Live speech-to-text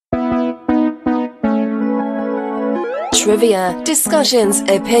trivia, discussions,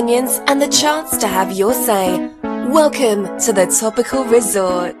 opinions, and the chance to have your say. Welcome to the Topical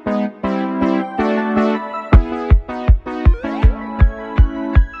Resort.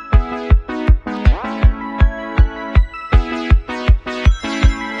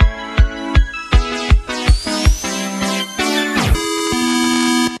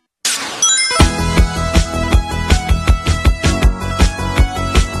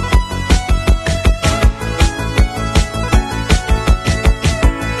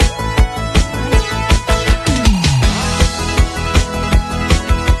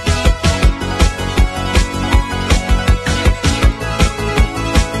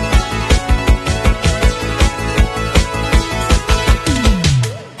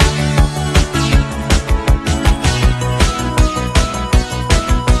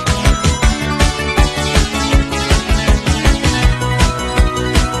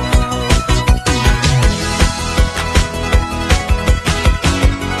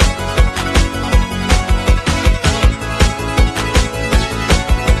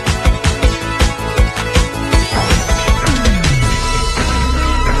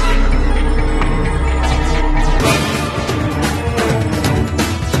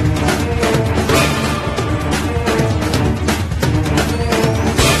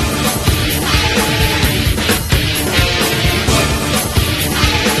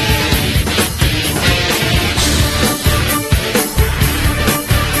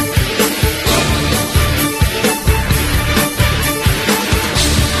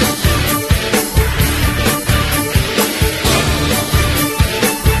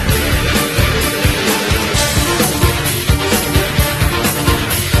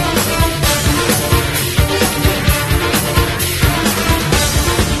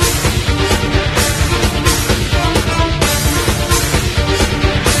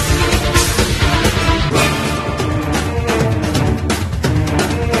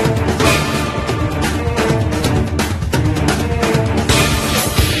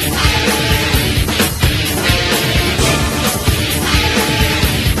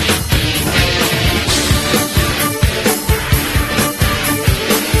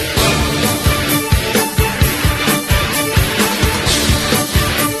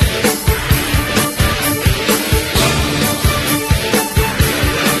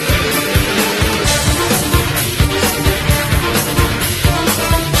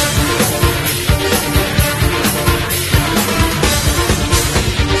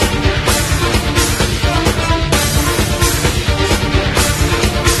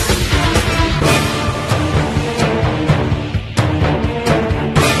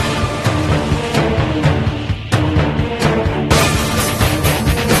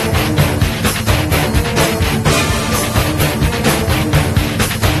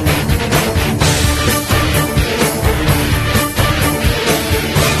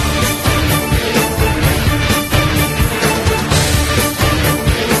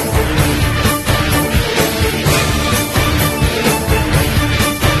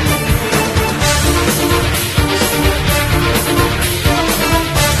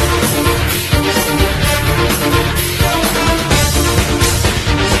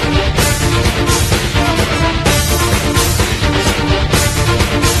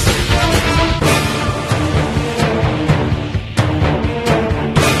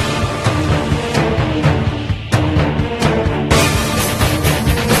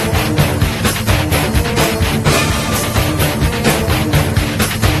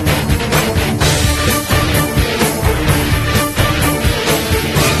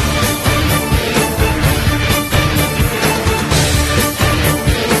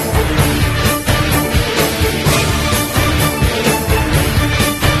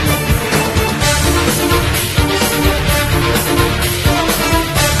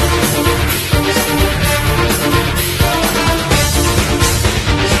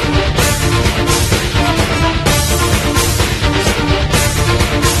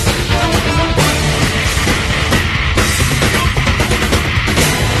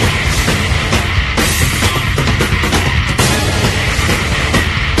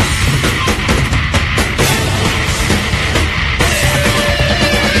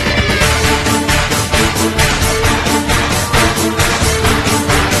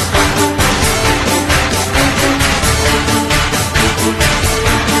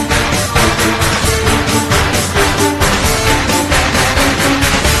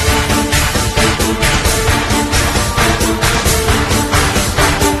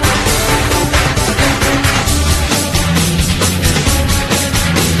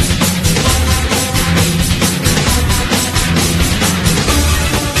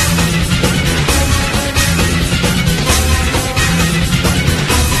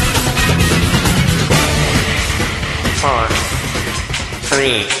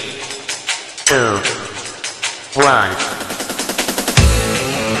 3, 2, 1.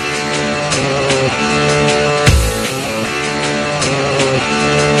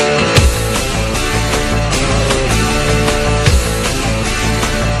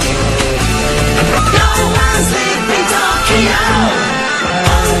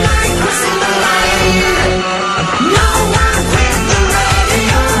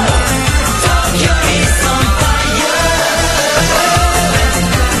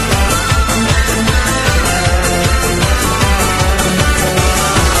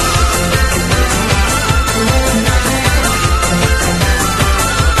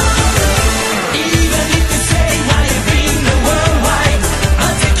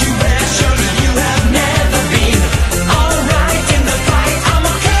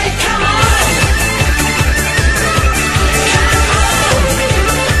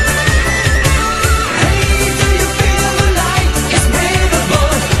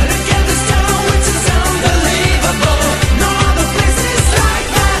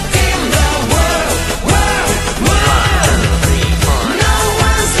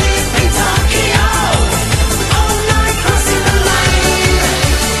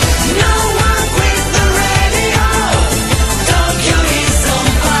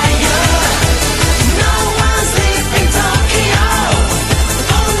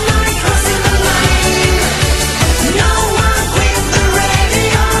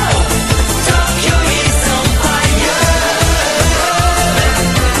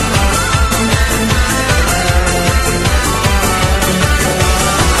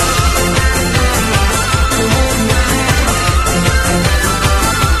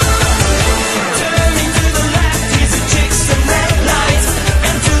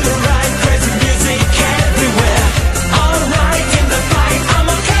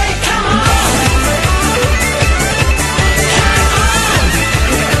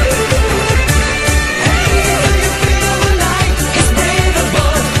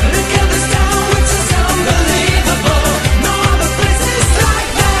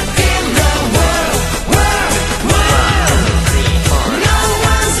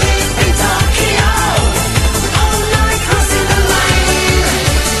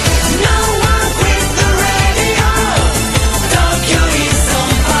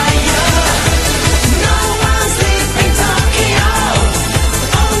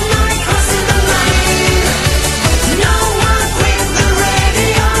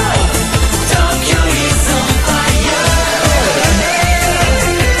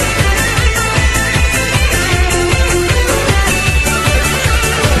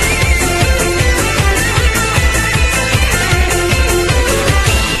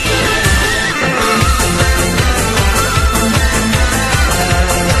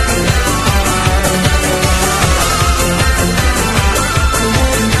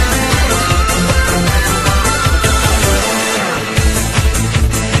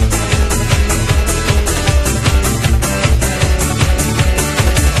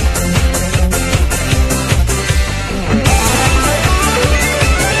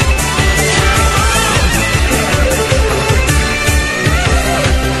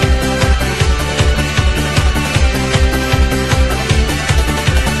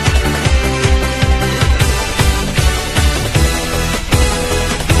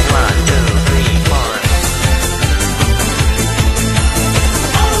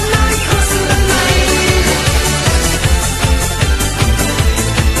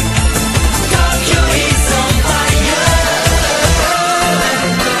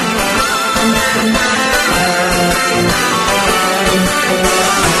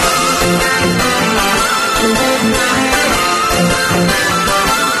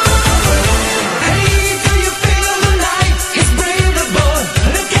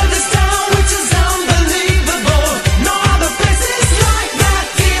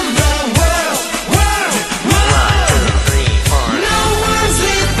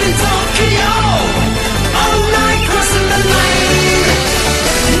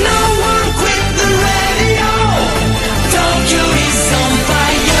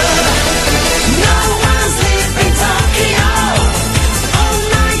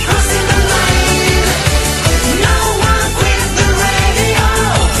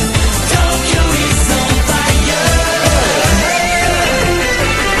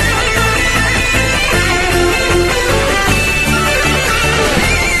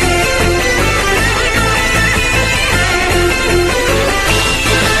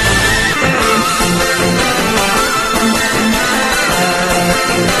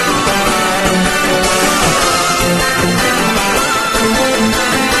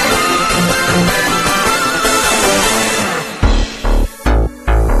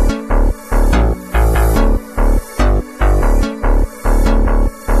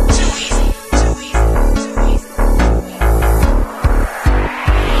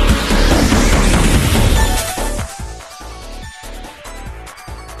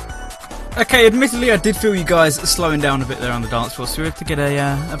 Okay, admittedly, I did feel you guys slowing down a bit there on the dance floor, so we had to get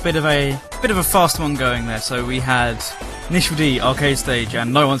a bit of a fast one going there. So we had Initial D, Arcade Stage,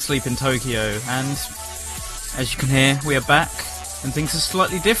 and No One Sleep in Tokyo, and as you can hear, we are back, and things are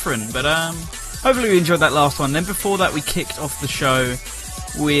slightly different. But hopefully, you enjoyed that last one. Then before that, we kicked off the show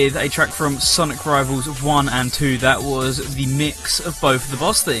with a track from Sonic Rivals 1 and 2. That was the mix of both of the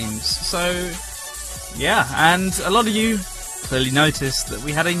boss themes. So yeah, and a lot of you clearly noticed that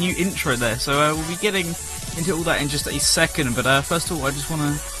we had a new intro there, so we'll be getting into all that in just a second. But first of all, I just want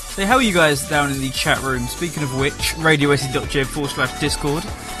to say how are you guys down in the chat room. Speaking of which, radioacid.dev/Discord,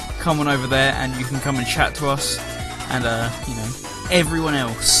 come on over there and you can come and chat to us and you know, everyone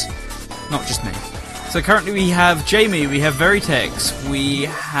else, not just me. So currently we have Jamie, we have Veritex, we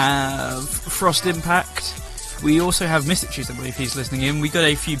have Frost Impact, we also have Mystic Cheese, I believe he's listening in. We got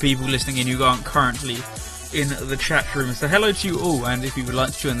a few people listening in who aren't currently in the chat room, so hello to you all, and if you would like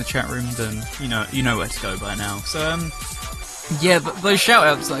to join the chat room, then you know where to go by now. So yeah, but those shout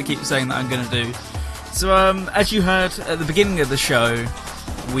outs that I keep saying that I'm going to do. So as you heard at the beginning of the show,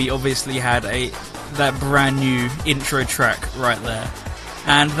 we obviously had that brand new intro track right there,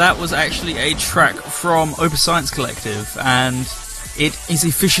 and that was actually a track from Opus Science Collective, and it is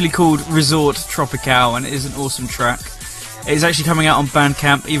officially called Resort Tropical, and it is an awesome track. It is actually coming out on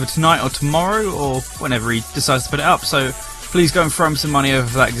Bandcamp either tonight or tomorrow, or whenever he decides to put it up, so please go and throw him some money over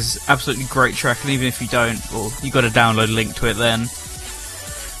for that, because it's an absolutely great track, and even if you don't, well, you've got to download a link to it then.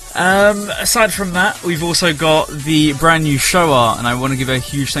 Aside from that, we've also got the brand new show art, and I want to give a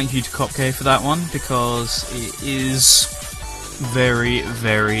huge thank you to Kopke for that one, because it is very,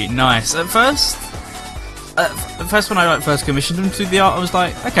 very nice. At first when I first commissioned him to the art, I was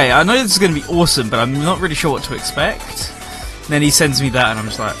like, okay, I know this is going to be awesome, but I'm not really sure what to expect. Then he sends me that, and I'm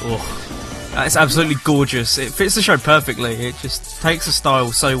just like, oh, it's absolutely gorgeous. It fits the show perfectly. It just takes the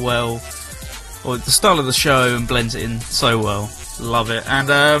style so well, or the style of the show, and blends it in so well. Love it. And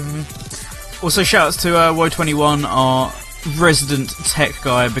also shoutouts to Woe21, our resident tech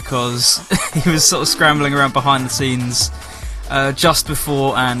guy, because he was sort of scrambling around behind the scenes just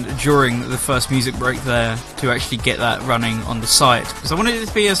before and during the first music break there to actually get that running on the site, because I wanted it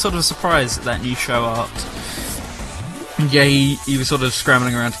to be a sort of a surprise, that new show art. Yeah, he was sort of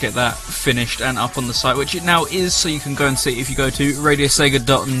scrambling around to get that finished and up on the site, which it now is, so you can go and see it if you go to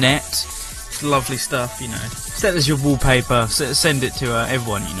radiosega.net. It's lovely stuff, you know. Set as your wallpaper, send it to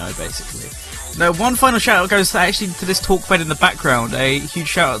everyone you know, basically. Now, one final shout out goes to this talk bed in the background. A huge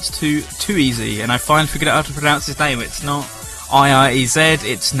shout out to Too Easy, and I finally figured out how to pronounce his name. It's not IIEZ,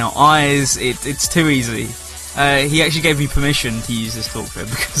 it's not Eyes, it's Too Easy. He actually gave me permission to use this talk bed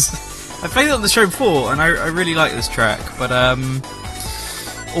because I played it on the show before, and I really like this track, but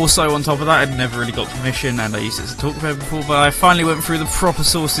also on top of that, I'd never really got permission, and I used it as a talk bed before, but I finally went through the proper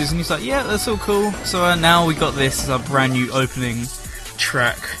sources, and he's like, yeah, that's all cool. So now we got this as our brand new opening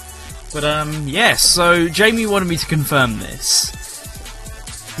track. But yes, so Jamie wanted me to confirm this.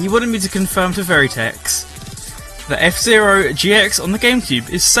 He wanted me to confirm to Veritex that F-Zero GX on the GameCube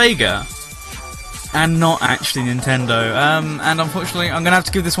is Sega and not actually Nintendo. And unfortunately, I'm going to have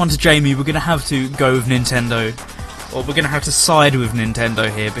to give this one to Jamie. We're going to have to go with Nintendo, or we're going to have to side with Nintendo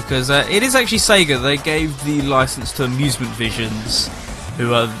here, because it is actually Sega. They gave the license to Amusement Visions,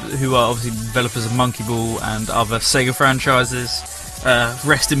 who are obviously developers of Monkey Ball and other Sega franchises.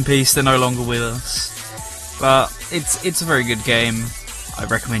 Rest in peace, they're no longer with us. But it's a very good game. I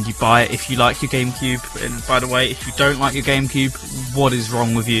recommend you buy it if you like your GameCube. And by the way, if you don't like your GameCube, what is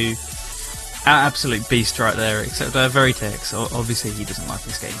wrong with you? Absolute beast right there, except Veritex. Obviously he doesn't like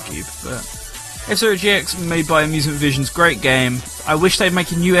his GameCube. But F-Zero GX, made by Amusement Visions, great game. I wish they'd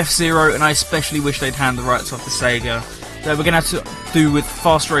make a new F-Zero, and I especially wish they'd hand the rights off to Sega. That we're going to have to do with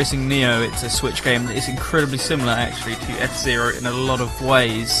Fast Racing Neo. It's a Switch game that is incredibly similar, actually, to F-Zero in a lot of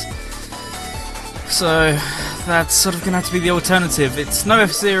ways. So that's sort of going to have to be the alternative. It's no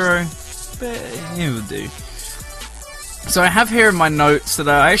F-Zero, but it will do. So I have here in my notes that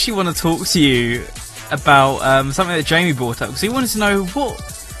I actually want to talk to you about something that Jamie brought up, because he wanted to know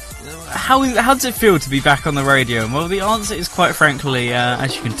how does it feel to be back on the radio? And well, the answer is quite frankly,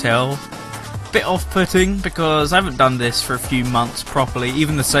 as you can tell, bit off-putting, because I haven't done this for a few months properly.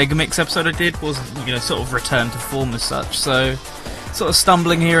 Even the Sega Mix episode I did was, sort of returned to form as such. So, sort of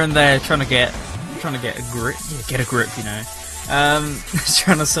stumbling here and there, trying to get a grip. Yeah, get a grip,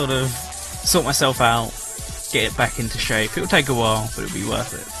 trying to sort of sort myself out, get it back into shape. It'll take a while, but it'll be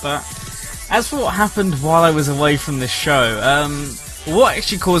worth it. But as for what happened while I was away from this show, what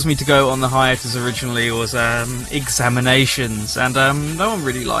actually caused me to go on the hiatus originally was examinations, and no one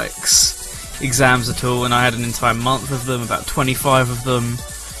really likes exams at all, and I had an entire month of them, about 25 of them,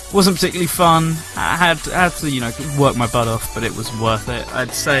 Wasn't particularly fun. I had to, work my butt off, but it was worth it,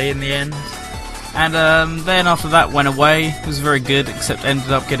 I'd say, in the end. And then after that went away. It was very good, except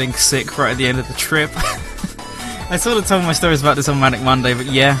ended up getting sick right at the end of the trip. I sort of told my stories about this on Manic Monday, but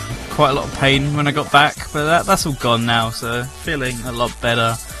yeah, quite a lot of pain when I got back. But that's all gone now, so feeling a lot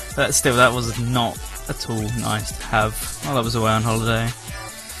better. But still, that was not at all nice to have while I was away on holiday.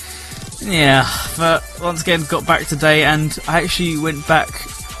 Yeah, but once again, got back today, and I actually went back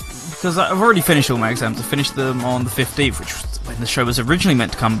because I've already finished all my exams. I finished them on the 15th, which was when the show was originally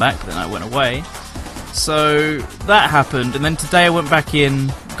meant to come back, but then I went away. So that happened, and then today I went back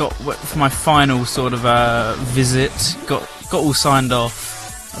in, got for my final sort of visit, got all signed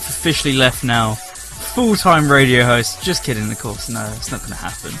off. I've officially left now. Full-time radio host. Just kidding, of course. No, it's not going to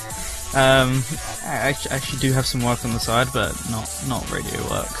happen. I actually do have some work on the side, but not radio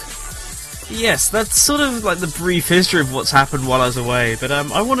work. Yes, that's sort of like the brief history of what's happened while I was away, but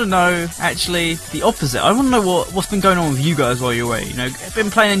I want to know, actually, the opposite. I want to know what's been going on with you guys while you're away. Have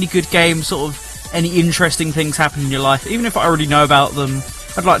been playing any good games, sort of any interesting things happen in your life? Even if I already know about them,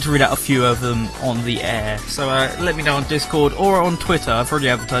 I'd like to read out a few of them on the air. So let me know on Discord or on Twitter. I've already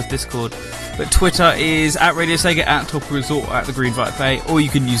advertised Discord, but Twitter is @RadioSega, @TopResort, @The Green Viper Bay, or you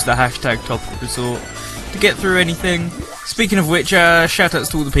can use the hashtag TopResort to get through anything. Speaking of which,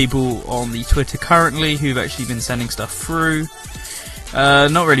 shoutouts to all the people on the Twitter currently who've actually been sending stuff through.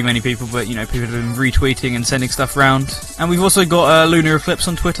 Not really many people, but people have been retweeting and sending stuff around. And we've also got Lunar Eclipse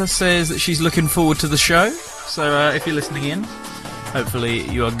on Twitter, says that she's looking forward to the show. So if you're listening in, hopefully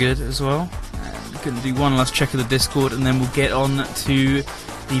you are good as well. We're going to do one last check of the Discord, and then we'll get on to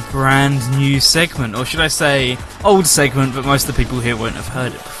the brand new segment, or should I say old segment, but most of the people here won't have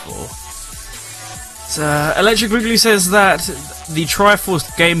heard it before. Electric Boogaloo says that the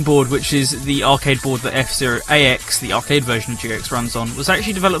Triforce game board, which is the arcade board that F-Zero AX, the arcade version of GX, runs on, was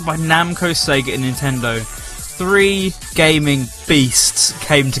actually developed by Namco, Sega and Nintendo. 3 gaming beasts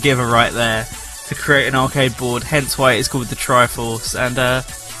came together right there to create an arcade board, hence why it's called the Triforce. And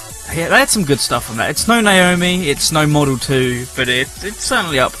yeah, they had some good stuff on that. It's no Naomi, it's no Model 2, but it's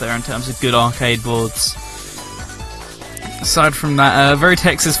certainly up there in terms of good arcade boards. Aside from that,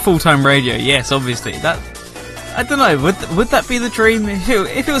 Veritex is full-time radio. Yes, obviously. That, I don't know, would that be the dream?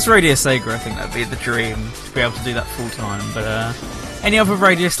 If it was Radio Sega, I think that'd be the dream, to be able to do that full-time. But any other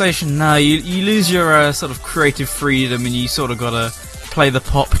radio station, no, you lose your sort of creative freedom, and you sort of gotta play the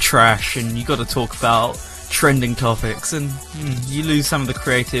pop trash, and you gotta talk about trending topics, and you lose some of the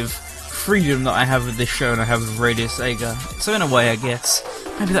creative freedom that I have with this show and I have with Radio Sega. So in a way, I guess,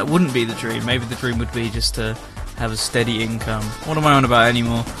 maybe that wouldn't be the dream. Maybe the dream would be just to have a steady income. What am I on about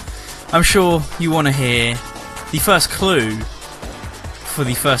anymore? I'm sure you want to hear the first clue for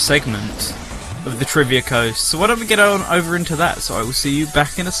the first segment of the Trivia Coast. So why don't we get on over into that? So I will see you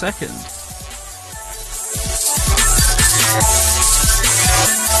back in a second.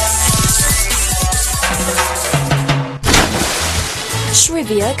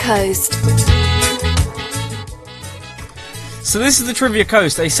 Trivia Coast. So this is the Trivia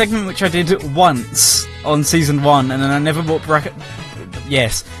Coast, a segment which I did once on season 1, and then I never brought back.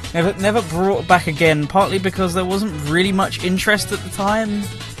 Never brought back again. Partly because there wasn't really much interest at the time,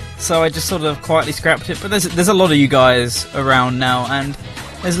 so I just sort of quietly scrapped it. But there's a lot of you guys around now, and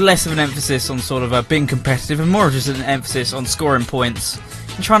there's less of an emphasis on sort of being competitive, and more just an emphasis on scoring points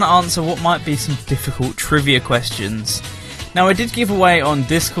and trying to answer what might be some difficult trivia questions. Now, I did give away on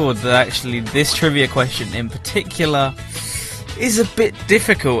Discord that actually this trivia question in particular is a bit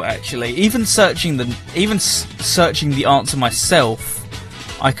difficult, actually. Even searching the answer myself,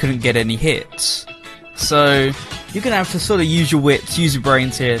 I couldn't get any hits. So you're going to have to sort of use your wits, use your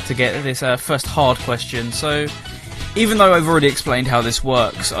brains here to get this first hard question. So even though I've already explained how this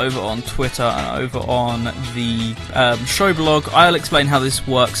works over on Twitter and over on the show blog, I'll explain how this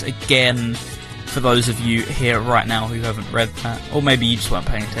works again for those of you here right now who haven't read that, or maybe you just weren't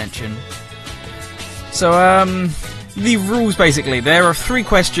paying attention. So, the rules basically, there are 3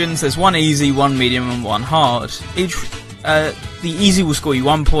 questions. There's 1 easy, 1 medium, and 1 hard. The easy will score you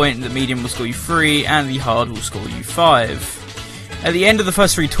 1 point, the medium will score you 3, and the hard will score you 5. At the end of the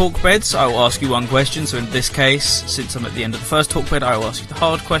first 3 talk beds, I will ask you 1 question. So in this case, since I'm at the end of the first talk bed, I will ask you the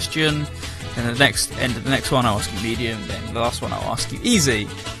hard question. Then at the end of the next one, I'll ask you medium. Then the last one, I'll ask you easy.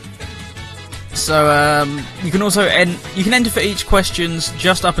 So you can also enter for each questions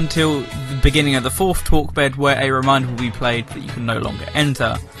just up until the beginning of the 4th talk bed, where a reminder will be played that you can no longer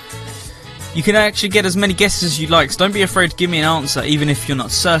enter. You can actually get as many guesses as you like, so don't be afraid to give me an answer, even if you're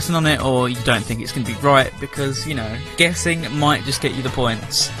not certain on it or you don't think it's going to be right, because, guessing might just get you the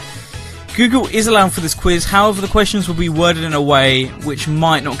points. Google is allowing for this quiz, however the questions will be worded in a way which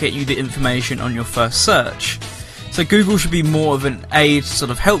might not get you the information on your first search. So Google should be more of an aid to sort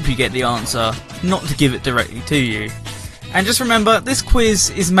of help you get the answer, not to give it directly to you. And just remember, this quiz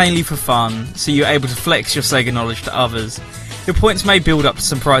is mainly for fun, so you're able to flex your Sega knowledge to others. Your points may build up to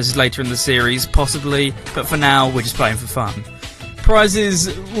some prizes later in the series, possibly, but for now we're just playing for fun.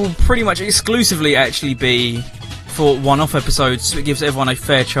 Prizes will pretty much exclusively actually be for one-off episodes, so it gives everyone a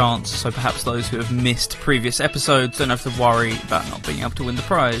fair chance, so perhaps those who have missed previous episodes don't have to worry about not being able to win the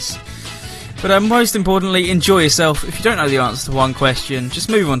prize. But most importantly, enjoy yourself. If you don't know the answer to one question, just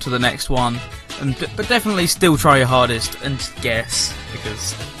move on to the next one, but definitely still try your hardest and guess,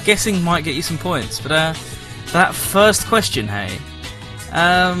 because guessing might get you some points. But that first question, hey?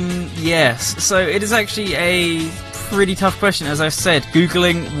 Yes, so it is actually a pretty tough question. As I said,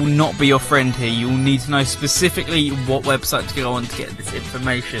 Googling will not be your friend here. You will need to know specifically what website to go on to get this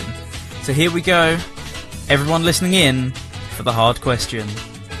information. So here we go, everyone listening in for the hard question.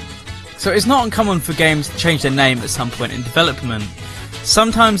 So it's not uncommon for games to change their name at some point in development.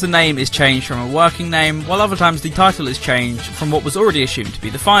 Sometimes the name is changed from a working name, while other times the title is changed from what was already assumed to be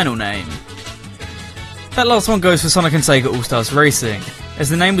the final name. That last one goes for Sonic and Sega All-Stars Racing, as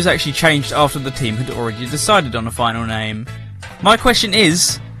the name was actually changed after the team had already decided on a final name. My question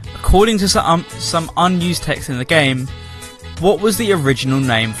is, according to some unused text in the game, what was the original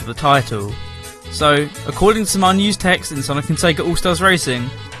name for the title? So, according to some unused text in Sonic and Sega All-Stars Racing,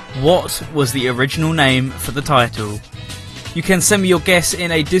 what was the original name for the title? You can send me your guess in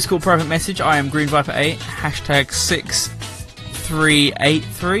a Discord private message. I am GreenViper8, hashtag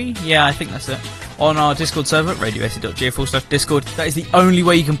 6383. Yeah, I think that's it. On our Discord server, radioacid.ga/Discord. That is the only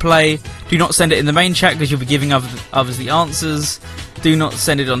way you can play. Do not send it in the main chat because you'll be giving others the answers. Do not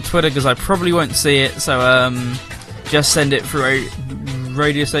send it on Twitter because I probably won't see it. So just send it through a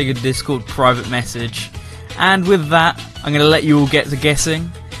Radio Sega Discord private message. And with that, I'm going to let you all get to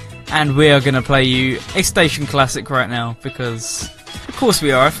guessing. And we are going to play you a station classic right now because, of course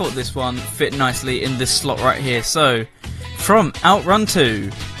we are. I thought this one fit nicely in this slot right here. So, from Outrun 2,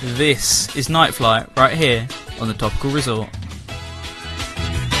 this is Night Flight right here on the Topical Resort.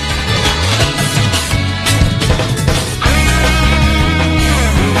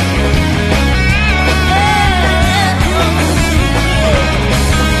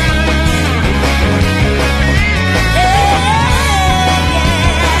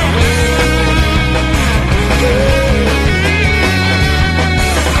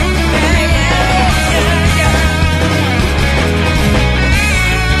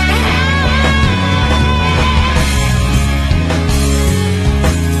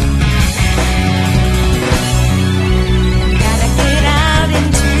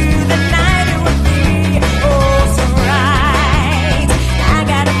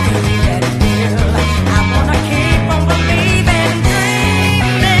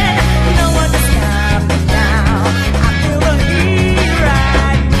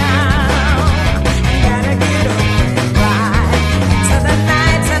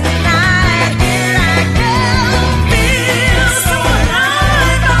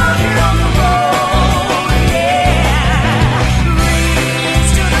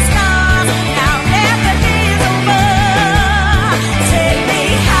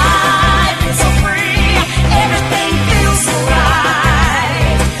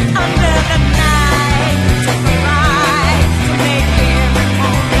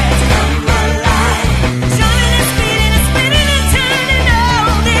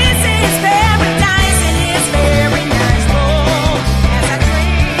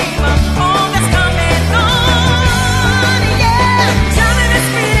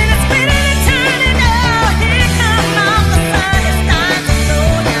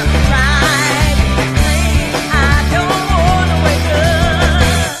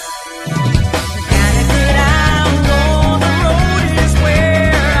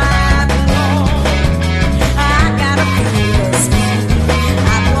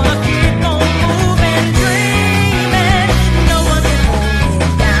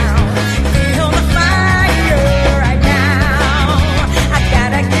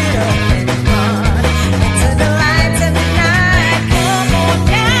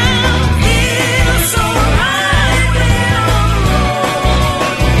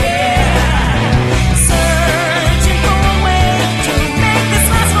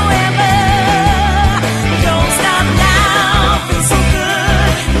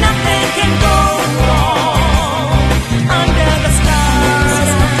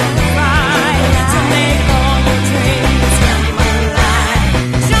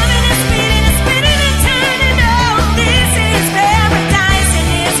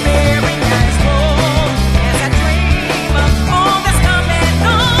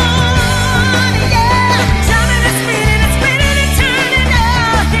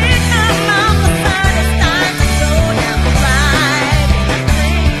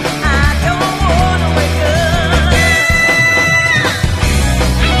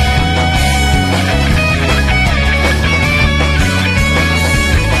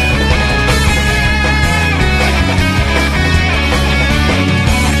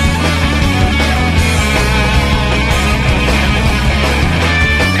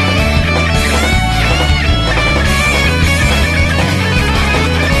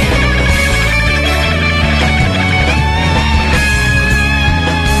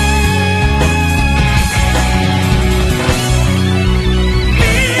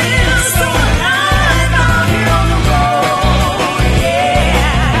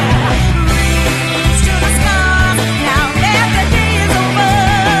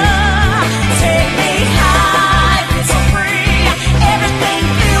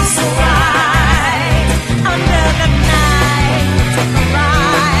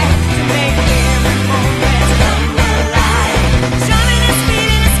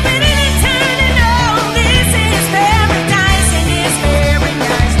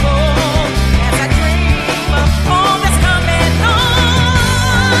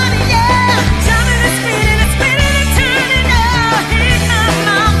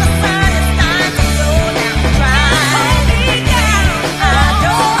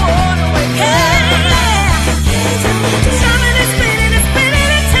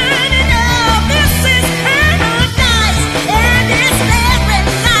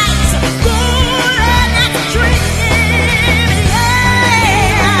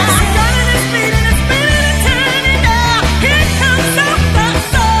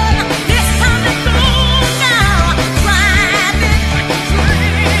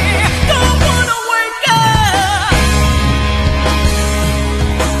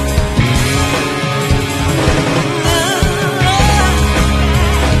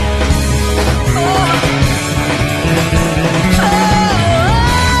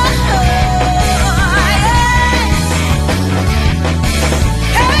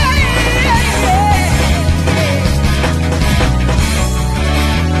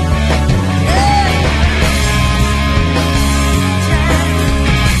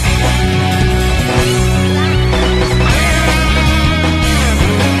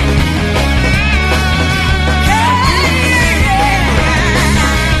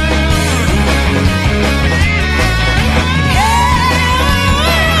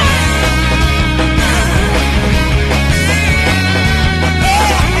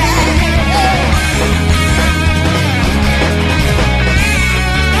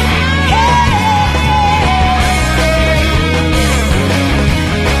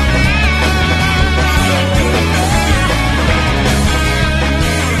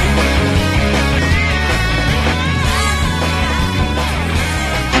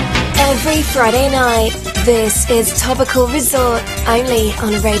 every Friday night. This is Topical Resort, only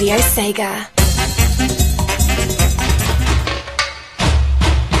on Radio Sega.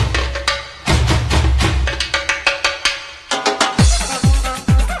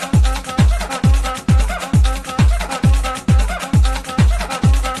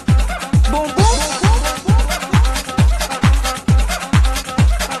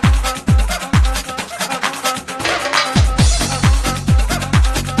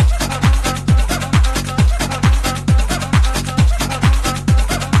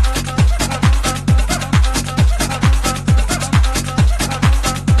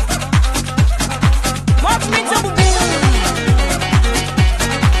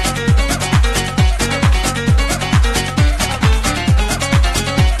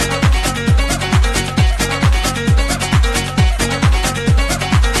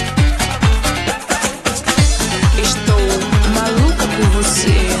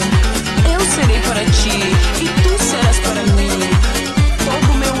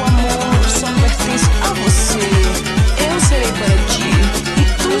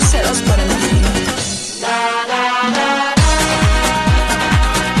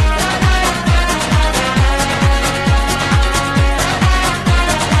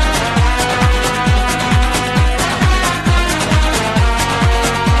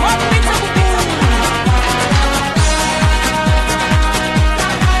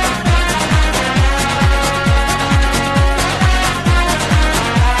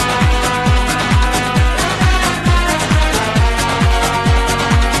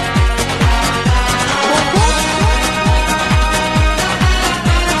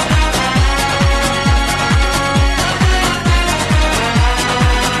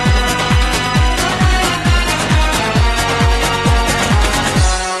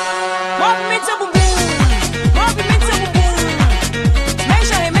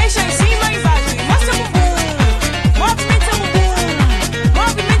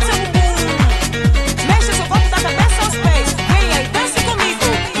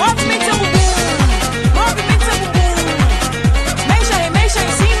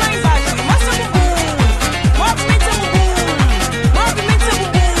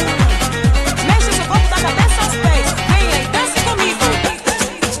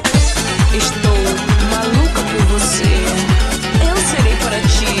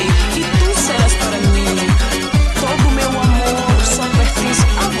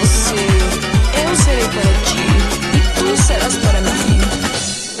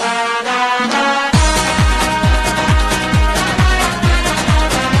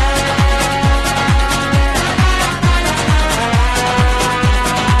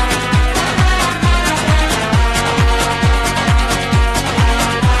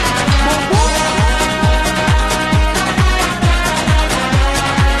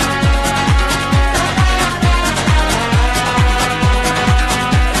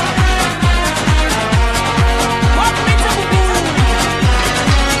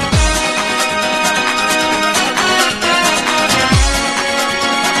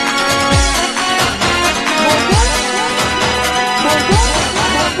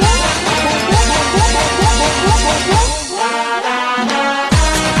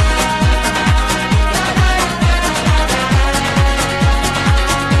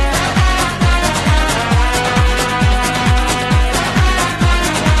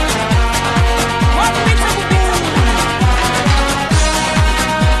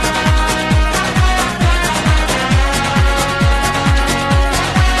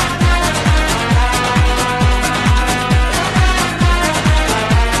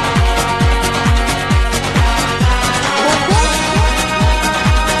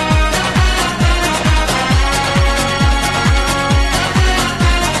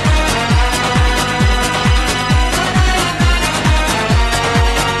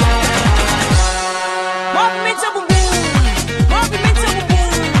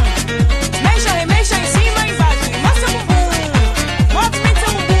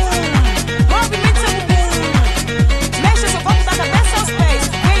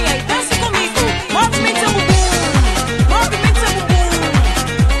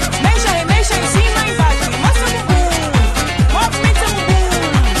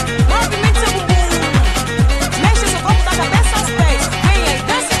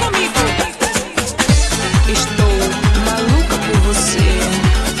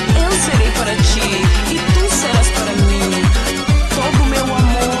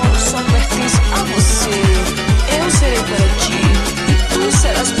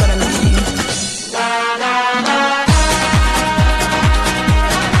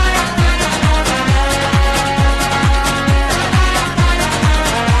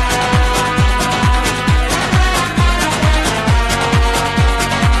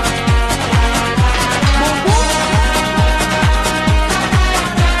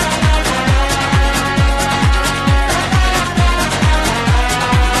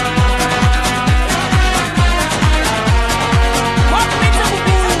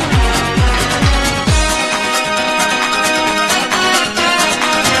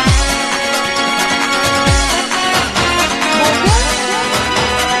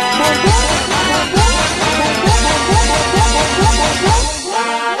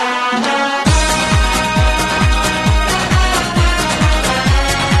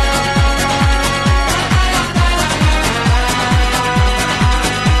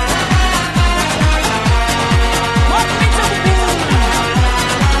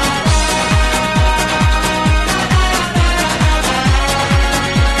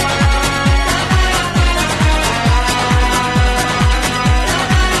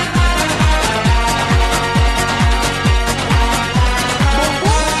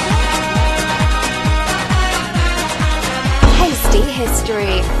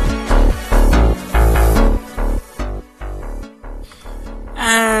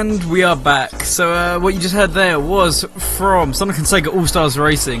 And we are back. So what you just heard there was from Sonic and Sega All-Stars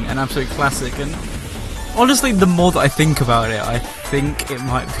Racing, an absolute classic, and honestly the more that I think about it, I think it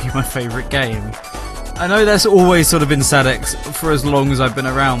might be my favourite game. I know that's always sort of been SADX for as long as I've been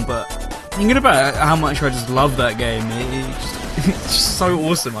around, but thinking about how much I just love that game, it's just so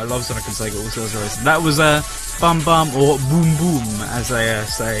awesome. I love Sonic and Sega All-Stars Racing. That was Bum Bum, or Boom Boom as they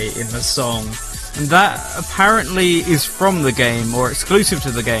say in the song. And that apparently is from the game, or exclusive to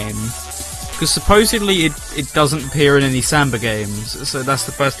the game, because supposedly it doesn't appear in any Samba games, so that's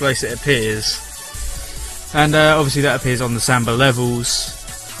the first place it appears. And obviously that appears on the Samba levels,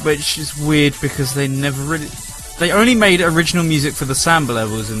 which is weird because they only made original music for the Samba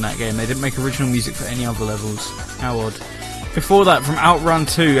levels in that game. They didn't make original music for any other levels. How odd. Before that, from Outrun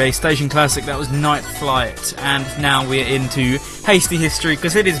 2, a station classic, that was Night Flight, and now we're into Hasty History,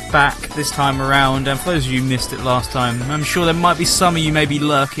 because it is back this time around, and for those of you who missed it last time, I'm sure there might be some of you maybe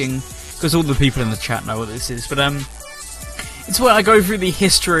lurking, because all the people in the chat know what this is, but it's where I go through the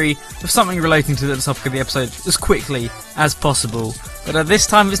history of something relating to the topic of the episode as quickly as possible, but this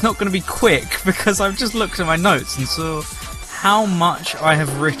time it's not going to be quick, because I've just looked at my notes and saw how much I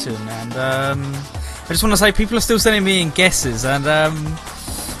have written, and I just want to say people are still sending me in guesses, and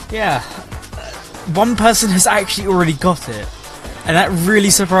yeah, one person has actually already got it, and that really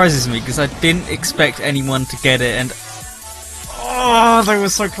surprises me because I didn't expect anyone to get it, and oh, they were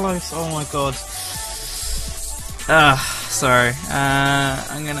so close. Oh my god. Sorry.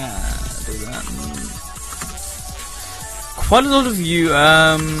 I'm gonna do that. Quite a lot of you,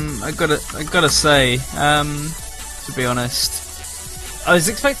 I gotta say, to be honest, I was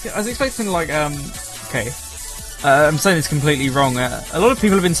expecting like okay. I'm saying this completely wrong. A lot of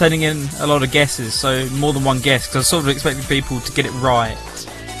people have been sending in a lot of guesses, so more than one guess, because I was sort of expecting people to get it right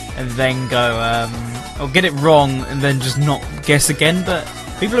and then go, or get it wrong and then just not guess again, but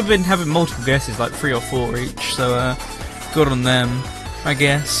people have been having multiple guesses, like 3 or 4 each, so good on them, I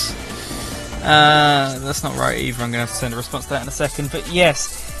guess. That's not right either, I'm going to have to send a response to that in a second, but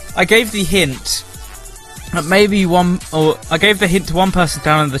yes, I gave the hint, I gave the hint to one person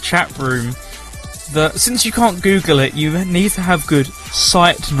down in the chat room, that since you can't Google it, you need to have good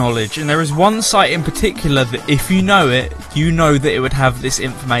site knowledge, and there is one site in particular that if you know it, you know that it would have this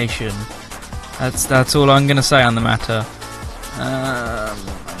information. That's all I'm going to say on the matter.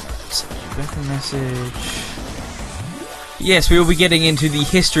 Message. Yes, we will be getting into the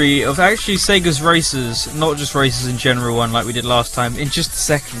history of actually Sega's races, not just races in general one like we did last time, in just a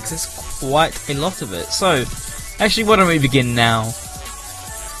second, because there's quite a lot of it. So, actually, why don't we begin now?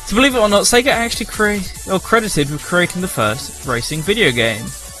 So believe it or not, Sega actually credited with creating the first racing video game.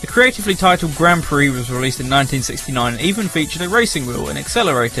 The creatively titled Grand Prix was released in 1969 and even featured a racing wheel and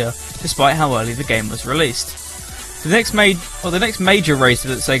accelerator, despite how early the game was released. The next major racer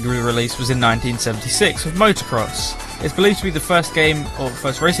that Sega released was in 1976 with Motocross. It's believed to be the first game, or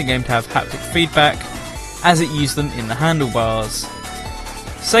first racing game, to have haptic feedback, as it used them in the handlebars.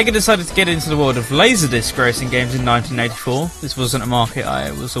 Sega decided to get into the world of Laserdisc racing games in 1984. This wasn't a market I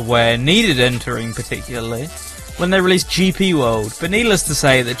was aware needed entering particularly, when they released GP World, but needless to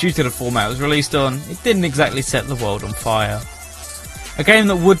say that due to the format it was released on, it didn't exactly set the world on fire. A game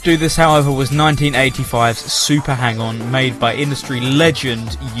that would do this, however, was 1985's Super Hang-On, made by industry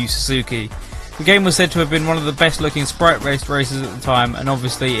legend Yu Suzuki. The game was said to have been one of the best looking sprite-based races at the time, and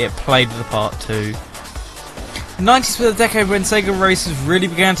obviously it played the part too. The 90s were the decade when Sega races really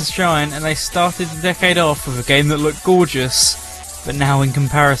began to shine, and they started the decade off with a game that looked gorgeous, but now in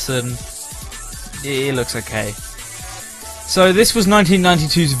comparison, it looks okay. So this was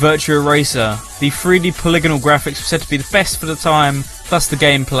 1992's Virtua Racer. The 3D polygonal graphics were said to be the best for the time, plus the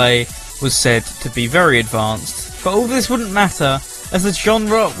gameplay was said to be very advanced. But all this wouldn't matter, as the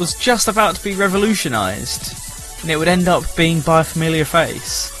genre was just about to be revolutionised, and it would end up being by a familiar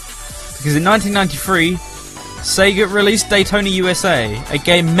face. Because in 1993, Sega released Daytona USA, a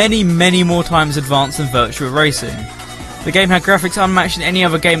game many more times advanced than Virtua Racing. The game had graphics unmatched in any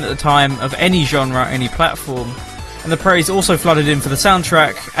other game at the time, of any genre, any platform, and the praise also flooded in for the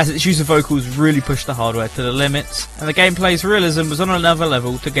soundtrack, as its use of vocals really pushed the hardware to the limits, and the gameplay's realism was on another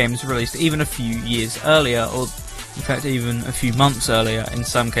level to games released even a few years earlier, or in fact even a few months earlier in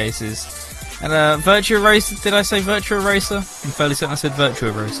some cases. And Virtua Racer, did I say Virtua Racer? I'm fairly certain I said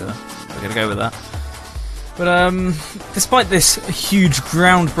Virtua Racer. We're gonna go with that. But despite this huge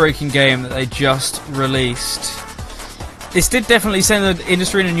groundbreaking game that they just released, this did definitely send the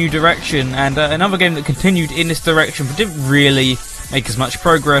industry in a new direction, and another game that continued in this direction but didn't really make as much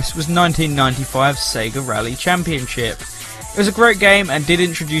progress was 1995's Sega Rally Championship. It was a great game and did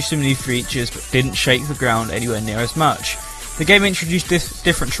introduce some new features, but didn't shake the ground anywhere near as much. The game introduced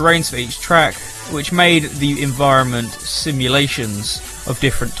different terrains for each track, which made the environment simulations of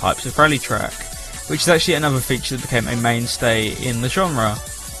different types of rally track, which is actually another feature that became a mainstay in the genre.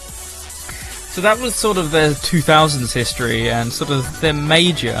 So that was sort of their 2000s history and sort of their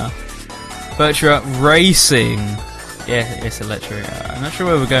major Virtua Racing. Yeah, it's electric. I'm not sure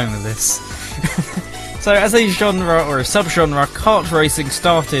where we're going with this. So as a genre or a subgenre, kart racing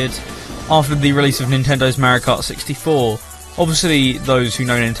started after the release of Nintendo's Mario Kart 64. Obviously, those who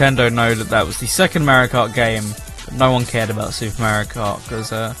know Nintendo know that that was the second Mario Kart game, but no one cared about Super Mario Kart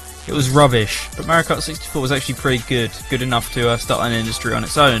because it was rubbish. But Mario Kart 64 was actually pretty good enough to start an industry on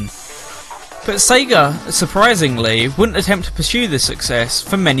its own. But Sega, surprisingly, wouldn't attempt to pursue this success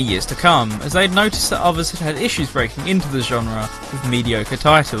for many years to come, as they had noticed that others had issues breaking into the genre with mediocre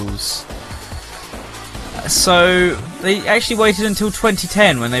titles. So they actually waited until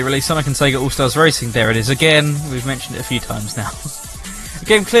 2010 when they released Sonic and Sega All-Stars Racing. There it is again, we've mentioned it a few times now. A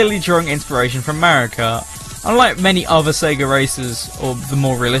game clearly drawing inspiration from Mario Kart. Unlike many other Sega races, or the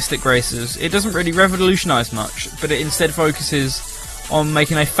more realistic races, it doesn't really revolutionise much, but it instead focuses on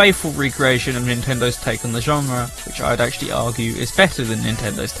making a faithful recreation of Nintendo's take on the genre, which I'd actually argue is better than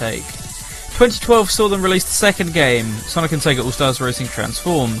Nintendo's take. 2012 saw them release the second game, Sonic and Sega All-Stars Racing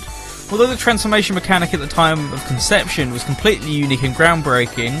Transformed. Although the transformation mechanic at the time of conception was completely unique and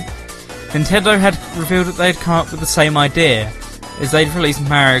groundbreaking, Nintendo had revealed that they had come up with the same idea, as they'd released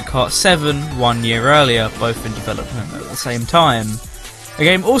Mario Kart 7 1 year earlier, both in development at the same time. A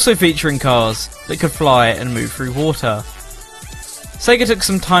game also featuring cars that could fly and move through water. Sega took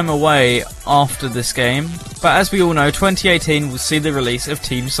some time away after this game, but as we all know, 2018 will see the release of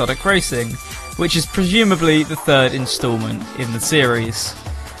Team Sonic Racing, which is presumably the third instalment in the series.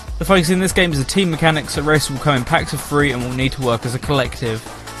 The focus in this game is the team mechanics, so races will come in packs of 3 and will need to work as a collective.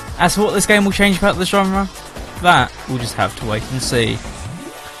 As for what this game will change about the genre, that we'll just have to wait and see.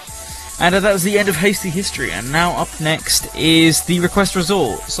 And that was the end of Hasty History, and now up next is the Request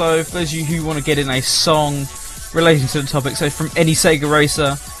Resort. So for those of you who want to get in a song relating to the topic, so from any Sega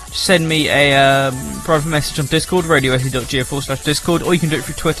racer, send me a private message on Discord, radioSE.geo/Discord, or you can do it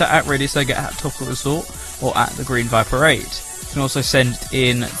through Twitter at RadioSega, at Topical Resort, or at the Green Viper 8. You can also send it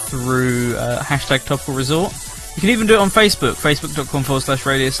in through hashtag Topical Resort. You can even do it on Facebook,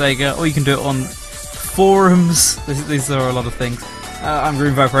 facebook.com/RadioSega, or you can do it on forums. These are a lot of things. I'm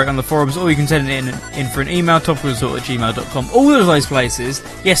Green Viper 8 on the forums, or you can send it in for an email, topicalresort@gmail.com. All of those places,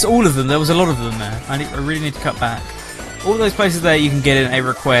 yes, all of them, there was a lot of them there. I really need to cut back. All those places there, you can get in a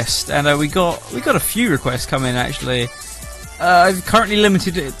request, and we got a few requests come in actually. I've currently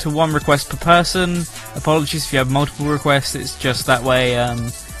limited it to 1 request per person. Apologies if you have multiple requests, it's just that way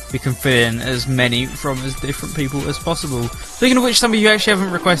we can fit in as many from as different people as possible. Speaking of which, some of you actually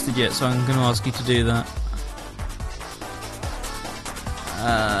haven't requested yet, so I'm going to ask you to do that.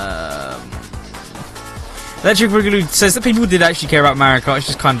 Electric Boogaloo says that people did actually care about Mario Kart, it's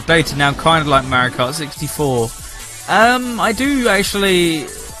just kind of dated now, kind of like Mario Kart 64. I do actually...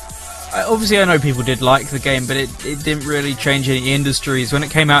 Obviously I know people did like the game, but it didn't really change any industries. When it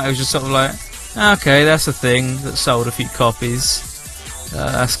came out, it was just sort of like, okay, that's a thing that sold a few copies.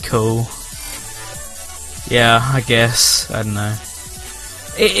 That's cool. Yeah, I guess. I don't know.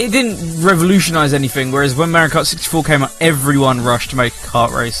 It didn't revolutionise anything, whereas when Mario Kart 64 came out, everyone rushed to make a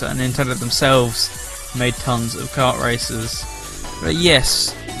kart racer, and Nintendo themselves made tons of kart racers. But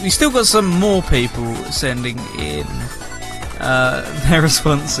yes, we still got some more people sending in their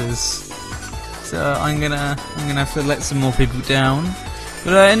responses, so I'm gonna have to let some more people down.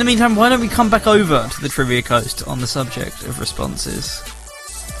 But in the meantime, why don't we come back over to the Trivia Coast on the subject of responses.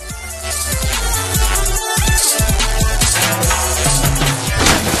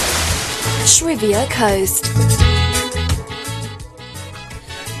 Trivia Coast.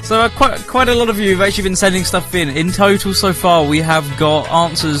 So quite a lot of you have actually been sending stuff in. In total so far we have got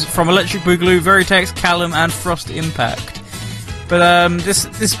answers from Electric Boogaloo, Veritex, Callum and Frost Impact. But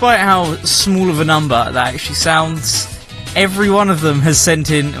despite how small of a number that actually sounds, every one of them has sent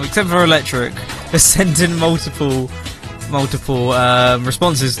in, except for Electric, has sent in multiple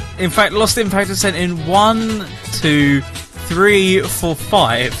responses. In fact, Lost Impact has sent in 1, 2, 3, 4,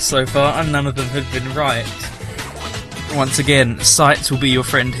 5 so far, and none of them have been right. Once again, sites will be your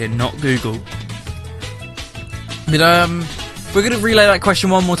friend here, not Google. But we're going to relay that question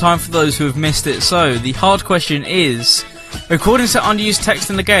one more time for those who have missed it. So, the hard question is, according to unused text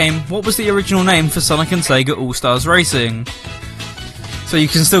in the game, what was the original name for Sonic and Sega All-Stars Racing? So you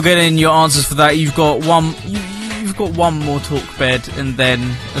can still get in your answers for that. You've got one more talk bed and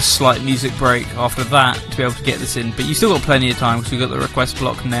then a slight music break after that to be able to get this in. But you've still got plenty of time because we've got the request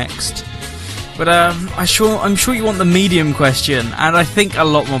block next. But I'm sure you want the medium question, and I think a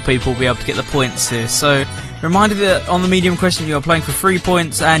lot more people will be able to get the points here. So, reminder that on the medium question you are playing for 3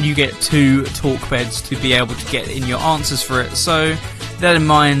 points, and you get 2 talk beds to be able to get in your answers for it. So, with that in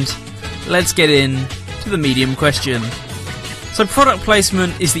mind, let's get in to the medium question. So, product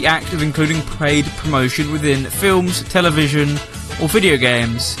placement is the act of including paid promotion within films, television, or video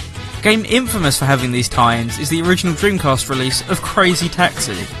games. A game infamous for having these tie-ins is the original Dreamcast release of Crazy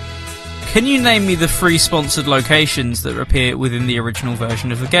Taxi. Can you name me the 3 sponsored locations that appear within the original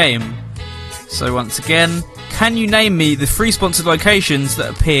version of the game? So once again, can you name me the 3 sponsored locations that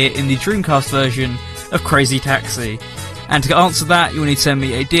appear in the Dreamcast version of Crazy Taxi? And to answer that, you'll need to send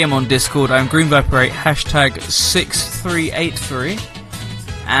me a DM on Discord. I'm GreenViper8, #6383.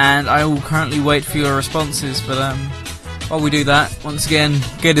 And I will currently wait for your responses, but while we do that, once again,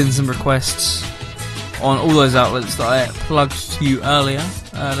 get in some requests on all those outlets that I plugged to you earlier.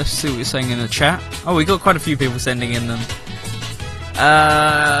 Let's see what you're saying in the chat. Oh, we got quite a few people sending in them.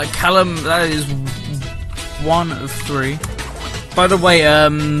 Callum, that is 1 of 3. By the way,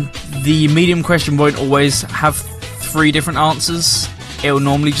 the medium question won't always have 3 different answers. It will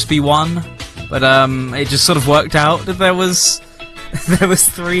normally just be 1. But it just sort of worked out that there was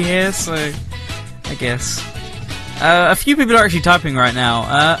 3 here, so I guess. A few people are actually typing right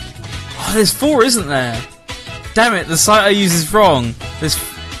now. Oh, there's 4, isn't there? Damn it, the site I use is wrong. There's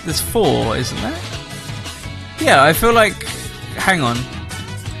 4, isn't there? Yeah, I feel like... Hang on.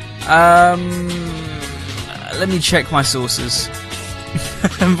 Let me check my sources.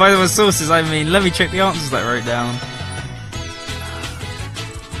 And by my sources, I mean, let me check the answers that I wrote down.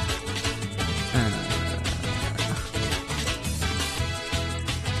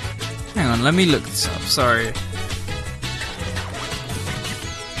 Hang on, let me look this up, sorry.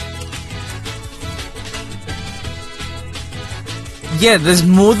 Yeah, there's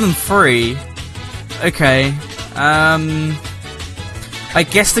more than 3. Okay. I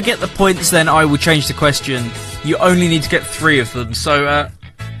guess to get the points then I will change the question. You only need to get 3 of them. So,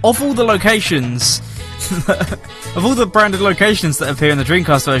 of all the locations, of all the branded locations that appear in the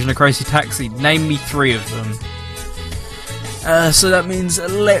Dreamcast version of Crazy Taxi, name me 3 of them. So that means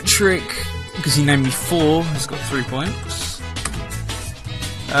Electric, because he named me 4, he's got 3 points.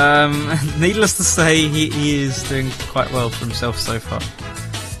 Needless to say, he is doing quite well for himself so far.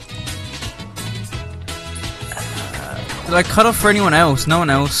 Did I cut off for anyone else? No one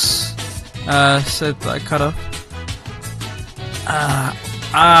else said that I cut off.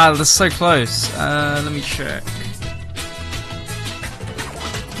 That's so close. Let me check.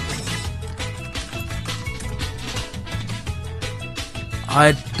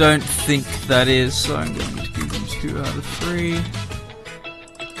 I don't think that is, so I'm going to give him 2 out of 3.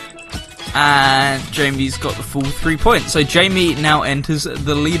 And Jamie's got the full 3 points. So Jamie now enters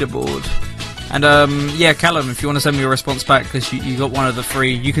the leaderboard. And yeah, Callum, if you want to send me a response back because you got 1 of the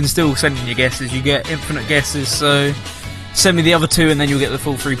 3, you can still send in your guesses. You get infinite guesses, so send me the other 2 and then you'll get the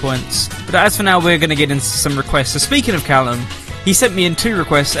full 3 points. But as for now, we're going to get into some requests. So speaking of Callum, he sent me in 2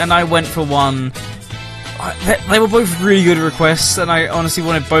 requests and I went for 1. They were both really good requests and I honestly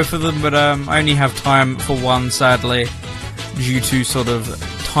wanted both of them, but I only have time for 1, sadly, due to sort of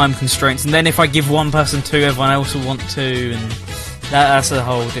time constraints. And then if I give one person 2, everyone else will want 2, and that's a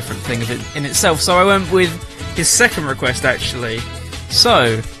whole different thing in itself. So I went with his second request, actually.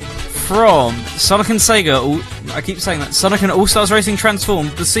 So, from Sonic and Sega, I keep saying that, Sonic and All-Stars Racing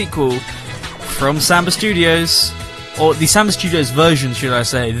Transformed, the sequel, from Samba Studios, or the Samba Studios version, should I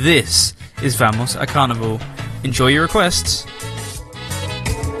say. This is Vamos a Carnival. Enjoy your requests.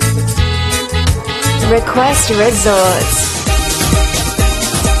 Request Resorts.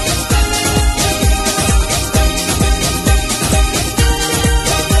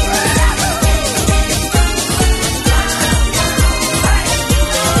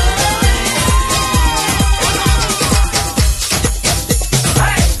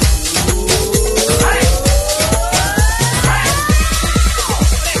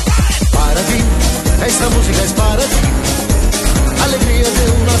 Esta música es para ti, alegría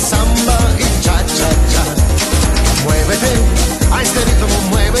de una samba y cha cha cha. Muévete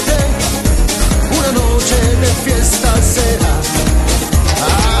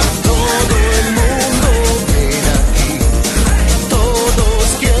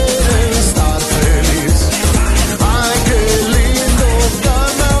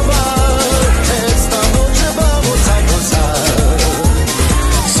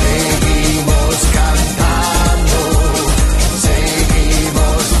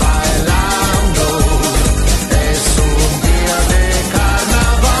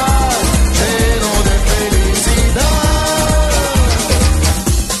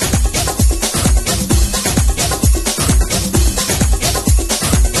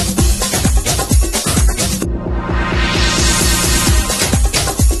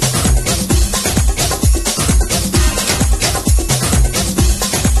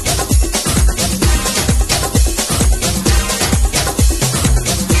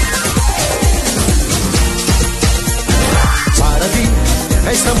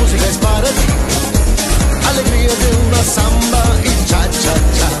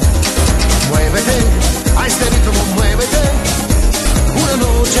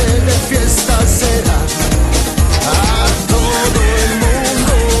fiesta será. A todo el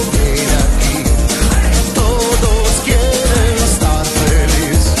mundo viene aquí, todos quieren estar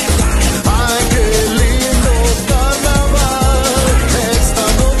feliz. Ay, qué lindo carnaval, esta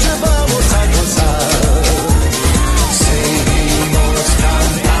noche vamos a gozar. Seguimos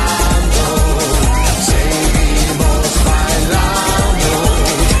cantando, seguimos bailando.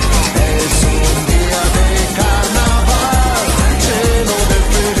 Es un día de carnaval lleno de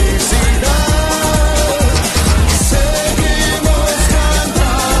felicidad. Seguimos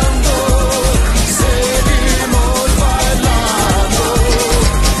cantando, seguimos bailando.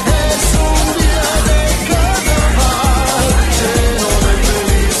 Es un día de carnaval lleno de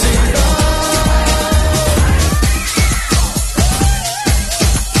felicidad.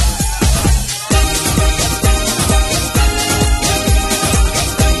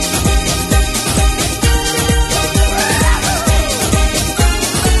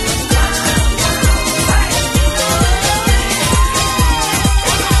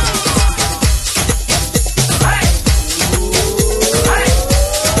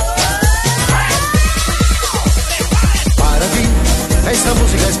 Para ti, esta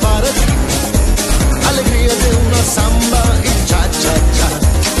música es para ti. Alegría de una samba y cha cha cha.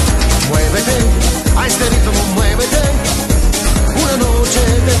 Muévete, a este ritmo muévete. Una noche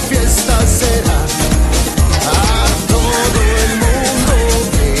de fiesta será. A todo el mundo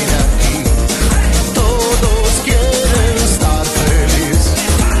viene aquí, todos quieren estar feliz.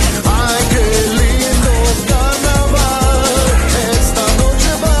 Ay, qué lindo carnaval, esta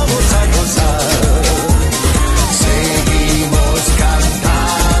noche vamos a gozar. Seguimos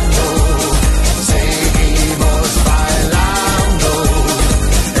cantando, seguimos bailando.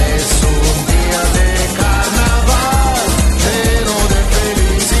 Es un día de carnaval lleno de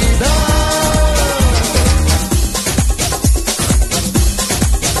felicidad.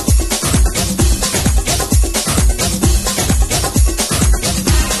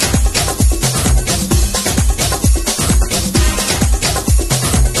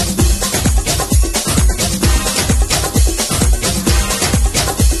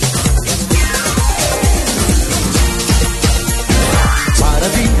 Para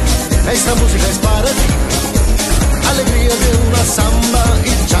ti, esta música es para ti. Alegría de una samba y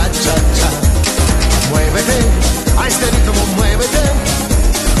cha cha cha. Muévete, a este ritmo muévete.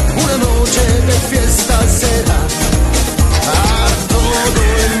 Una noche de fiesta será. A todo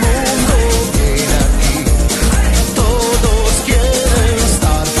el mundo viene aquí, todos quieren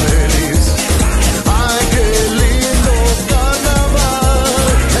estar feliz. Ay, qué lindo carnaval,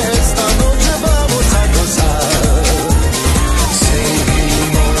 esta noche vamos a gozar.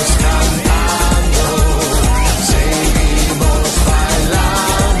 Seguimos cantando,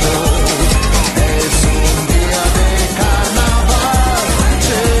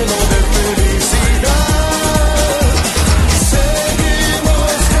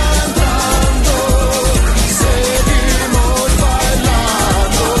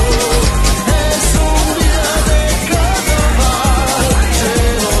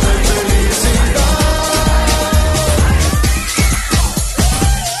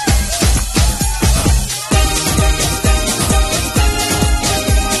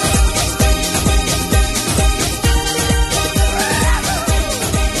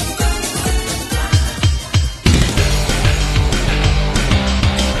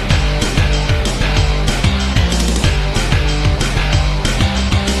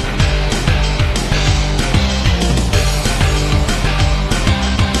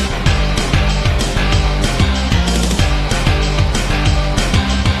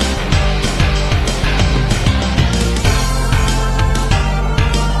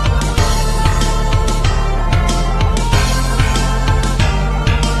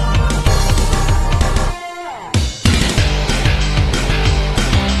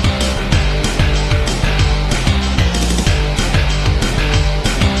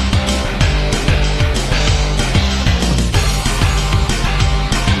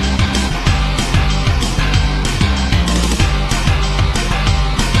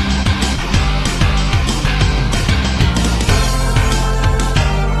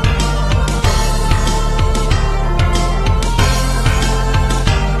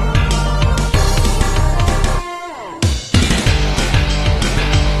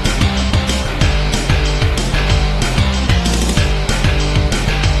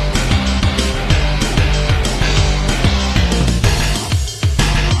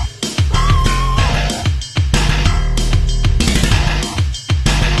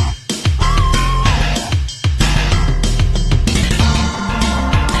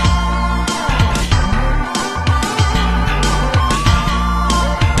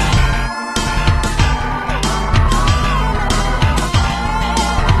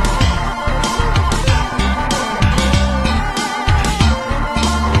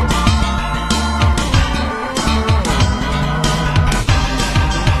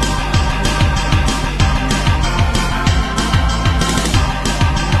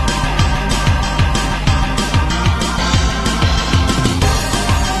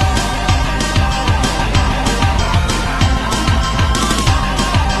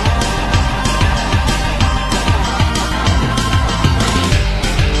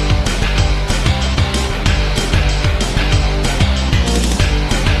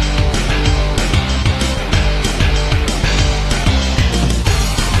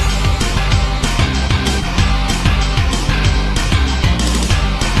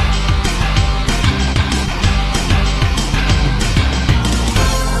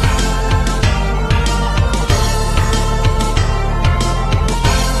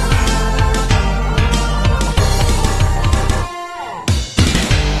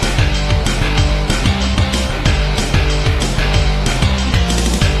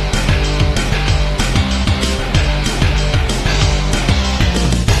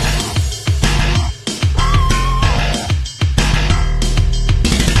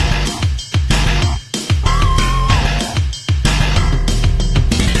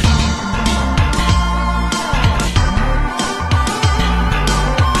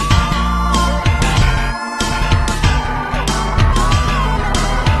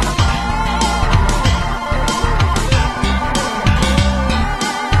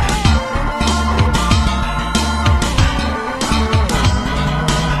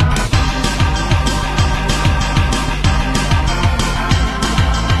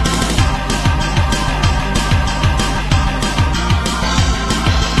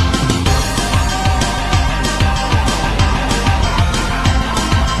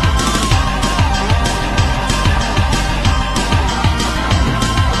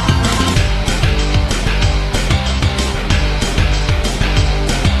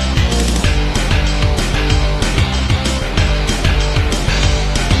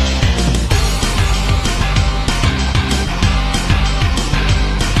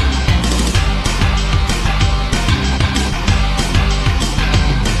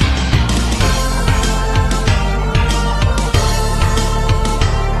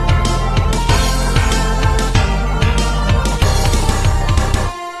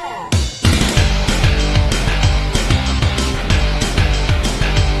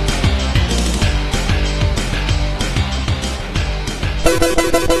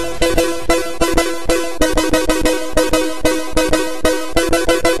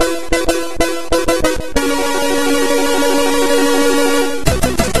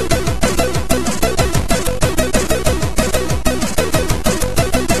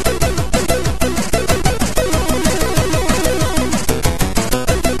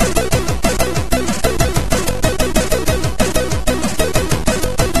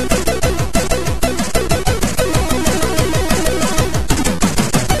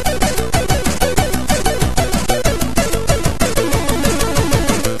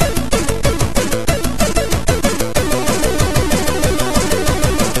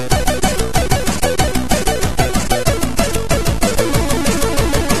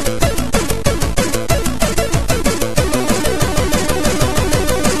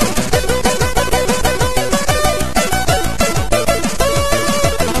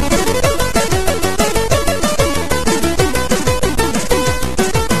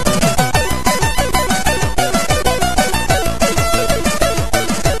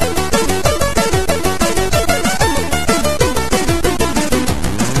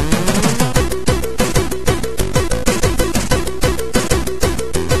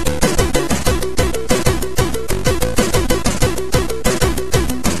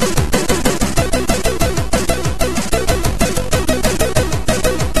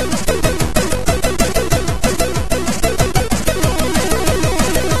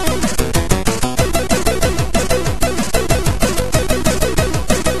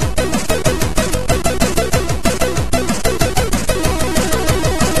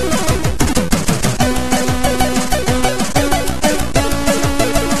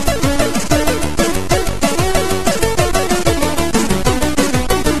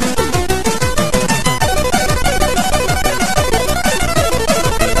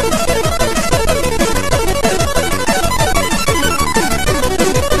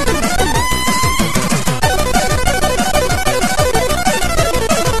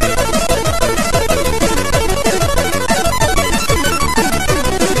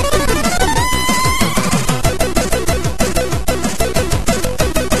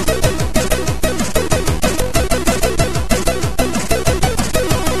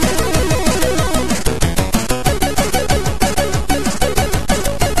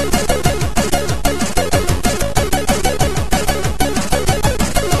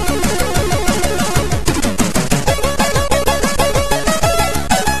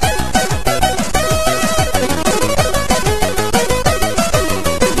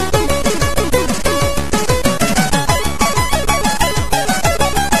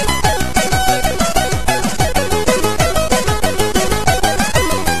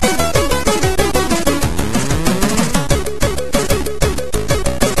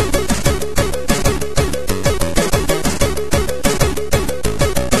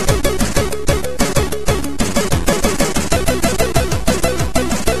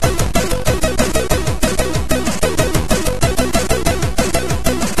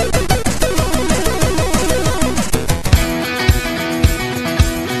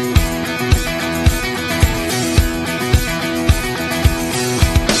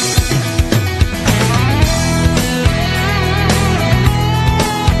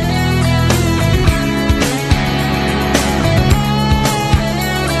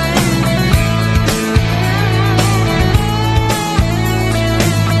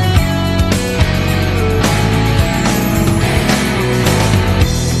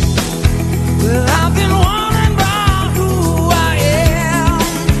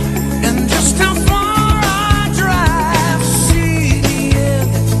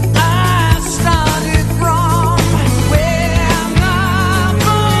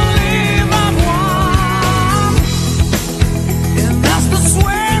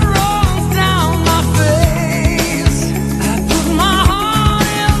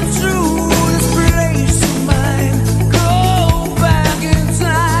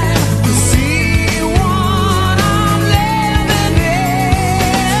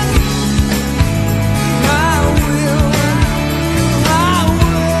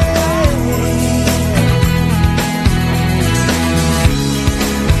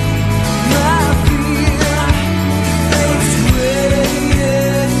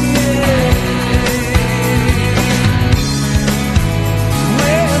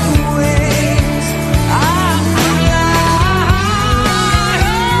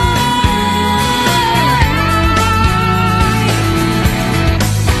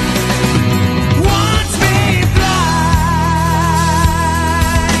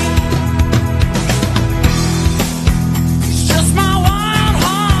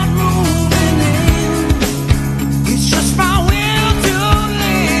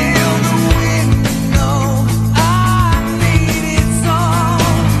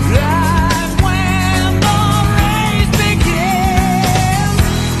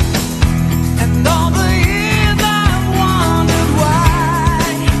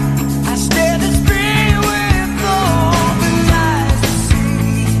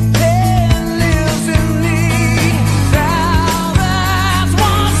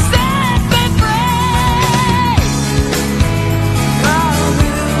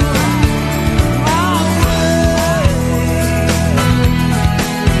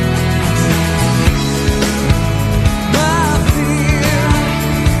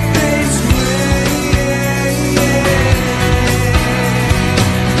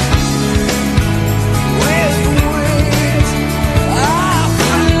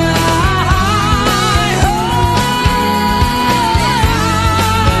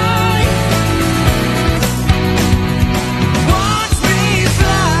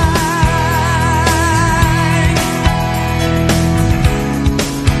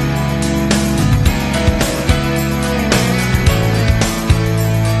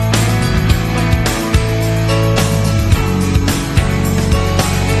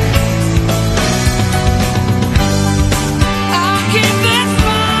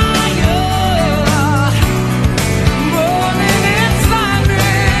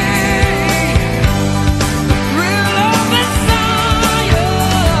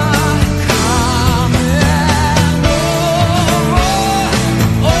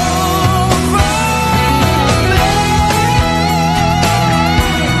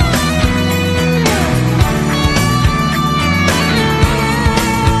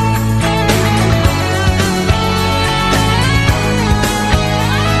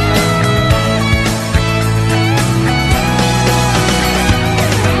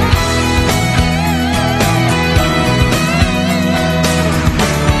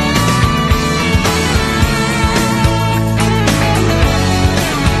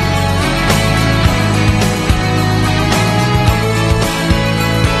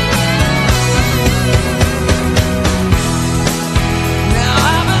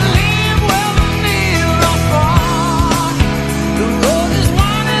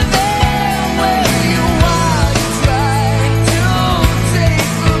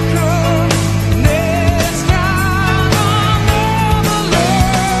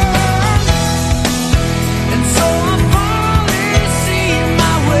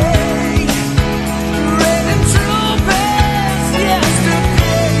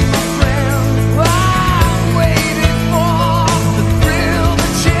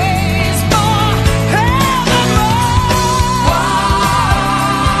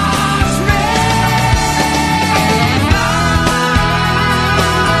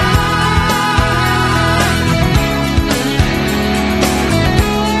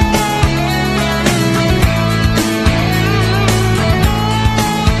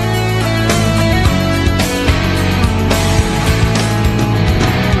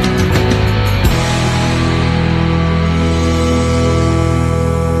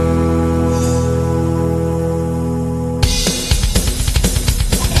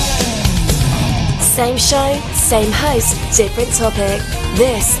 Same show, same host, different topic.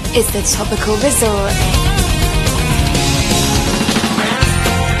 This is the Topical Resort.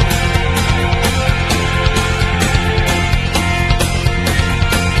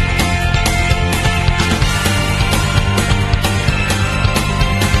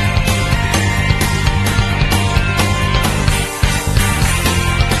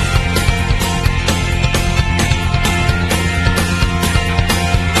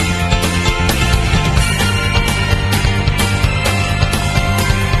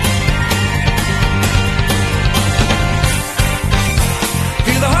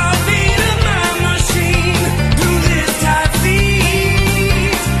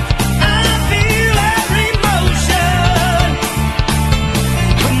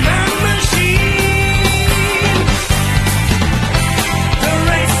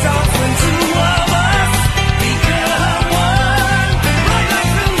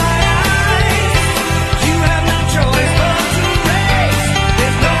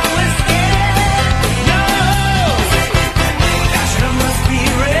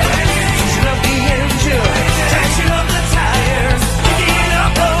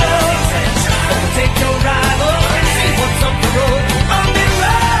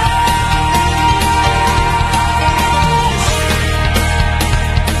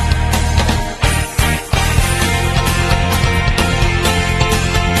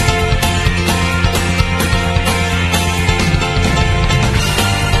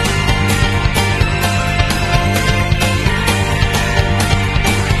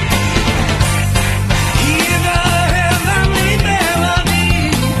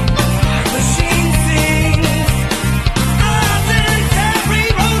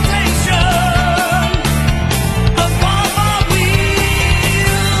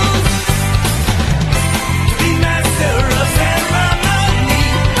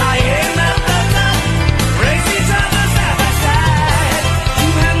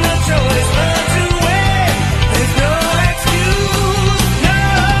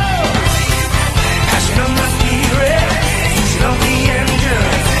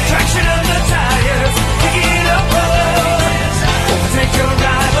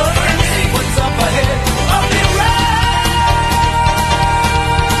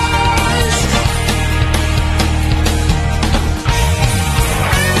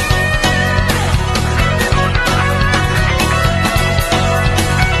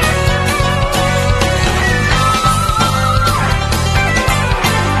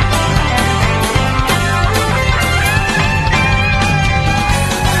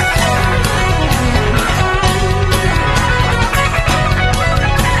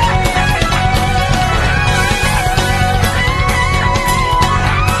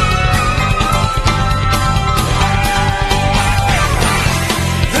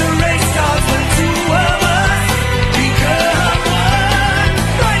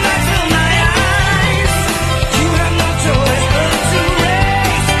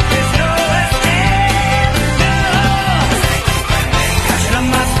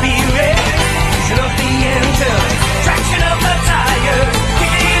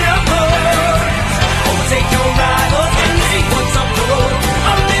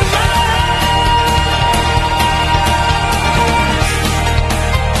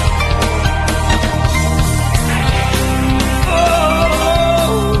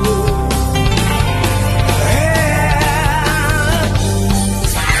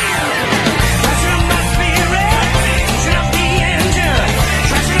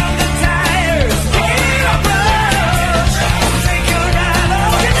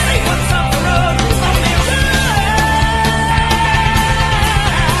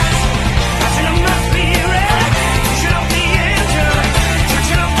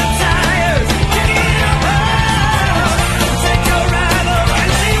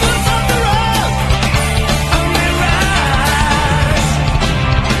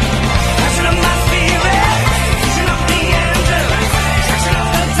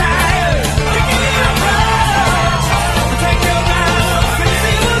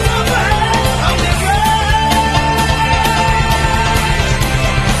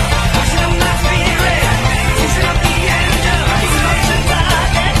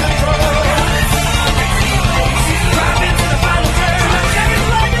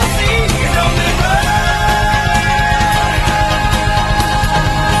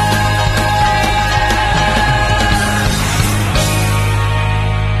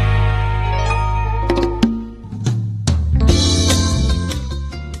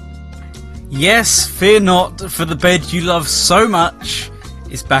 Yes, fear not, for the bed you love so much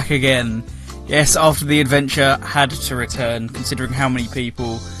is back again. Yes, after the adventure had to return, considering how many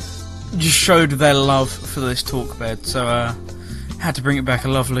people just showed their love for this talk bed, so had to bring it back, a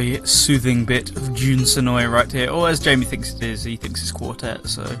lovely soothing bit of Jun Senoi right here, or as Jamie thinks it is, he thinks it's quartet,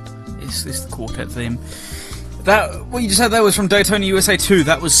 so it's the quartet theme. That, what you just heard there was from Daytona USA 2,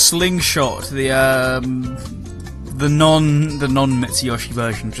 that was Slingshot, the non-Mitsuyoshi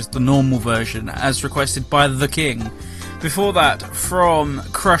version, just the normal version, as requested by the King. Before that, from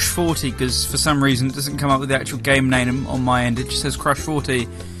Crush 40, because for some reason it doesn't come up with the actual game name on my end, it just says Crush 40,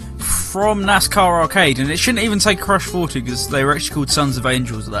 from NASCAR Arcade, and it shouldn't even say Crush 40, because they were actually called Sons of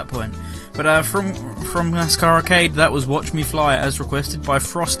Angels at that point. But from NASCAR Arcade, that was Watch Me Fly, as requested by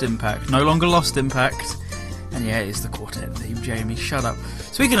Frost Impact, no longer Lost Impact. And yeah, it's the quartet theme, Jamie, shut up.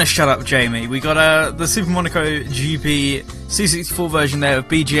 Speaking of shut up, Jamie, we got the Super Monaco GP C64 version there of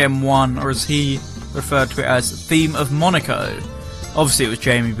BGM 1, or as he referred to it as, Theme of Monaco. Obviously it was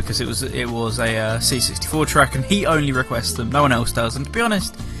Jamie because it was a C64 track, and he only requests them, no one else does, and to be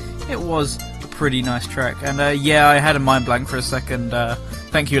honest, it was a pretty nice track. And yeah, I had a mind blank for a second,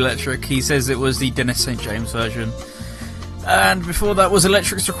 thank you Electric, he says it was the Dennis St. James version. And before that was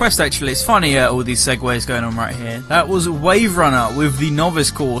Electric's request, actually. It's funny, all these segues going on right here. That was Wave Runner with the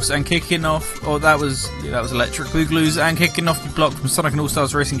Novice course, and kicking off, that was Electric Boogaloo's, and kicking off the block from Sonic and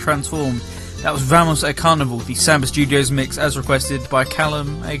All-Stars Racing Transform. That was Vamos a Carnival, the Samba Studios mix, as requested by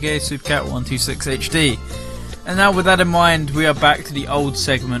Callum, aka SuperCat126HD. And now with that in mind, we are back to the old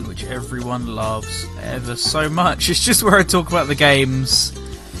segment, which everyone loves ever so much. It's just where I talk about the games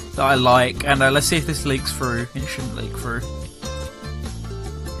that I like, and let's see if this leaks through. It shouldn't leak through.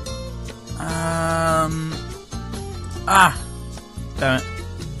 Damn it.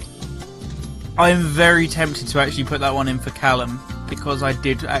 I'm very tempted to actually put that one in for Callum, because I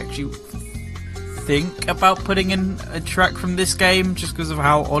did actually think about putting in a track from this game, just because of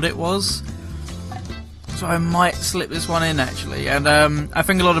how odd it was. So I might slip this one in, actually. And I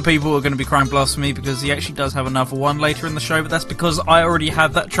think a lot of people are going to be crying blasphemy, because he actually does have another one later in the show, but that's because I already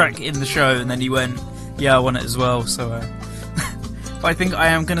had that track in the show, and then he went, yeah, I want it as well, so but I think I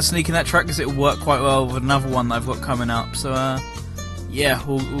am going to sneak in that track, because it will work quite well with another one that I've got coming up, so yeah,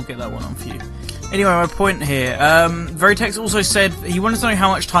 we'll get that one on for you. Anyway, my point here, Veritex also said he wanted to know how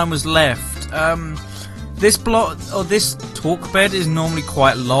much time was left. This block, or this talk bed, is normally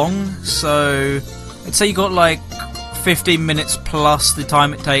quite long, so I'd say you got like 15 minutes plus the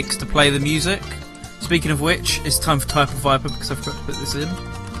time it takes to play the music. Speaking of which, it's time for Type of Viper, because I forgot to put this in.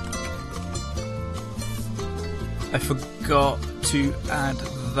 I forgot to add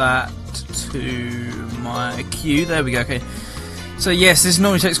that to my queue. There we go, okay. So yes, this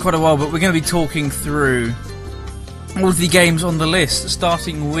normally takes quite a while, but we're going to be talking through all of the games on the list,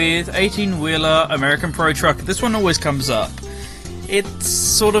 starting with 18-wheeler American Pro Truck. This one always comes up. It's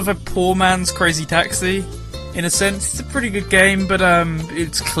sort of a poor man's Crazy Taxi, in a sense. It's a pretty good game, but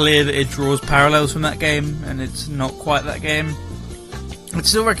it's clear that it draws parallels from that game, and it's not quite that game. I'd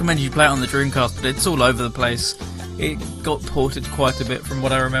still recommend you play it on the Dreamcast, but it's all over the place. It got ported quite a bit from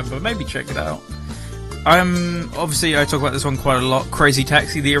what I remember. Maybe check it out. Obviously, I talk about this one quite a lot. Crazy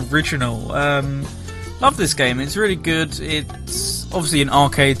Taxi, the original. Love this game. It's really good. It's obviously an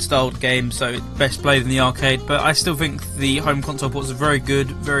arcade-styled game, so it's best played in the arcade, but I still think the home console ports are very good,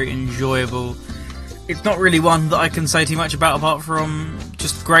 very enjoyable. It's not really one that I can say too much about, apart from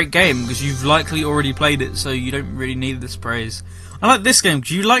just a great game, because you've likely already played it, so you don't really need this praise. I like this game,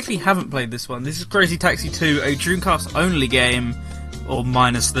 because you likely haven't played this one. This is Crazy Taxi 2, a Dreamcast-only game, or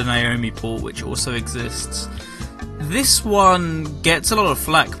minus the Naomi port, which also exists. This one gets a lot of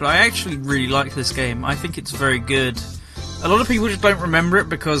flack, but I actually really like this game. I think it's very good. A lot of people just don't remember it,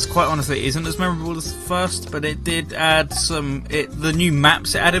 because quite honestly it isn't as memorable as the first, but it did add some... the new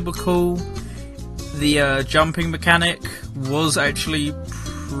maps it added were cool. The jumping mechanic was actually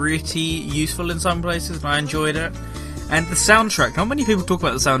pretty useful in some places, and I enjoyed it. And the soundtrack, not many people talk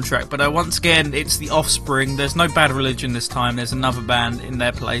about the soundtrack, but once again, it's The Offspring. There's no Bad Religion this time, there's another band in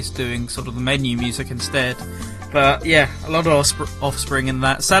their place doing sort of the menu music instead. But yeah, a lot of Offspring in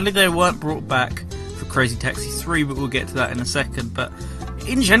that. Sadly, they weren't brought back for Crazy Taxi 3, but we'll get to that in a second. But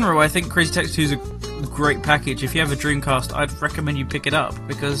in general, I think Crazy Taxi 2 is a great package. If you have a Dreamcast, I'd recommend you pick it up,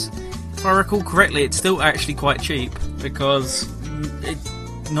 because if I recall correctly, it's still actually quite cheap, because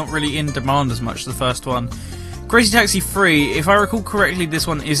it's not really in demand as much, the first one. Crazy Taxi 3, if I recall correctly, this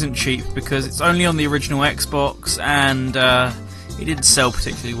one isn't cheap, because it's only on the original Xbox, and it didn't sell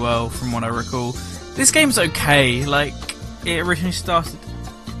particularly well, from what I recall. This game's okay. Like, it originally started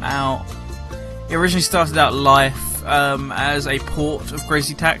out life as a port of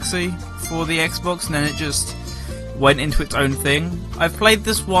Crazy Taxi for the Xbox, and then it just went into its own thing. I've played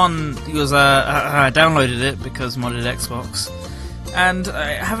this one because I downloaded it because modded Xbox. and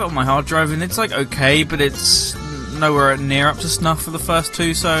I have it on my hard drive, and it's like okay, but it's nowhere near up to snuff for the first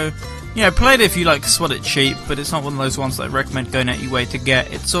two. So, you know, play it if you like swat it cheap, but it's not one of those ones that I recommend going out your way to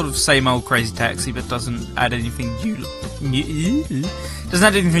get. It's sort of same old Crazy Taxi, but doesn't add anything new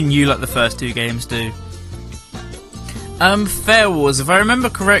like the first two games do. Fair Wars, if I remember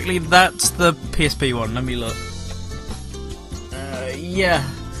correctly, that's the PSP one. Let me look. Yeah.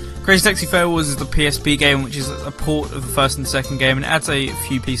 Crazy Taxi Fair Wars is the PSP game, which is a port of the first and second game, and it adds a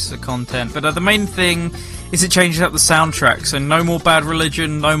few pieces of content. But the main thing is it changes up the soundtrack, so no more Bad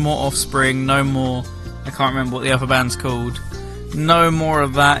Religion, no more Offspring, no more... I can't remember what the other band's called. No more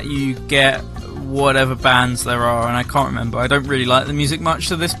of that. You get whatever bands there are, and I can't remember. I don't really like the music much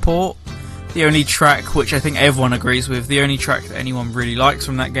to this port. The only track, which I think everyone agrees with, the only track that anyone really likes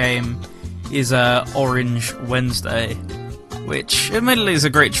from that game is Orange Wednesday, which admittedly is a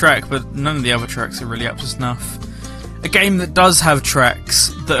great track, but none of the other tracks are really up to snuff. A game that does have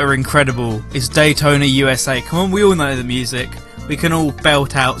tracks that are incredible is Daytona USA. Come on, we all know the music. We can all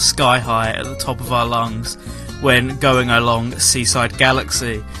belt out Sky High at the top of our lungs when going along Seaside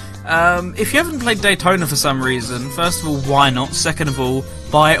Galaxy. If you haven't played Daytona for some reason, first of all, why not? Second of all,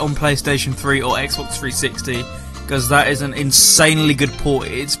 buy it on PlayStation 3 or Xbox 360, because that is an insanely good port.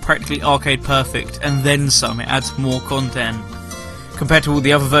 It's practically arcade perfect, and then some. It adds more content compared to all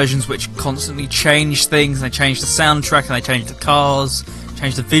the other versions, which constantly change things. They change the soundtrack, and they change the cars,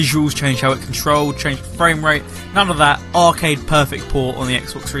 change the visuals, change how it controlled, change the frame rate. None of that. Arcade perfect port on the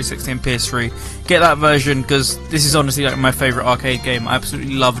Xbox 360 and PS3. Get that version, because this is honestly like my favourite arcade game. I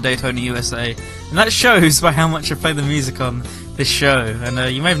absolutely love Daytona USA, and that shows by how much I play the music on this show.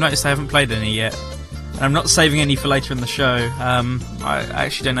 And you may have noticed I haven't played any yet, and I'm not saving any for later in the show. I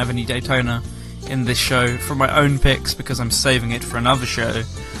actually don't have any Daytona in this show from my own picks, because I'm saving it for another show.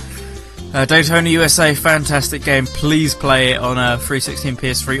 Daytona USA, fantastic game. Please play it on a 360 and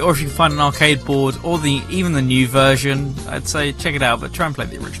PS3, or if you can find an arcade board, or even the new version, I'd say check it out, but try and play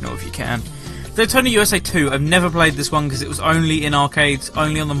the original if you can. Daytona USA 2, I've never played this one because it was only in arcades,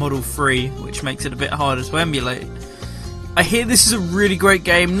 only on the Model 3, which makes it a bit harder to emulate. I hear this is a really great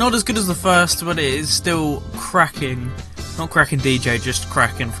game, not as good as the first, but it is still cracking. Not cracking DJ, just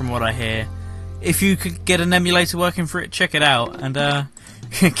cracking from what I hear. If you could get an emulator working for it, check it out. And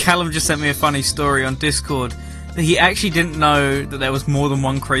Callum just sent me a funny story on Discord that he actually didn't know that there was more than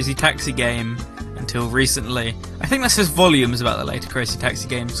one Crazy Taxi game until recently. I think that says volumes about the later Crazy Taxi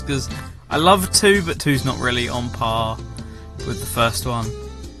games, because I love 2, but 2's not really on par with the first one.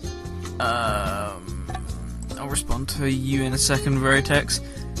 I'll respond to you in a second, Veritex.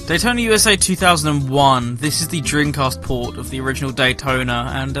 Daytona USA 2001. This is the Dreamcast port of the original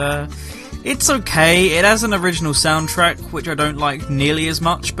Daytona, and it's okay. It has an original soundtrack, which I don't like nearly as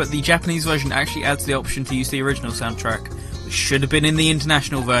much, but the Japanese version actually adds the option to use the original soundtrack, which should have been in the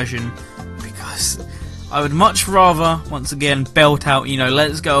international version, because I would much rather, once again, belt out, you know,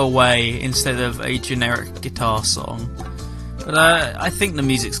 Let's Go Away instead of a generic guitar song. But I think the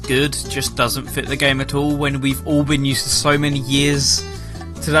music's good, just doesn't fit the game at all when we've all been used to so many years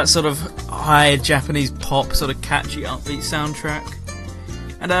to that sort of high Japanese pop, sort of catchy upbeat soundtrack.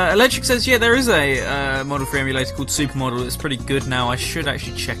 And Electric says, yeah, there is a Model 3 emulator called Supermodel. It's pretty good now. I should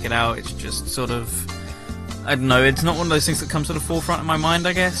actually check it out. It's just sort of, I don't know, it's not one of those things that comes to the forefront of my mind,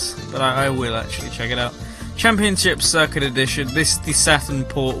 I guess. But I will actually check it out. Championship Circuit Edition. This is the Saturn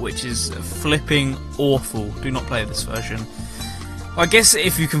port, which is flipping awful. Do not play this version. I guess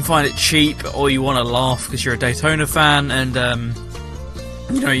if you can find it cheap, or you want to laugh because you're a Daytona fan, and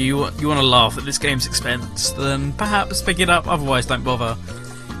you know, you want to laugh at this game's expense, then perhaps pick it up. Otherwise, don't bother.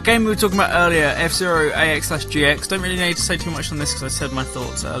 Game we were talking about earlier, F-Zero AX/GX. Don't really need to say too much on this because I said my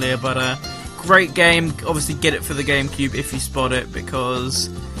thoughts earlier, but great game. Obviously, get it for the GameCube if you spot it, because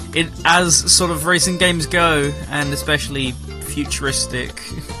it, as sort of racing games go, and especially futuristic,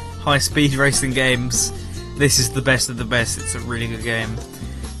 high-speed racing games, this is the best of the best. It's a really good game.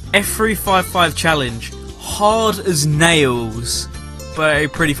 F355 Challenge, hard as nails, but a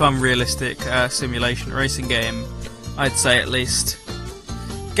pretty fun, realistic simulation racing game, I'd say at least.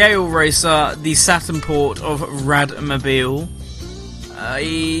 Gale Racer, the Saturn port of Radmobile.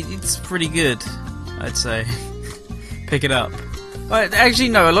 It's pretty good, I'd say. Pick it up. Actually,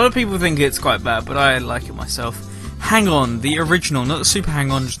 no, a lot of people think it's quite bad, but I like it myself. Hang On, the original, not the Super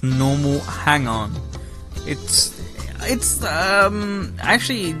Hang On, just normal Hang On. It's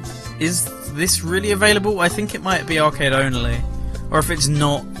actually, is this really available? I think it might be arcade only. Or if it's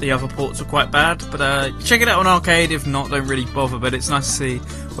not, the other ports are quite bad. But check it out on arcade. If not, don't really bother. But it's nice to see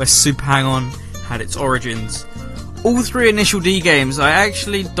where Super Hang On had its origins. All 3 Initial D games. I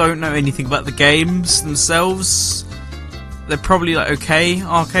actually don't know anything about the games themselves. they're probably like okay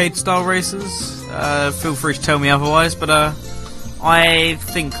arcade style races. Feel free to tell me otherwise, but I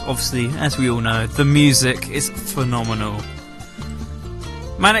think, obviously, as we all know, the music is phenomenal.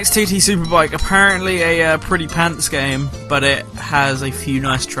 Man X TT Superbike, apparently a pretty pants game, but it has a few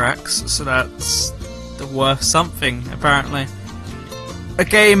nice tracks, so that's worth something, apparently. A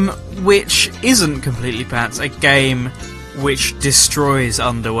game which isn't completely pants, a game which destroys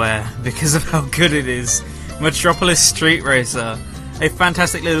underwear because of how good it is. Metropolis Street Racer, a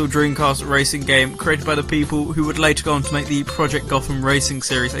fantastic little Dreamcast racing game created by the people who would later go on to make the Project Gotham Racing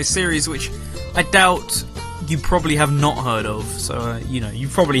series, a series which I doubt you probably have not heard of, so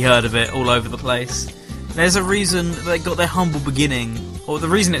you've probably heard of it all over the place. There's a reason they got their humble beginning, or the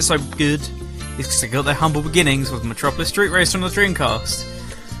reason it's so good is because they got their humble beginnings with Metropolis Street Racer on the Dreamcast.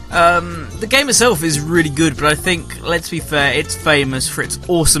 The game itself is really good, but I think, let's be fair, it's famous for its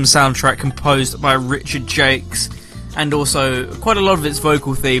awesome soundtrack composed by Richard Jakes, and also quite a lot of its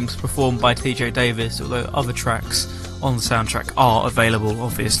vocal themes performed by TJ Davis, although other tracks on the soundtrack are available,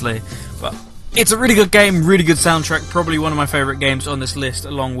 obviously. But it's a really good game, really good soundtrack, probably one of my favourite games on this list,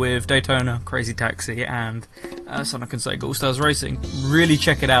 along with Daytona, Crazy Taxi, and Sonic and Sega All-Stars Racing. Really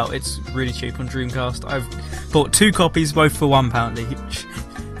check it out, it's really cheap on Dreamcast. I've bought 2 copies, both for £1 each,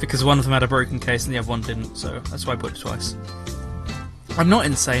 because one of them had a broken case and the other one didn't, so that's why I bought it twice. I'm not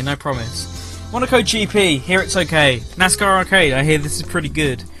insane, I promise. Monaco GP, Here It's Okay. NASCAR Arcade, I hear this is pretty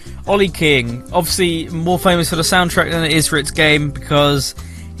good. Ollie King, obviously more famous for the soundtrack than it is for its game, because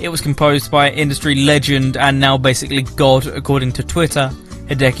it was composed by industry legend and now basically god, according to Twitter,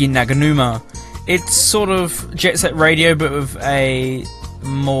 Hideki Naganuma. It's sort of Jet Set Radio, but with a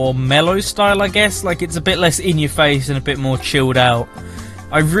more mellow style, I guess. Like, it's a bit less in your face and a bit more chilled out.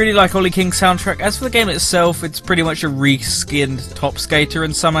 I really like Ollie King's soundtrack. As for the game itself, it's pretty much a reskinned Top Skater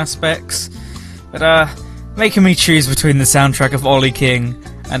in some aspects. But making me choose between the soundtrack of Ollie King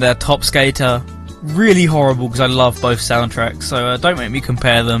and Top Skater, really horrible because I love both soundtracks, so don't make me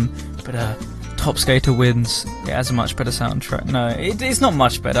compare them. But Top Skater wins. It has a much better soundtrack. No, it's not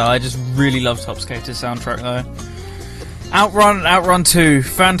much better. I just really love Top Skater's soundtrack though. Outrun 2,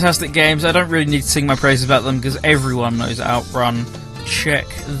 fantastic games. I don't really need to sing my praises about them because everyone knows Outrun. Check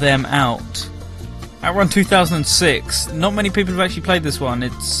them out. Outrun 2006. Not many people have actually played this one.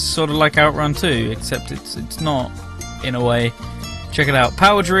 It's sort of like Outrun 2, except it's not, in a way. Check it out.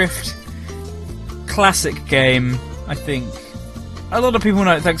 Power Drift. Classic game, I think. A lot of people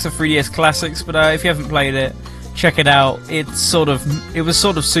know it thanks to 3DS Classics, but if you haven't played it, check it out. It was sort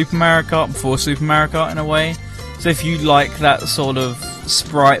of Super Mario Kart before Super Mario Kart in a way. So if you like that sort of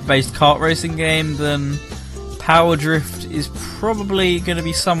sprite-based kart racing game, then Power Drift is probably going to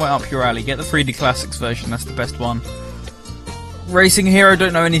be somewhere up your alley. Get the 3D Classics version, that's the best one. Racing Hero,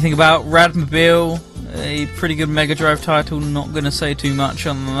 don't know anything about. Radmobile, a pretty good Mega Drive title. Not going to say too much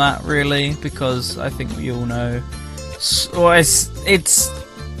on that, really, because I think we all know.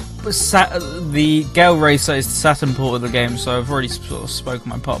 The Gale Racer is the Saturn port of the game, so I've already sort of spoken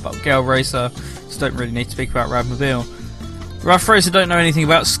my part about Gale Racer, so don't really need to speak about Radmobile. Rough Racer, don't know anything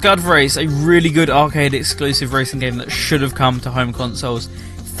about. Scud Race, a really good arcade exclusive racing game that should have come to home consoles.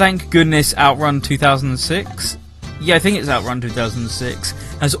 Thank goodness Outrun 2006, yeah, I think it's Outrun 2006,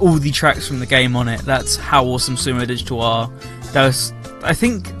 has all the tracks from the game on it. That's how awesome Sumo Digital are. I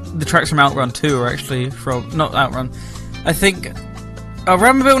think the tracks from Outrun 2 are actually from, not Outrun, I think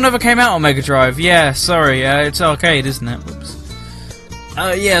Radmobile never came out on Mega Drive. Yeah, sorry, it's arcade, isn't it? Whoops.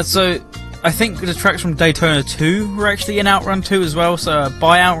 Yeah, so I think the tracks from Daytona 2 were actually in Outrun 2 as well, so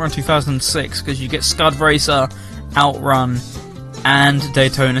buy Outrun 2006, because you get Scud Racer, Outrun, and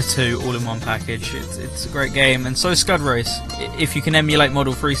Daytona 2 all in one package. It's a great game, and so is Scud Race. If you can emulate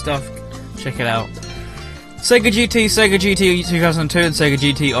Model 3 stuff, check it out. Sega GT 2002, and Sega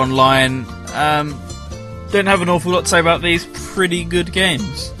GT Online. Don't have an awful lot to say about these. Pretty good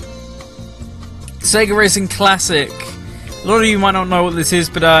games. Sega Racing Classic. A lot of you might not know what this is,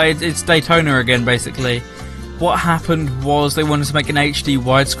 but it's Daytona again, basically. What happened was they wanted to make an HD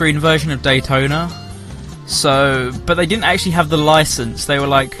widescreen version of Daytona. But they didn't actually have the license. They were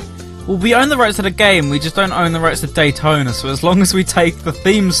like, well, we own the rights to the game, we just don't own the rights to Daytona, so as long as we take the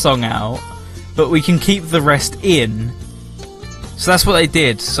theme song out, but we can keep the rest in. So that's what they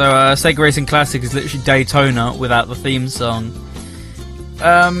did. So Sega Racing Classic is literally Daytona without the theme song.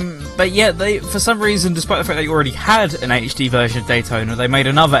 But yeah, they, for some reason, despite the fact they already had an HD version of Daytona, they made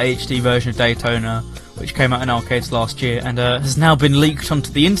another HD version of Daytona, which came out in arcades last year, and has now been leaked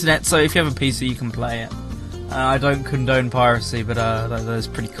onto the internet, so if you have a PC you can play it. I don't condone piracy, but that is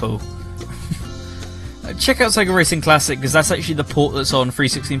pretty cool. Check out Sega Racing Classic, because that's actually the port that's on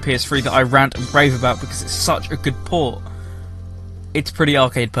 360 and PS3 that I rant and rave about, because it's such a good port. it's pretty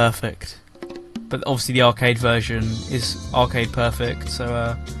arcade perfect. But obviously the arcade version is arcade perfect,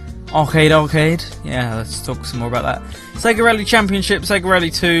 so arcade, yeah, let's talk some more about that. Sega Rally Championship, Sega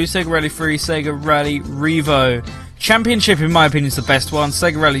Rally 2, Sega Rally 3, Sega Rally Revo. Championship, in my opinion, is the best one.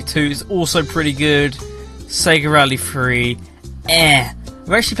 Sega Rally 2 is also pretty good. Sega Rally 3,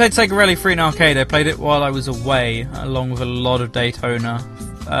 I've actually played Sega Rally 3 in arcade. I played it while I was away, along with a lot of Daytona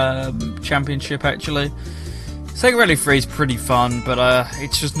Championship, actually. Sega Rally 3 is pretty fun, but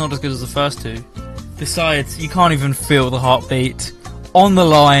it's just not as good as the first two. Besides, you can't even feel the heartbeat. On the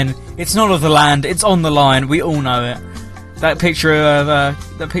line. It's not of the land, it's on the line. We all know it. That picture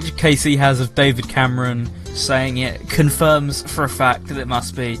Casey has of David Cameron saying it confirms for a fact that it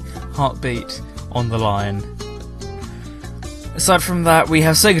must be heartbeat on the line. Aside from that, we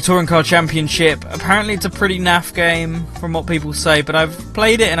have Sega Touring Car Championship. Apparently it's a pretty naff game, from what people say, but I've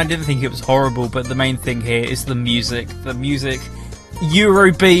played it and I didn't think it was horrible, but the main thing here is the music. The music,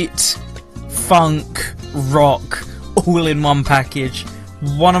 Eurobeat, funk, rock, all in one package.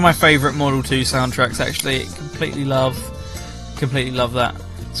 One of my favourite Model 2 soundtracks, actually. Completely love that.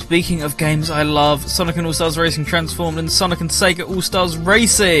 Speaking of games I love, Sonic and All-Stars Racing Transformed and Sonic and Sega All-Stars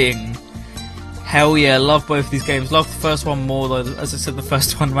Racing! Hell yeah, love both of these games. Love the first one more, though. As I said, the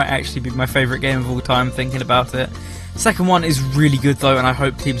first one might actually be my favourite game of all time, thinking about it. Second one is really good, though, and I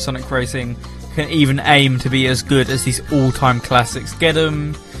hope Team Sonic Racing can even aim to be as good as these all-time classics. Get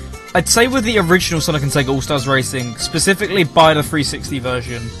them. I'd say with the original Sonic and Sega All-Stars Racing, specifically buy the 360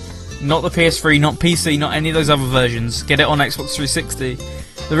 version. Not the PS3, not PC, not any of those other versions. Get it on Xbox 360.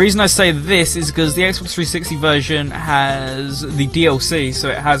 The reason I say this is because the Xbox 360 version has the DLC, so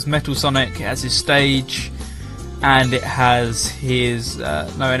it has Metal Sonic, it has his stage, and it has his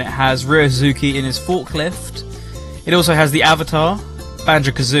and it has Ryozuki in his forklift. It also has the Avatar,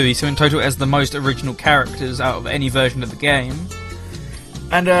 Banjo-Kazooie, so in total it has the most original characters out of any version of the game.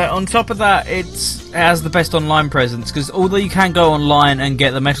 And on top of that, it has the best online presence, because although you can go online and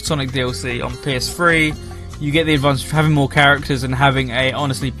get the Metal Sonic DLC on PS3, you get the advantage of having more characters and having a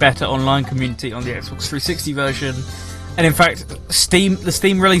honestly better online community on the Xbox 360 version. And in fact, the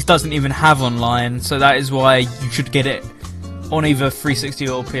Steam release doesn't even have online, so that is why you should get it on either 360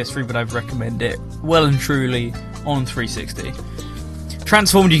 or PS3, but I'd recommend it well and truly on 360.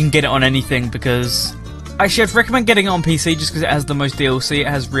 Transformed, you can get it on anything, because actually I'd recommend getting it on PC just because it has the most DLC. It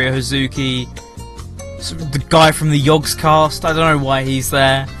has Ryozuki, the guy from the Yogs cast, I don't know why he's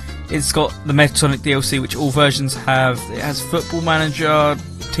there. It's got the Metal Sonic DLC, which all versions have. It has Football Manager,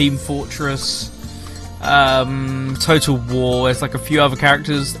 Team Fortress, Total War. There's like a few other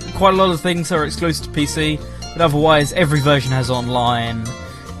characters. Quite a lot of things are exclusive to PC, but otherwise every version has online.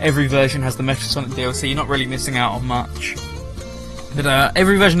 Every version has the Metal Sonic DLC. You're not really missing out on much. But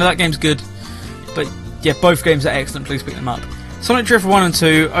every version of that game's good. But yeah, both games are excellent. Please pick them up. Sonic Drift 1 and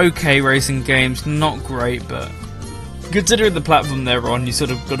 2, okay racing games, not great, but considering the platform they're on, you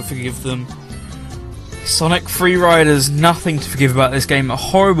sort of got to forgive them. Sonic Free Riders, nothing to forgive about this game. A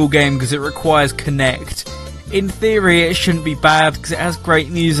horrible game because it requires Kinect. In theory, it shouldn't be bad because it has great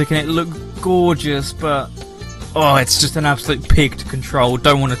music and it looks gorgeous, but oh, it's just an absolute pig to control.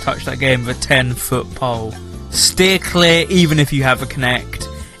 Don't want to touch that game with a 10-foot pole. Steer clear even if you have a Kinect,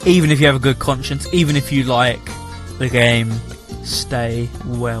 even if you have a good conscience, even if you like the game. Stay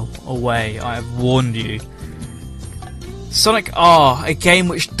well away. I have warned you. Sonic R, a game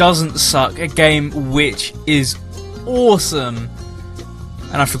which doesn't suck, a game which is awesome.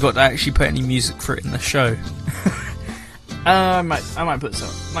 And I forgot to actually put any music for it in the show. I might put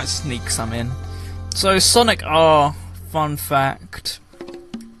some, might sneak some in. So Sonic R, fun fact,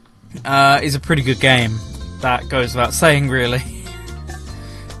 is a pretty good game. That goes without saying, really.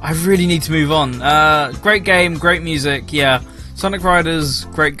 I really need to move on. Great game, great music, yeah. Sonic Riders,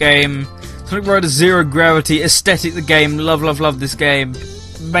 great game. Sonic Riders Zero Gravity, aesthetic the game, love this game.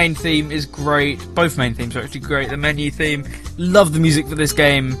 Main theme is great, both main themes are actually great. The menu theme, love the music for this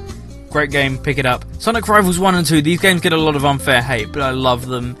game. Great game, pick it up. Sonic Rivals 1 and 2, these games get a lot of unfair hate, but I love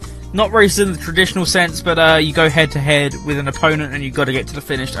them. Not racing in the traditional sense, but you go head to head with an opponent and you've got to get to the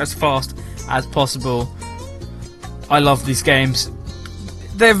finish as fast as possible. I love these games.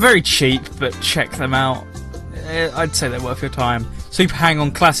 They're very cheap, but check them out. I'd say they're worth your time. Super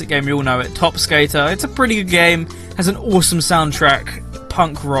Hang-On, classic game, you all know it. Top Skater, it's a pretty good game. Has an awesome soundtrack.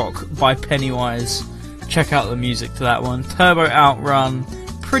 Punk Rock by Pennywise. Check out the music to that one. Turbo Outrun,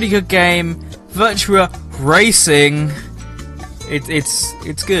 pretty good game. Virtua Racing,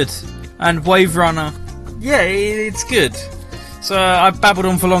 it's good. And Wave Runner, yeah, it's good. So I've babbled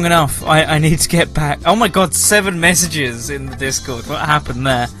on for long enough. I need to get back. Oh my god, 7 messages in the Discord. What happened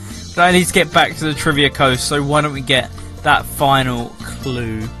there? But I need to get back to the Trivia Coast, so why don't we get that final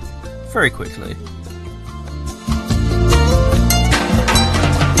clue very quickly.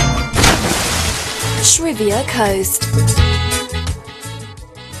 Trivia Coast.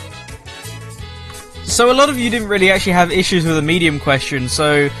 So a lot of you didn't really actually have issues with the medium question,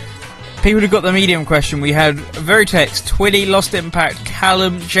 so people who got the medium question, we had Veritex, Twilly, Lost Impact,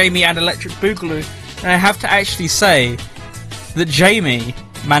 Callum, Jamie and Electric Boogaloo, and I have to actually say that Jamie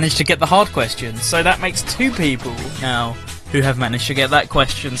managed to get the hard question, so that makes 2 people now who have managed to get that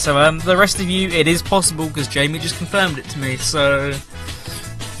question. So the rest of you, it is possible because Jamie just confirmed it to me, so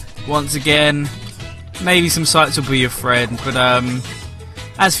once again, maybe some sites will be your friend, but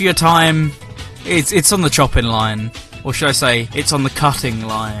as for your time, it's on the chopping line, or should I say, it's on the cutting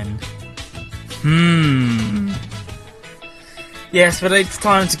line. Yes, but it's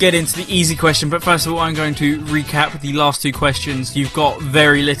time to get into the easy question, but first of all I'm going to recap the last 2 questions. You've got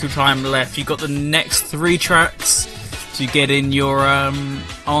very little time left. You've got the next 3 tracks to get in your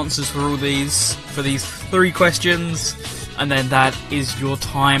answers for these 3 questions, and then that is your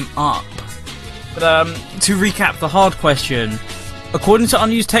time up. But to recap the hard question, according to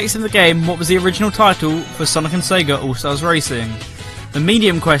unused text in the game, what was the original title for Sonic and Sega All-Stars Racing? The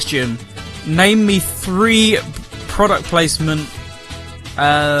medium question, name me 3 product placement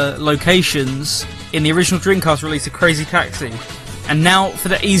locations in the original Dreamcast release of Crazy Taxi. And now for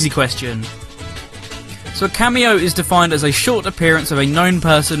the easy question. So a cameo is defined as a short appearance of a known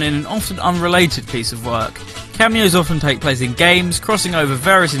person in an often unrelated piece of work. Cameos often take place in games, crossing over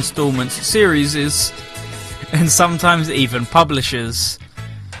various installments, series, and sometimes even publishers.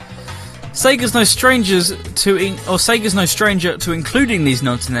 Sega's no stranger to including these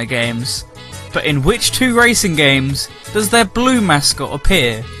nods in their games, but in which 2 racing games does their blue mascot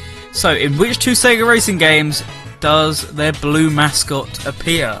appear? So, in which 2 Sega racing games does their blue mascot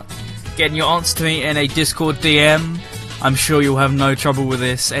appear? Getting your answer to me in a Discord DM. I'm sure you'll have no trouble with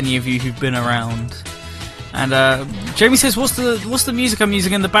this, any of you who've been around. And Jamie says, what's the music I'm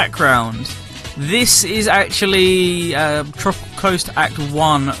using in the background? This is actually Tropical Coast Act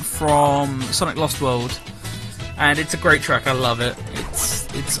 1 from Sonic Lost World, and it's a great track. I love it.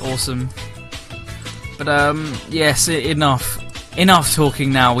 It's awesome. But yes, enough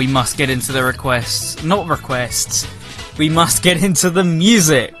talking now. We must get into the requests. Not requests. We must get into the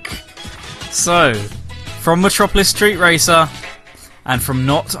music. So, from Metropolis Street Racer and from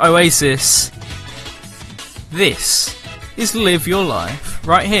Not Oasis, this is Live Your Life,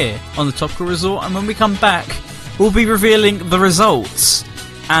 right here on the Topical Resort, and when we come back, we'll be revealing the results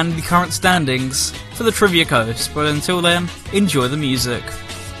and the current standings for the Trivia Coast. But until then, enjoy the music.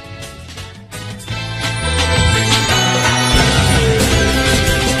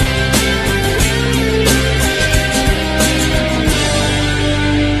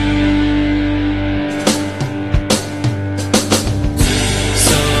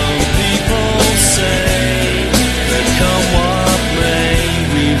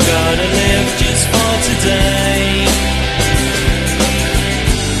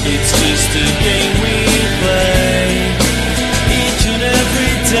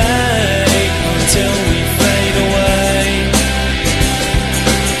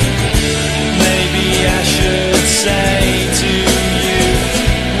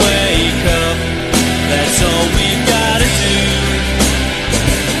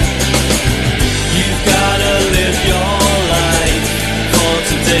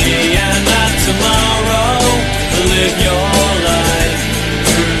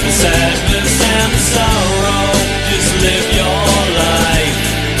 Sadness and the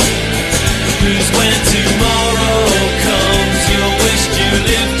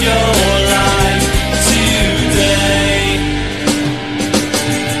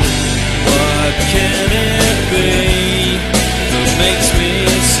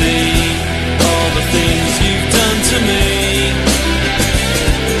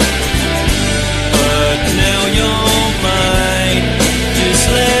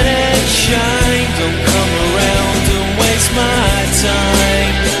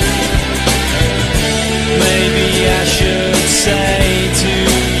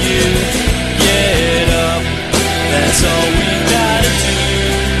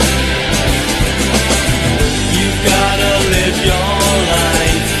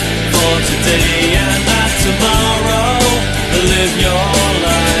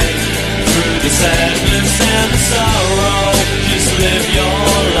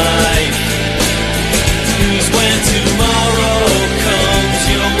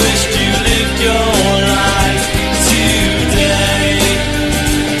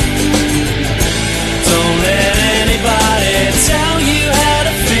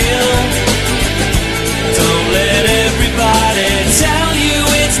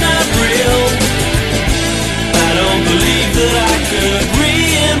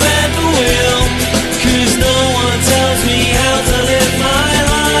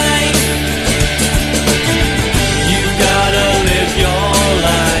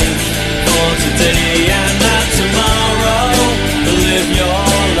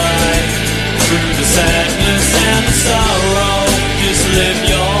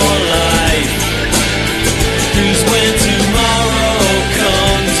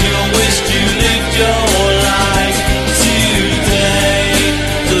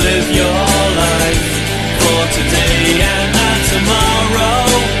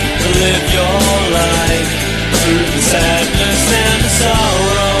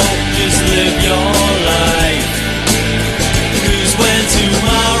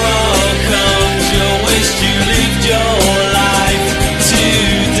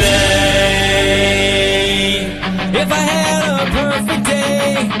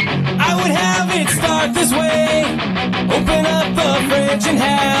church and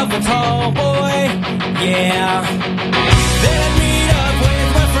have a tall boy, yeah. Then meet up with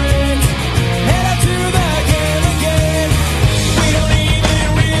my friends, head out to the game again. We don't even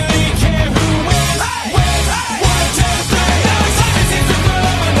really care who wins. Wins, 1, 2, 3. Now it's like it's the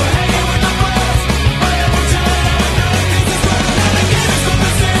club and we're hanging with the boys. But every time I know this is what I'm gonna get us from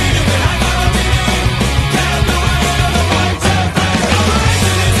the scene. If it hangs on TV, count the way of the 1, 2, 3.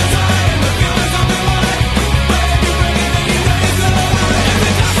 Operation is a time, and the feeling's only one. But if you bring it, then you raise the line. If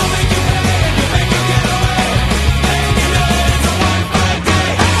it doesn't make you pay, and you make you get away, then you know.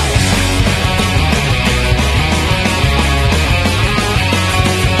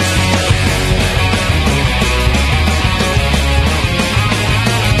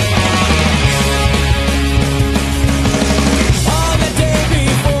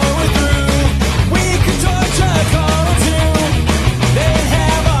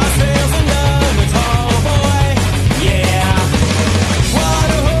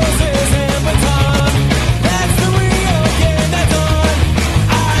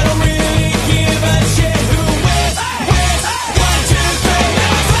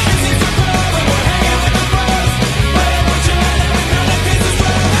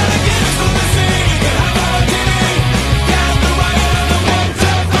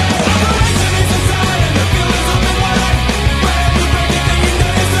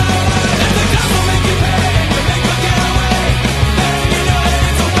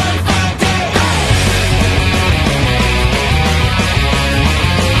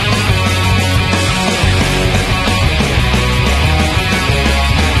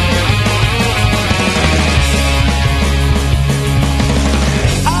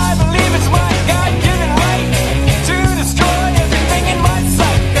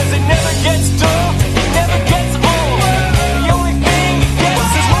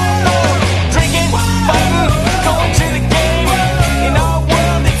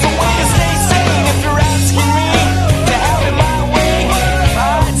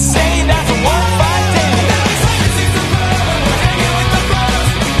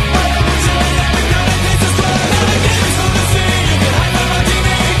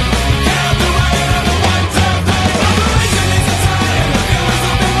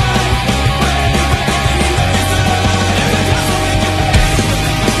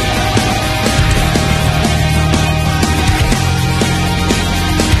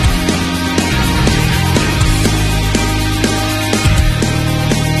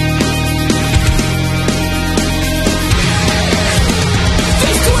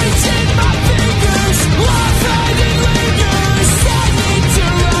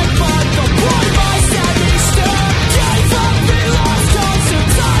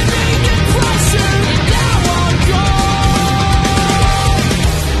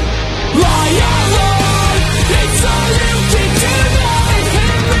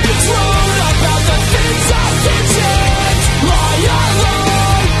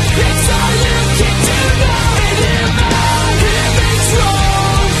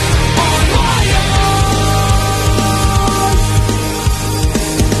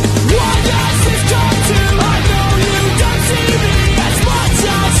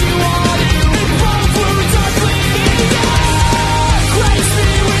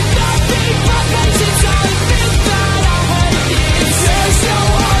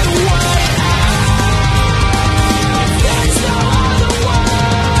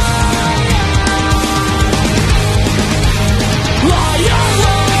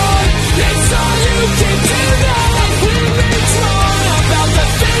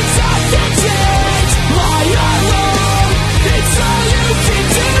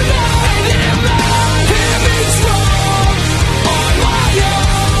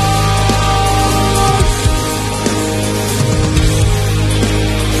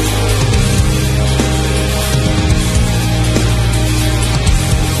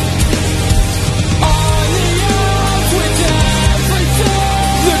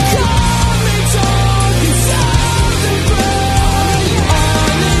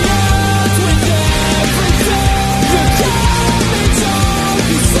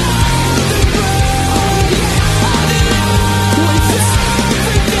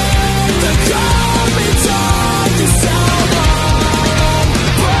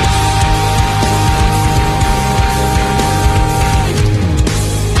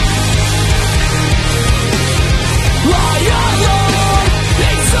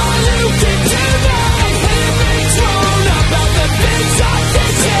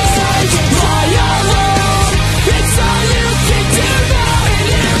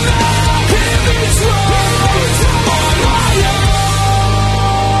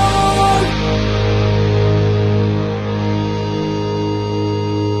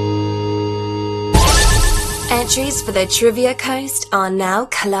 entries for the Trivia Coast are now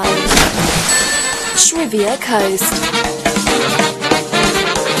closed. Trivia Coast.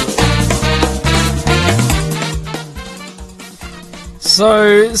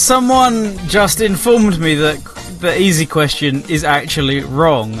 So, someone just informed me that the easy question is actually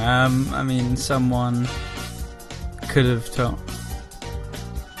wrong. I mean, someone could have told.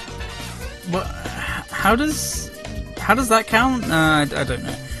 What? How does that count? I don't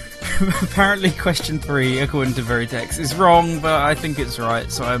know. Apparently, question 3, according to Veritex, is wrong, but I think it's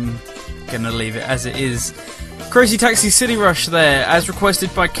right, so I'm gonna leave it as it is. Crazy Taxi City Rush there, as requested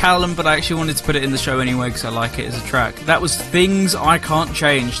by Callum, but I actually wanted to put it in the show anyway because I like it as a track. That was Things I Can't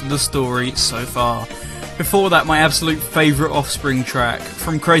Change, the story so far. Before that, my absolute favourite Offspring track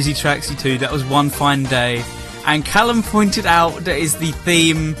from Crazy Taxi 2, that was One Fine Day. And Callum pointed out that is the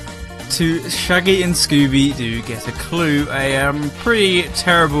theme to Shaggy and Scooby-Doo Get a Clue, a pretty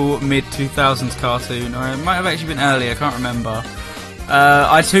terrible mid-2000s cartoon, or it might have actually been earlier, I can't remember.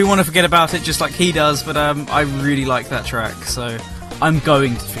 I too want to forget about it just like he does, but I really like that track, so I'm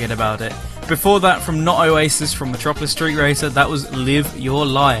going to forget about it. Before that, from Not Oasis, from Metropolis Street Racer, that was Live Your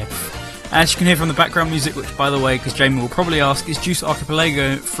Life. As you can hear from the background music, which by the way, because Jamie will probably ask, is Juice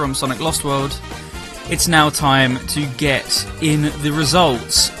Archipelago from Sonic Lost World. It's now time to get in the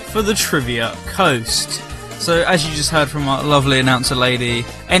results for the Trivia Coast. So, as you just heard from our lovely announcer lady,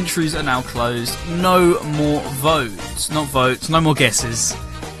 entries are now closed. No more votes. Not votes, no more guesses.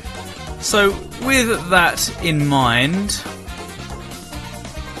 So, with that in mind,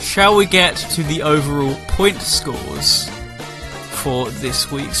 shall we get to the overall point scores for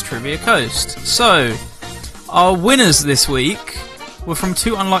this week's Trivia Coast? So, our winners this week were from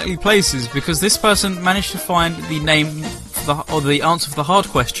 2 unlikely places, because this person managed to find the name or the answer for the hard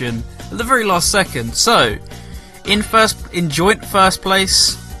question at the very last second. So, in joint first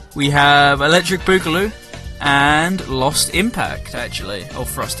place, we have Electric Boogaloo and Lost Impact, actually, or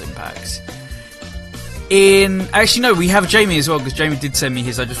Frost Impact. Actually no, we have Jamie as well, because Jamie did send me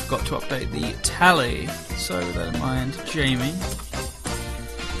his. I just forgot to update the tally. So with that in mind, Jamie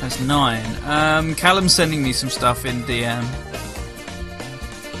has 9. Callum's sending me some stuff in DM.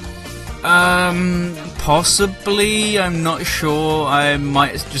 Possibly, I'm not sure. I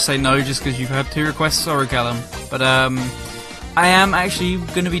might just say no just because you've had 2 requests. Sorry, Callum. But, I am actually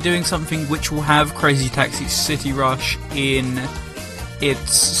going to be doing something which will have Crazy Taxi City Rush in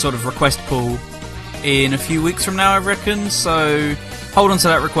its sort of request pool in a few weeks from now, I reckon. So, hold on to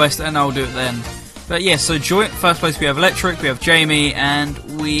that request and I'll do it then. But yeah, so joint first place we have Electric, we have Jamie,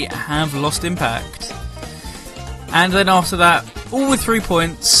 and we have Lost Impact. And then after that, all with 3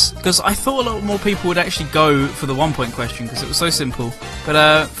 points, because I thought a lot more people would actually go for the 1 point question because it was so simple.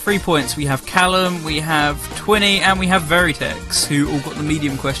 But 3 points, we have Callum, we have Twinny, and we have Veritex, who all got the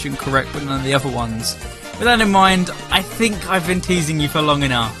medium question correct but none of the other ones. With that in mind, I think I've been teasing you for long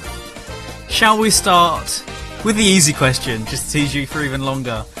enough. Shall we start with the easy question, just to tease you for even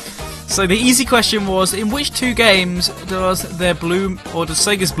longer? So the easy question was, in which 2 games does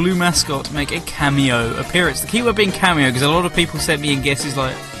Sega's blue mascot make a cameo appearance? The keyword being cameo, because a lot of people sent me in guesses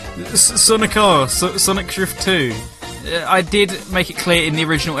like Sonic R, Sonic Drift 2. I did make it clear in the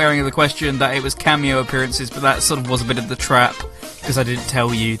original airing of the question that it was cameo appearances, but that sort of was a bit of the trap, because I didn't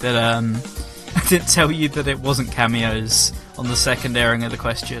tell you that it wasn't cameos on the second airing of the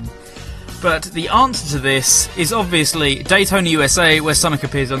question. But the answer to this is obviously Daytona USA, where Sonic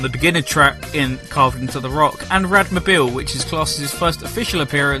appears on the beginner track in Carved into the Rock, and Radmobile, which is classed as his first official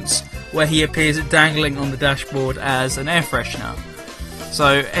appearance, where he appears dangling on the dashboard as an air freshener.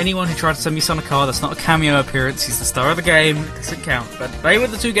 So anyone who tried to send me Sonic R, that's not a cameo appearance, he's the star of the game, it doesn't count. But they were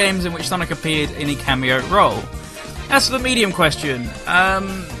the 2 games in which Sonic appeared in a cameo role. As for the medium question,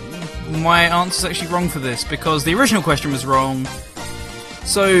 my answer's actually wrong for this, because the original question was wrong.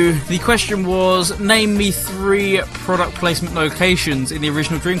 So, the question was, name me 3 product placement locations in the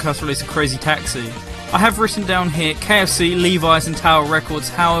original Dreamcast release of Crazy Taxi. I have written down here KFC, Levi's and Tower Records,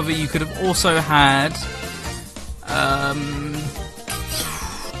 however you could have also had...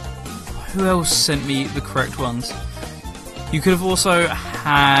 who else sent me the correct ones? You could have also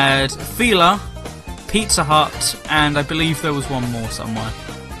had Fila, Pizza Hut, and I believe there was one more somewhere.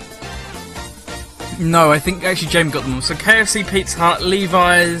 No, I think actually Jamie got them all. So KFC, Pizza Hut,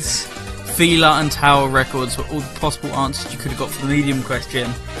 Levi's, Fila and Tower Records were all the possible answers you could have got for the medium question.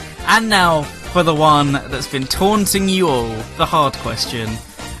 And now for the one that's been taunting you all, the hard question.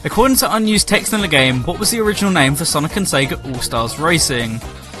 According to unused text in the game, what was the original name for Sonic and Sega All-Stars Racing?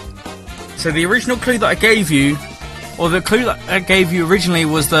 So the original clue that I gave you, or the clue that I gave you originally,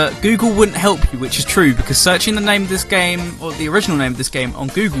 was that Google wouldn't help you, which is true, because searching the name of this game, or the original name of this game, on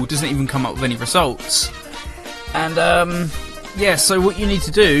Google doesn't even come up with any results. And yeah, so what you need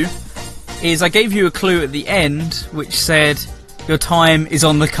to do is I gave you a clue at the end which said your time is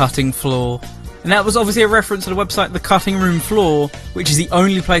on the cutting floor. And that was obviously a reference to the website The Cutting Room Floor, which is the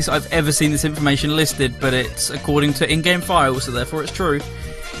only place I've ever seen this information listed, but it's according to in-game files, so therefore it's true.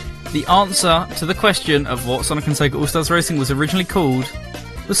 The answer to the question of what Sonic and Sega All-Stars Racing was originally called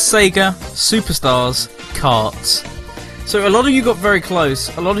was Sega Superstars Karts. So a lot of you got very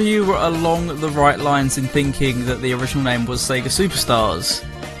close. A lot of you were along the right lines in thinking that the original name was Sega Superstars,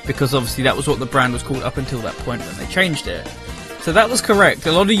 because obviously that was what the brand was called up until that point when they changed it. So that was correct.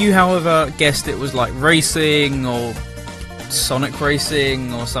 A lot of you, however, guessed it was like Racing or Sonic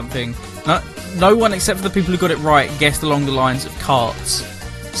Racing or something. No one except for the people who got it right guessed along the lines of karts.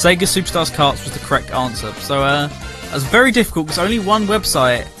 Sega Superstars Karts was the correct answer. So it was very difficult because only one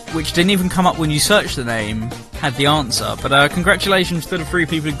website, which didn't even come up when you searched the name, had the answer. But congratulations to the 3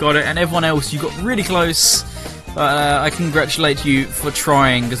 people who got it, and everyone else, you got really close. But I congratulate you for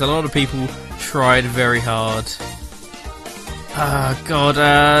trying, because a lot of people tried very hard. God,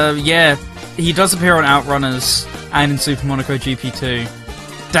 yeah, he does appear on Outrunners and in Super Monaco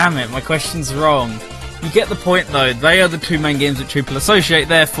GP2. Damn it, my question's wrong. You get the point though, they are the 2 main games that people associate,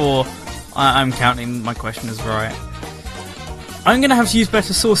 therefore I'm counting my question as right. I'm going to have to use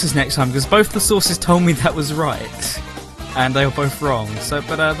better sources next time, because both the sources told me that was right, and they were both wrong. So,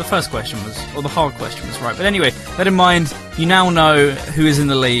 but the first question was, or the hard question was right. But anyway, that in mind, you now know who is in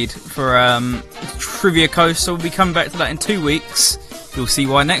the lead for Trivia Coast, so we'll be coming back to that in 2 weeks. You'll see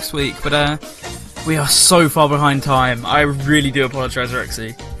why next week, but we are so far behind time. I really do apologise,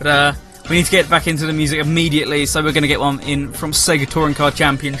 Rexy. But we need to get back into the music immediately, so we're going to get one in from Sega Touring Car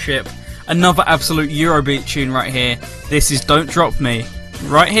Championship. Another absolute Eurobeat tune right here. This is Don't Drop Me,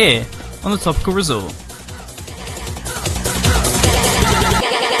 right here on the Topical Resort.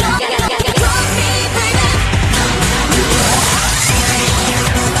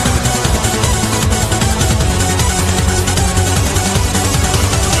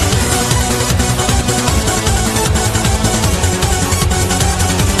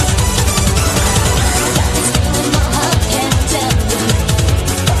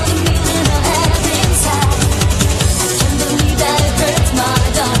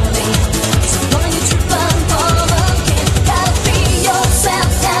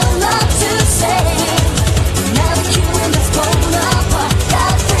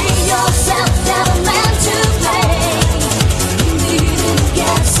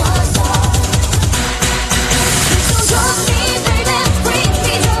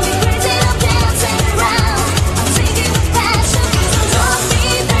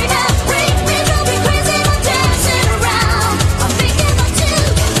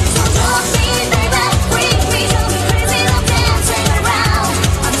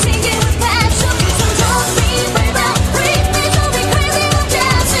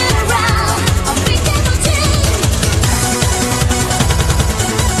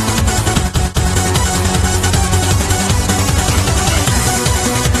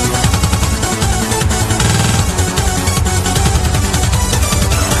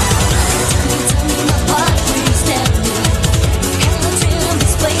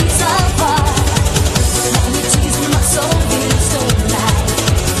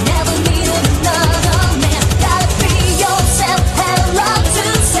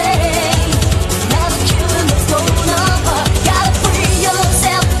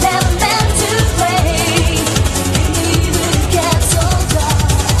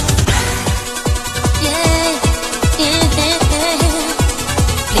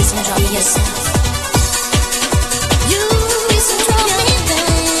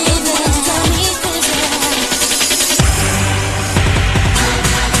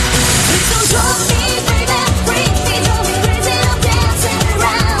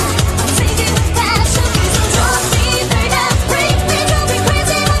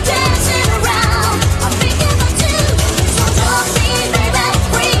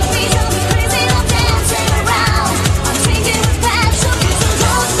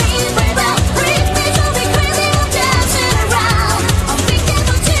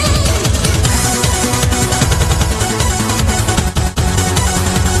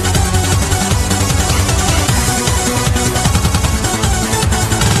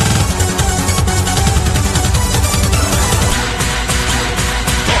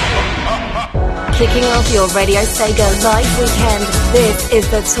 Kicking off your Radio Sega live weekend, this is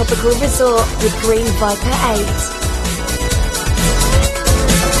the Topical Resort with Green Viper 8.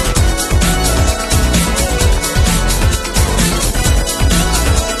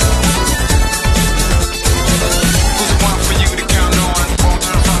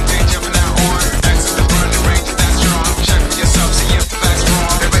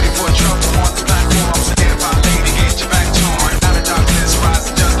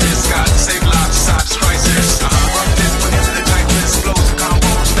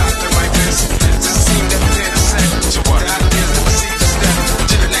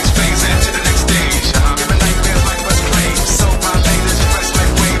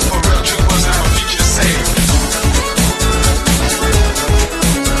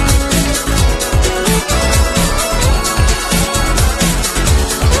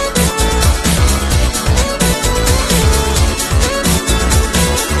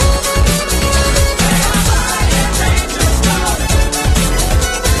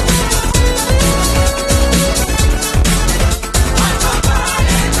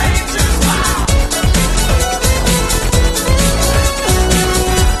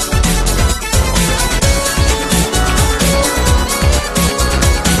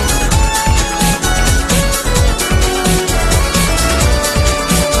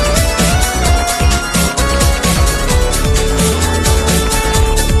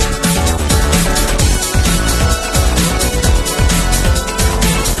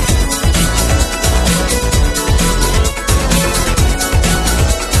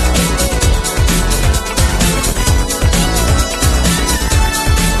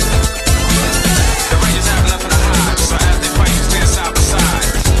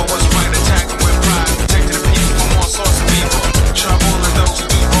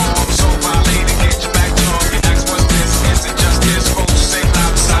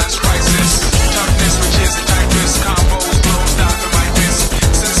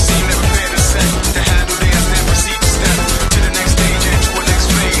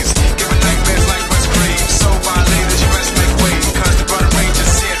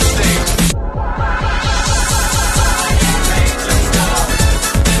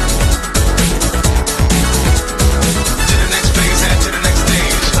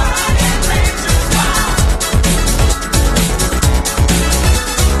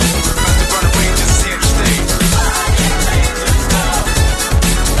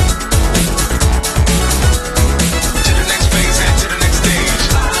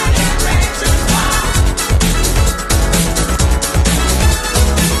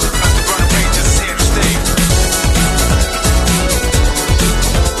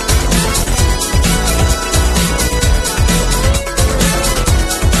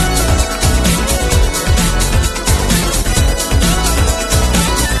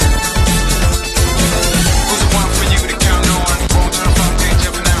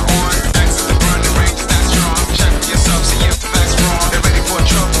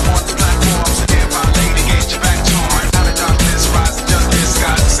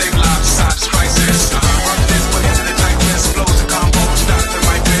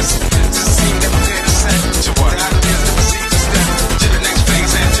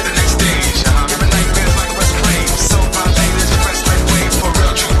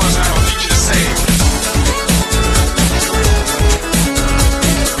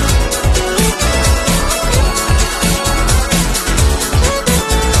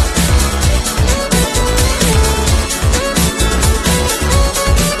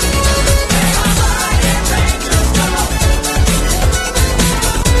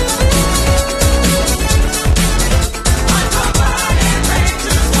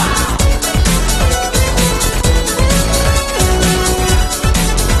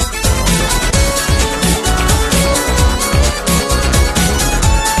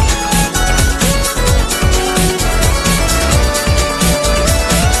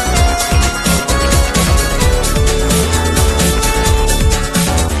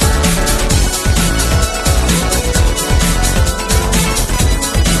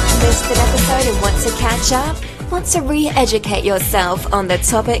 to re-educate yourself on the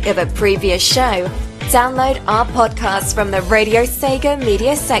topic of a previous show? Download our podcast from the Radio Sega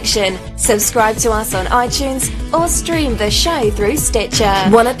media section, subscribe to us on iTunes, or stream the show through Stitcher.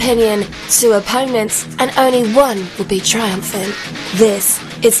 One opinion, two opponents, and only one will be triumphant. This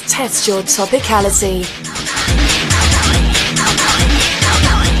is Test Your Topicality.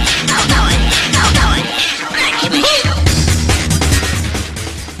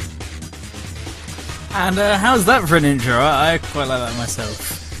 And how's that for an intro? I quite like that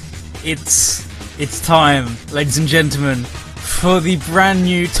myself. It's time, ladies and gentlemen, for the brand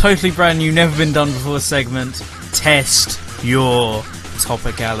new, totally brand new, never been done before segment, Test Your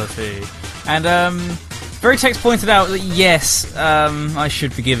Topicality. And Veritex pointed out that yes, I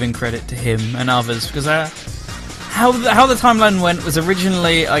should be giving credit to him and others, because how the timeline went was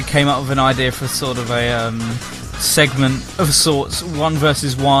originally I came up with an idea for sort of a segment of sorts, 1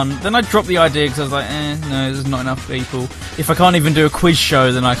 versus 1. Then I dropped the idea because I was like, no, there's not enough people. If I can't even do a quiz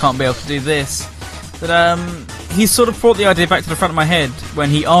show, then I can't be able to do this. But he sort of brought the idea back to the front of my head when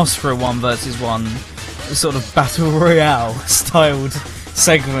he asked for a 1 versus 1 sort of battle royale styled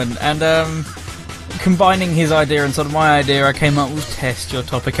segment, and combining his idea and sort of my idea, I came up with Test Your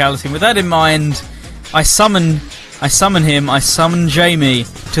Topicality. And with that in mind, I summon Jamie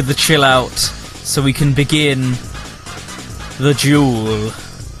to the chill out so we can begin the duel.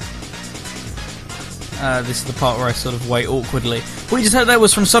 This is the part where I sort of wait awkwardly. What you just heard there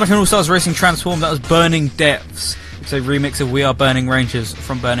was from Sonic and All-Stars Racing Transform. That was Burning Depths. It's a remix of We Are Burning Rangers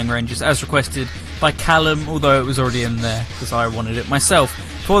from Burning Rangers, as requested by Callum, although it was already in there because I wanted it myself.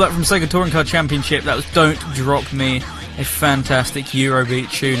 Before that, from Sega Touring Car Championship, that was Don't Drop Me, a fantastic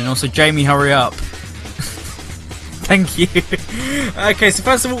Eurobeat tune. And also, Jamie, hurry up. Thank you. Okay, so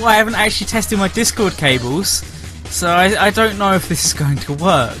first of all, I haven't actually tested my Discord cables, so I don't know if this is going to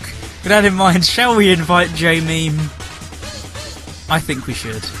work. With that in mind, shall we invite Jamie? I think we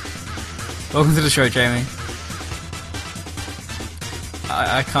should. Welcome to the show, Jamie.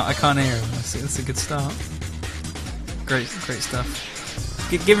 I can't hear him. That's a good start. Great stuff.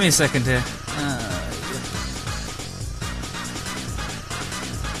 Give me a second here.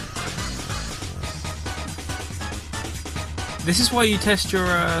 This is why you test your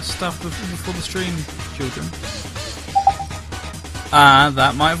stuff before the stream, children.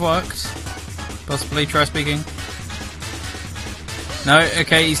 That might have worked. Possibly. Try speaking. No,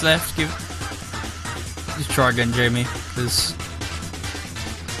 okay, he's left. Just try again, Jamie. Because.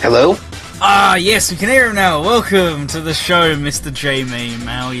 Hello? Yes, we can hear him now. Welcome to the show, Mr. Jamie.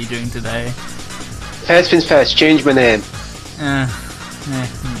 How are you doing today? First things first, change my name.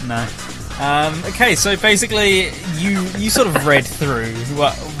 No. Okay, so basically, you sort of read through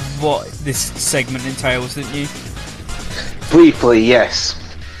what this segment entails, didn't you? Briefly, yes.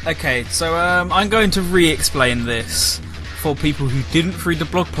 Okay, so I'm going to re-explain this for people who didn't read the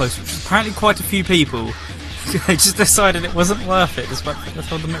blog post, which was apparently quite a few people. They just decided it wasn't worth it, despite the fact I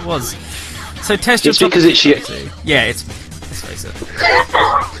told them it was. So test your Just because it's shit. Yeah, it's me. Let's face it.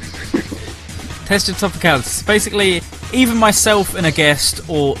 Test your topicality. Basically, either myself and a guest,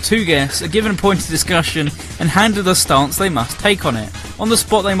 or two guests, are given a point of discussion and handed a stance they must take on it. On the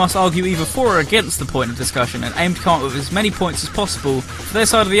spot, they must argue either for or against the point of discussion and aim to come up with as many points as possible for their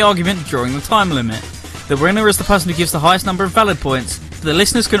side of the argument during the time limit. The winner is the person who gives the highest number of valid points. The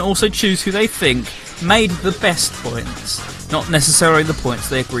listeners can also choose who they think made the best points, not necessarily the points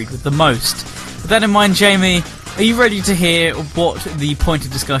they agreed with the most. With that in mind, Jamie, are you ready to hear what the point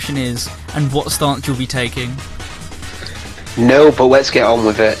of discussion is and what stance you'll be taking? No, but let's get on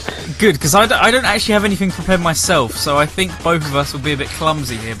with it. Good, because I don't actually have anything prepared myself, so I think both of us will be a bit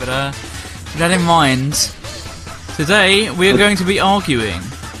clumsy here, but with that in mind, today we are going to be arguing.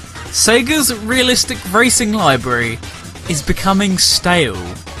 Sega's realistic racing library is becoming stale.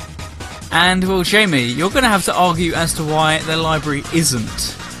 And, well, Jamie, you're going to have to argue as to why their library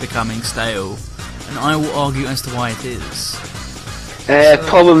isn't becoming stale, and I will argue as to why it is.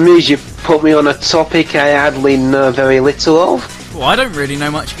 Problem is, you put me on a topic I hardly know very little of. Well, I don't really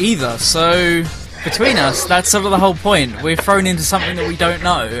know much either, so between us, that's sort of the whole point. We're thrown into something that we don't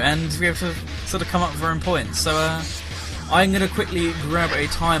know, and we have to sort of come up with our own points. So, I'm going to quickly grab a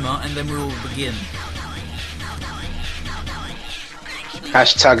timer, and then we'll begin.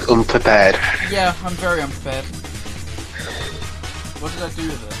 Hashtag unprepared. Yeah, I'm very unprepared. What did I do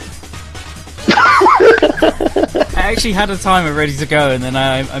with it? I actually had a timer ready to go, and then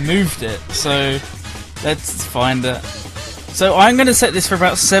I moved it, so let's find it. So I'm going to set this for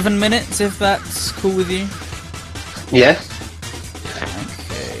about 7 minutes, if that's cool with you. Yeah.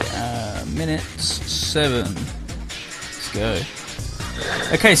 Okay, minute 7. Let's go.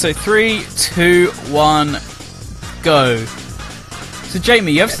 Okay, so 3, 2, 1, go. So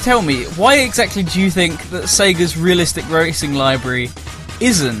Jamie, you have to tell me, why exactly do you think that Sega's realistic racing library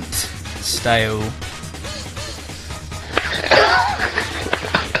isn't stale?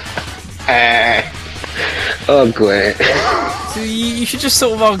 Oh, great. So you should just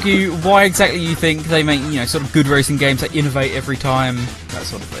sort of argue why exactly you think they make, sort of good racing games that innovate every time, that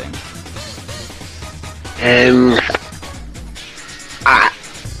sort of thing.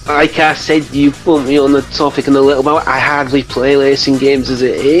 Like I said, you put me on the topic in a little bit. I hardly play racing games as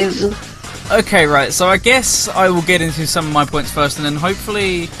it is. Okay, right, so I guess I will get into some of my points first, and then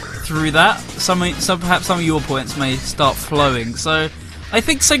hopefully through that, perhaps some of your points may start flowing. So I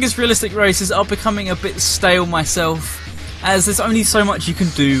think Sega's realistic races are becoming a bit stale myself, as there's only so much you can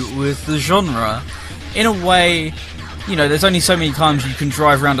do with the genre. In a way, there's only so many times you can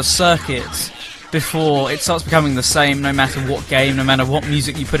drive around a circuit before it starts becoming the same, no matter what game, no matter what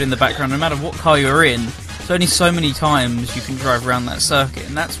music you put in the background, no matter what car you're in. There's only so many times you can drive around that circuit,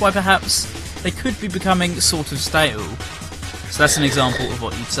 and that's why perhaps they could be becoming sort of stale. So that's an example of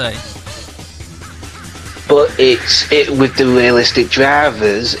what you'd say. But with the realistic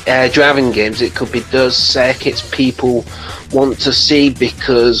driving games, it could be those circuits people want to see,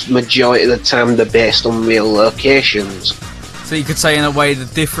 because majority of the time they're based on real locations. So you could say, in a way, the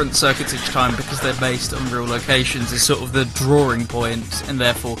different circuits each time, because they're based on real locations, is sort of the drawing point, and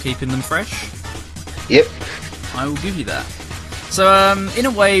therefore keeping them fresh? Yep. I will give you that. So, in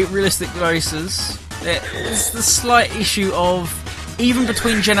a way, realistic races, there's the slight issue of, even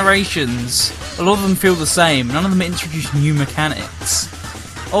between generations, a lot of them feel the same. None of them introduce new mechanics.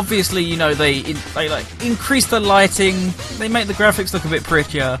 Obviously, they increase the lighting, they make the graphics look a bit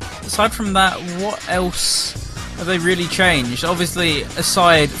prettier. Aside from that, what else have they really changed? Obviously,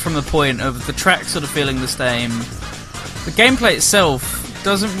 aside from the point of the track sort of feeling the same, the gameplay itself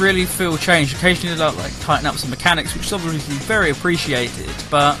doesn't really feel changed. Occasionally they'll tighten up some mechanics, which is obviously very appreciated,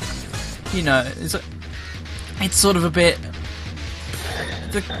 but it's sort of a bit,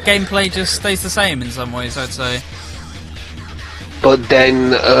 the gameplay just stays the same in some ways, I'd say. But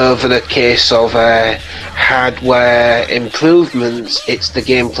then over the case of hardware improvements, it's the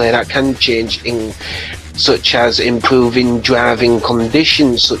gameplay that can change, such as improving driving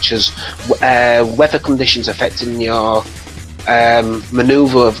conditions, such as weather conditions affecting your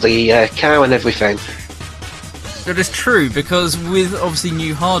manoeuvre of the car and everything. That is true, because with obviously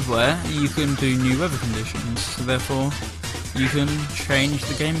new hardware, you can do new weather conditions, so therefore you can change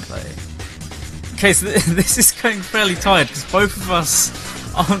the gameplay. Okay, so this is going fairly tired, because both of us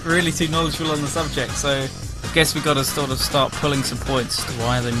aren't really too knowledgeable on the subject, so I guess we've got to sort of start pulling some points as to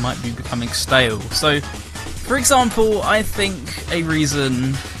why they might be becoming stale. So, for example, I think a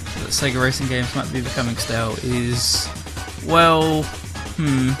reason that Sega racing games might be becoming stale is, well,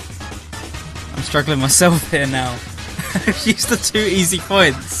 I'm struggling myself here now. I've used the two easy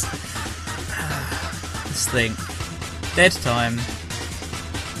points. Let's think. Dead time.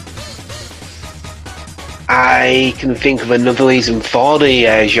 I can think of another reason for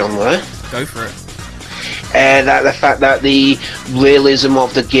the genre. Go for it. That the fact that the realism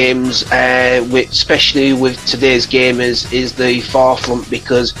of the games, especially with today's gamers, is the forefront,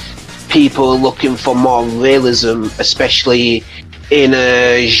 because people are looking for more realism, especially in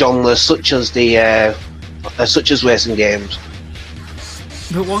a genre such as racing games.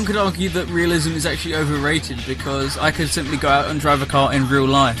 But one could argue that realism is actually overrated, because I could simply go out and drive a car in real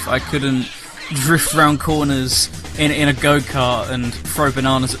life. I couldn't drift around corners in a go-kart and throw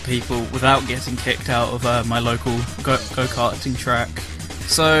bananas at people without getting kicked out of my local go-karting track.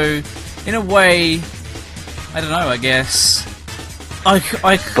 So, in a way, I don't know, I guess I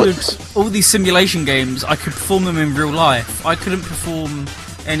could, all these simulation games, I could perform them in real life. I couldn't perform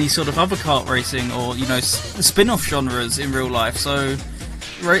any sort of other kart racing or, spin-off genres in real life, so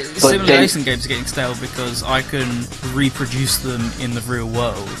simulation games are getting stale because I can reproduce them in the real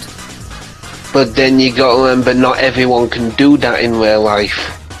world. But then you got to remember, not everyone can do that in real life.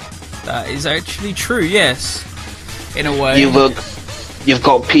 That is actually true, yes. In a way. You've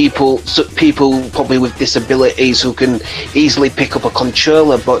got people probably with disabilities who can easily pick up a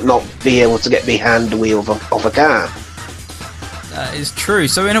controller but not be able to get behind the wheel of a car. That is true.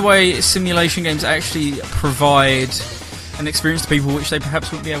 So in a way, simulation games actually provide an experience to people which they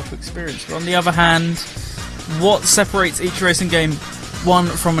perhaps wouldn't be able to experience. But on the other hand, what separates each racing game one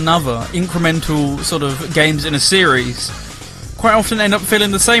from another, incremental sort of games in a series, quite often end up feeling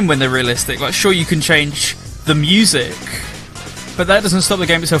the same when they're realistic. Like, sure, you can change the music, but that doesn't stop the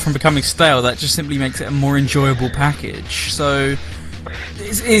game itself from becoming stale. That just simply makes it a more enjoyable package. So,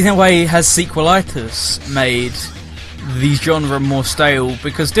 in a way, has sequelitis made the genre more stale,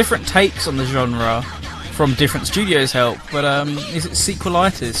 because different takes on the genre from different studios help, but is it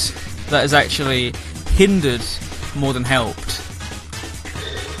sequelitis that has actually hindered more than helped?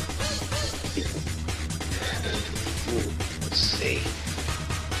 Let's see.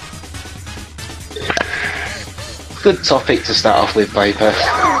 Good topic to start off with, Viper.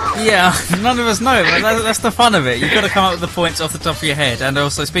 Yeah, none of us know, but that's the fun of it. You've got to come up with the points off the top of your head. And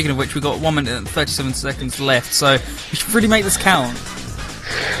also, speaking of which, we've got 1 minute and 37 seconds left, so we should really make this count.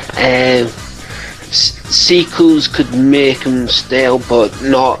 Sequels could make them stale, but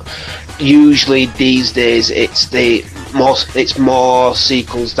not usually these days. It's more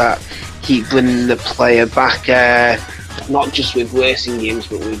sequels that keep bringing the player back, not just with racing games,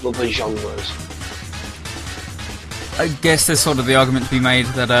 but with other genres. I guess there's sort of the argument to be made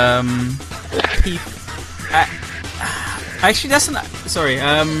that actually that's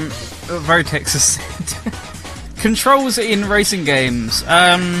very Texas said. Controls in racing games.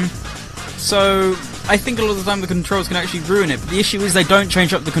 So I think a lot of the time the controls can actually ruin it, but the issue is they don't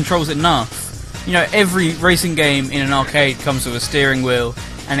change up the controls enough. You know, every racing game in an arcade comes with a steering wheel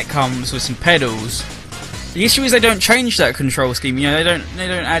and it comes with some pedals. The issue is they don't change that control scheme. You know, they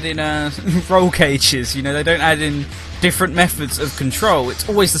don't add in roll cages. You know, they don't add in different methods of control. It's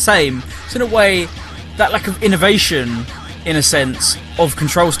always the same. So in a way, that lack of innovation, in a sense, of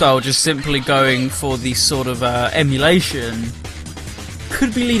control style, just simply going for the sort of emulation,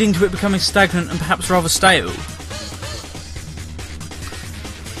 could be leading to it becoming stagnant and perhaps rather stale.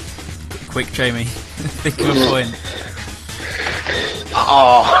 Quick, Jamie, think of a point.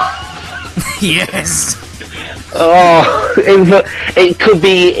 Oh. Yes. Oh, it could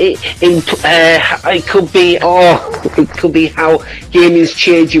be how gaming's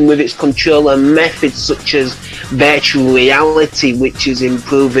changing with its controller methods, such as virtual reality, which is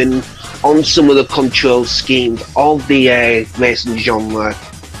improving on some of the control schemes of the racing genre.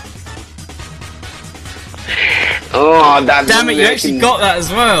 Oh, damn it! You actually got that as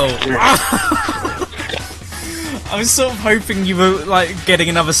well. I was sort of hoping you were like getting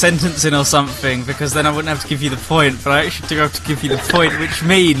another sentence in or something, because then I wouldn't have to give you the point, but I actually do have to give you the point, which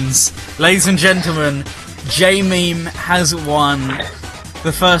means, ladies and gentlemen, J-Meme has won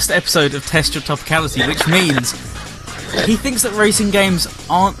the first episode of Test Your Topicality, which means he thinks that racing games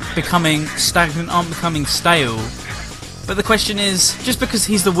aren't becoming stagnant, aren't becoming stale. But the question is, just because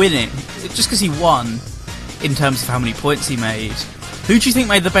he won, in terms of how many points he made, who do you think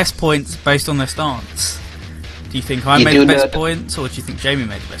made the best points based on their stance? Do you think I made the best points, or do you think Jamie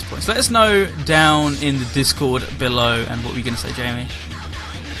made the best points? Let us know down in the Discord below. And what were you going to say, Jamie?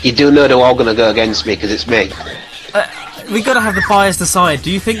 You do know they're all going to go against me, because it's me. We got to have the bias decide. Do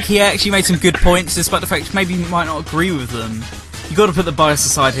you think he actually made some good points, despite the fact maybe you might not agree with them? You got to put the bias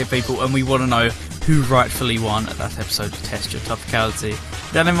aside here, people, and we want to know who rightfully won at that episode of Test Your Topicality.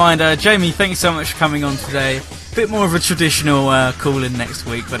 Bear in mind, Jamie, thanks so much for coming on today. Bit more of a traditional call-in next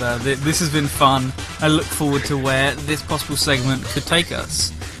week, but this has been fun. I look forward to where this possible segment could take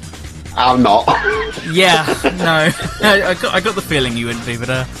us. I'm not. Yeah, no. I got the feeling you wouldn't be,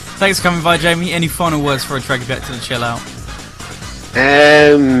 but thanks for coming by, Jamie. Any final words before I drag you back to the chill out?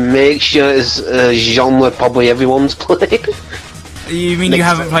 Make sure it's a genre probably everyone's played. You mean you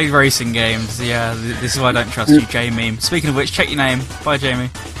haven't played racing games? Yeah, this is why I don't trust you, J-Meme. Speaking of which, check your name. Bye, Jamie.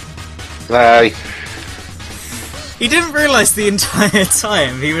 Bye. He didn't realise the entire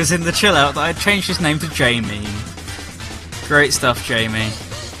time he was in the chill out that I'd changed his name to Jamie. Great stuff, Jamie.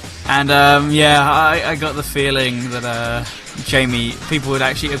 And yeah, I got the feeling that people would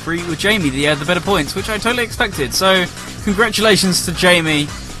actually agree with Jamie that he had the better points, which I totally expected. So, congratulations to Jamie.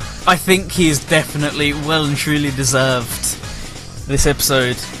 I think he is definitely well and truly deserved this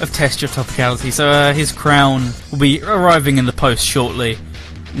episode of Test Your Topicality. So his crown will be arriving in the post shortly.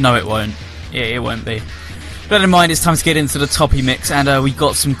 No, it won't. Yeah, it won't be. Bear in mind, it's time to get into the Toppy mix, and we've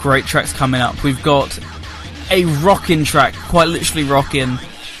got some great tracks coming up. We've got a rockin' track, quite literally rockin',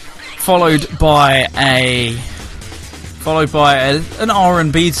 followed by an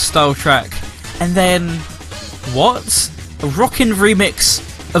R&B style track, and then what? A rockin' remix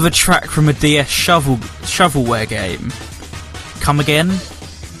of a track from a DS shovelware game. Come again?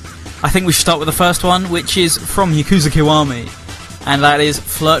 I think we should start with the first one, which is from Yakuza Kiwami, and that is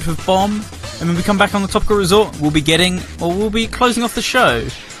Flirt with Bomb. And when we come back on the Topical Resort, we'll be closing off the show.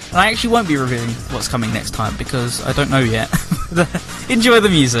 And I actually won't be revealing what's coming next time, because I don't know yet. Enjoy the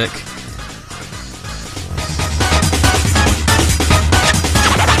music.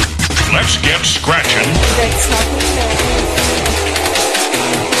 Let's get scratching.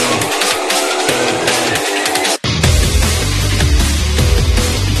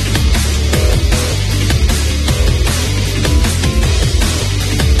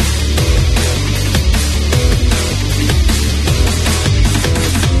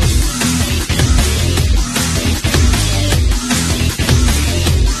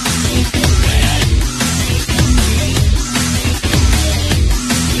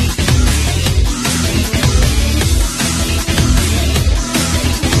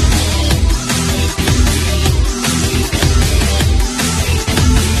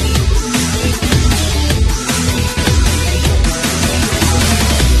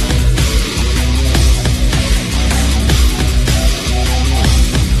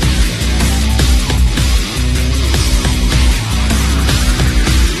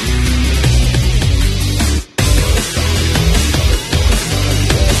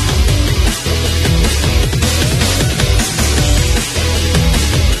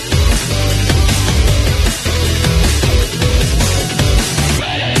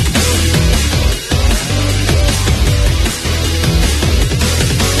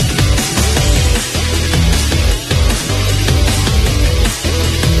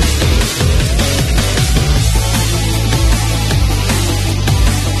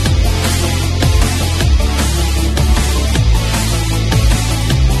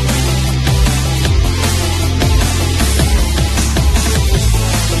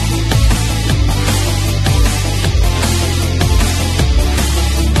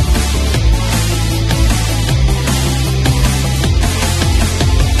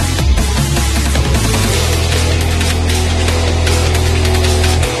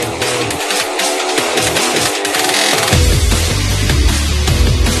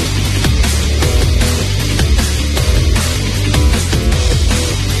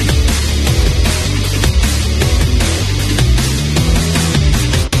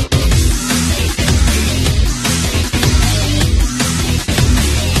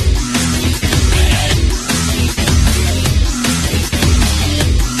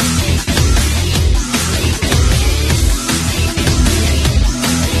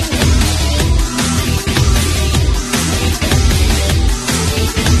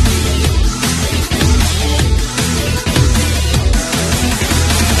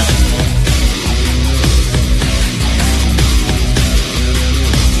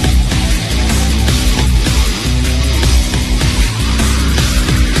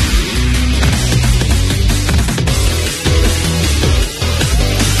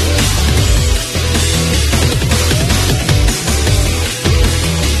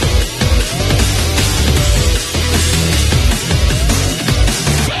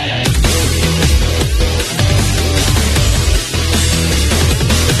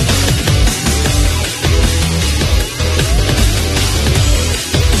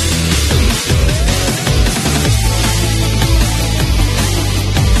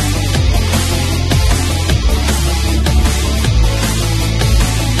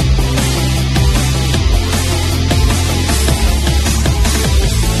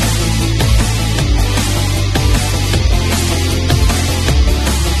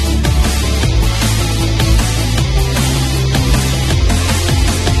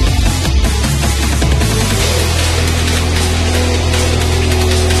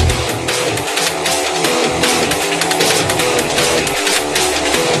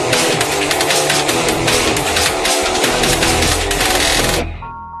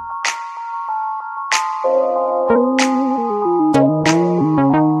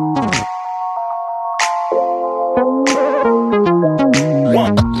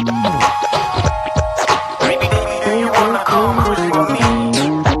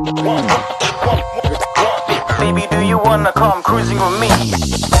 me.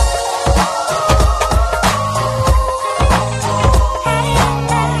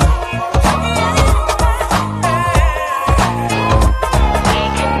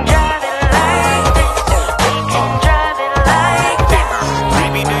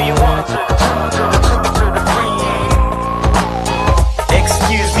 Baby, do you want to the free?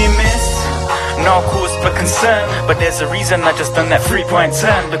 Excuse me, miss. No cause for concern, but there's a reason I just done that 3-point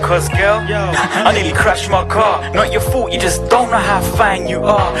turn. Because girl, I nearly crashed my car. Not your fault, you just don't know how fine you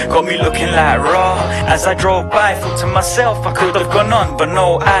are. Got me looking like raw. As I drove by, thought to myself I could have gone on, but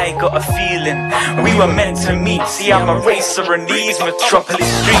no, I got a feeling we were meant to meet. See, I'm a racer in these metropolis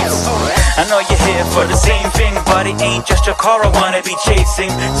streets. I know you're here for the same thing, but it ain't just your car I wanna be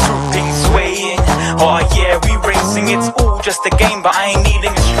chasing. Swooping, swaying, oh yeah, we racing. It's all just a game, but I ain't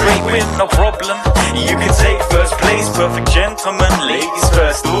needing a straight win, no problem. You can take first place, perfect gentleman, ladies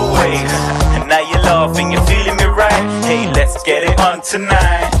first always. And now you're laughing, you're feeling me right. Hey, let's get it on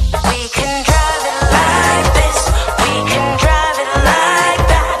tonight. We can drive it like this, we can drive it like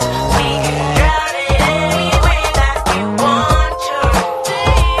that, we can drive it any way that we want to.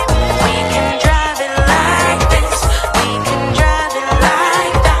 We can drive it like this, we can drive it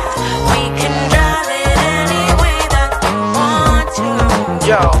like that, we can drive it any way that we want to.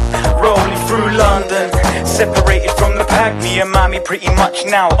 Yo, rolling through London, separated from the pack. Me and mommy pretty much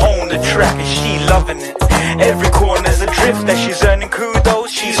now own the track, and she loving it. Every corner's a drift that she's earning kudos.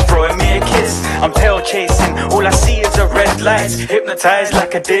 She's throwing me a kiss, I'm tail chasing. All I see is a red lights, hypnotized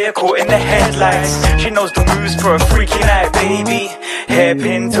like a deer caught in the headlights. She knows the moves for a freaky night, baby.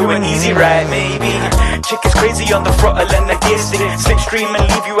 Hairpin to an easy ride, maybe. Chick is crazy on the throttle and the gear stick. Slipstream and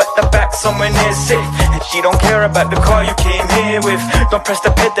leave you at the back somewhere near sick. And she don't care about the car you came here with. Don't press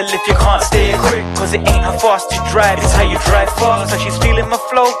the pedal if you can't steer quick, cause it ain't how fast you drive, it's how you drive fast. So she's feeling my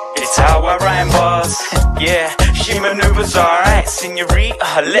flow, it's how I rhyme bars. Yeah, she maneuvers alright,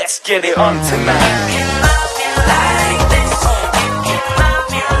 senorita, let's get it on tonight. You can love me like this, you can love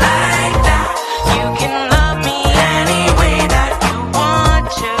me like that, you can love me any way that you want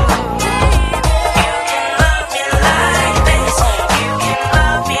to. You can love me like this, you can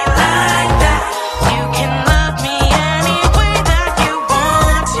love me like that, you can love me any way that you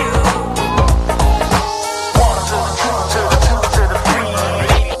want to.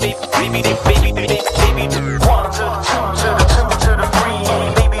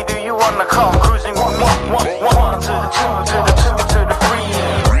 Baby, do you wanna come cruising with me?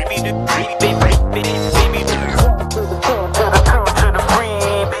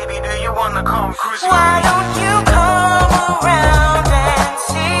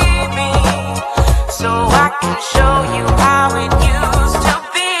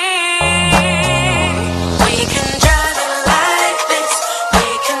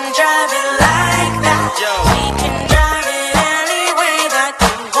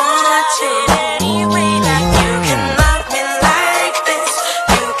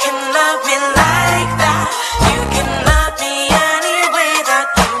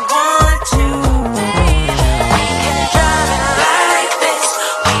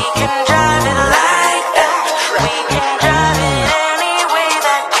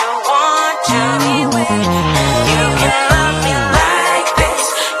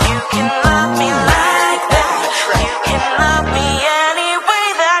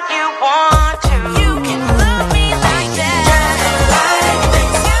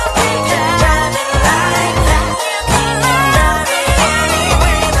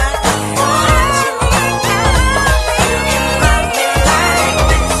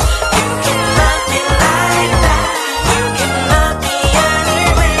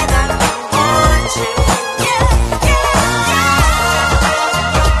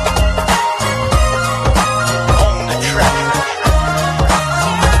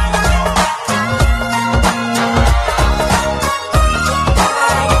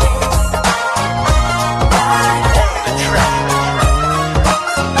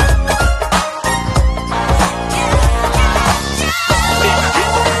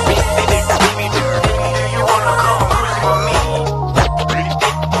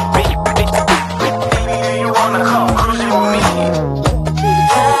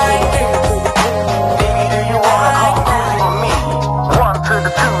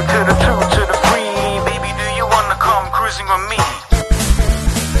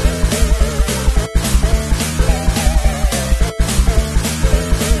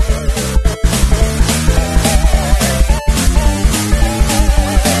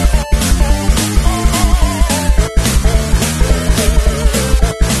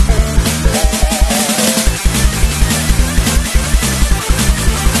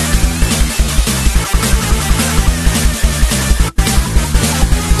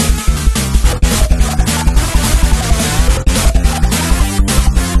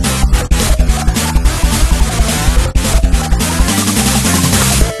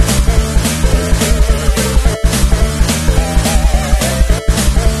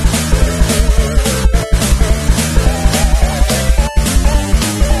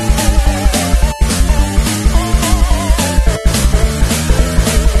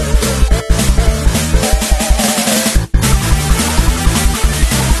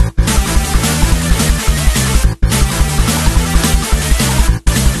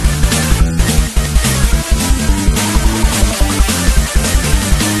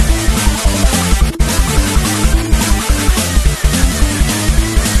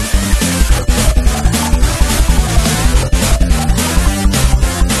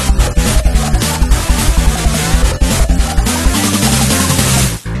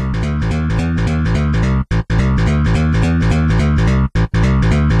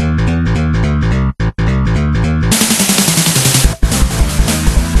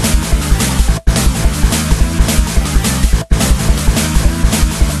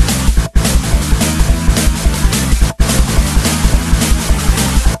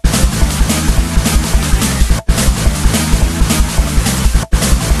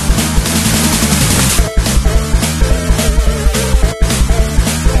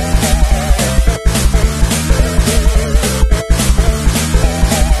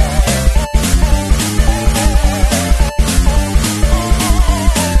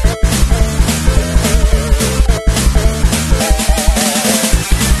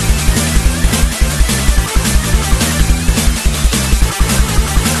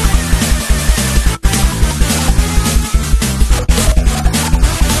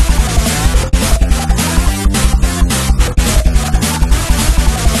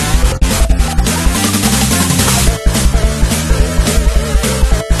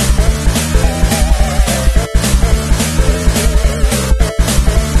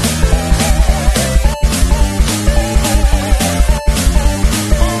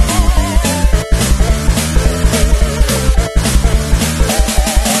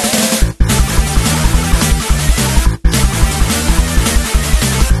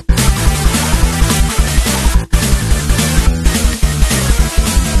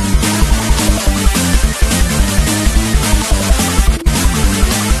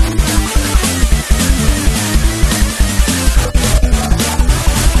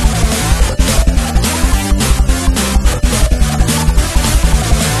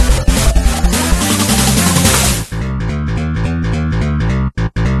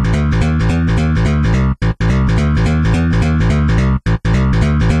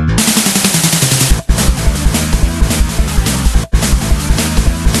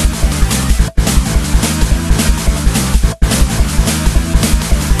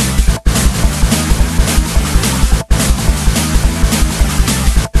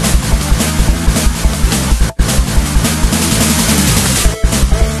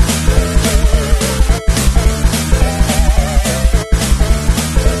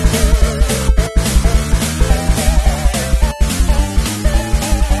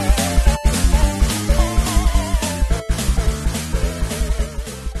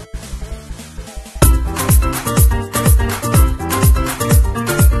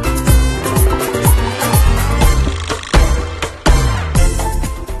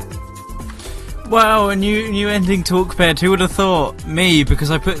 Wow, a new ending talk bed. Who would have thought? Me, because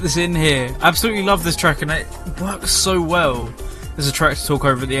I put this in here. Absolutely love this track, and it works so well. There's a track to talk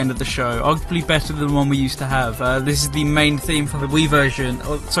over at the end of the show, arguably better than the one we used to have. This is the main theme from the Wii version,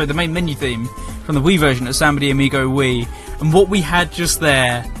 the main menu theme from the Wii version of Samba de Amigo Wii. And what we had just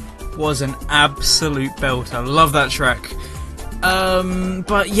there was an absolute belter. Love that track.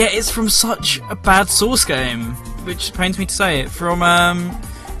 But yeah, it's from such a bad Source game, which pains me to say it.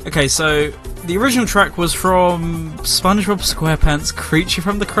 Okay, so the original track was from SpongeBob SquarePants' Creature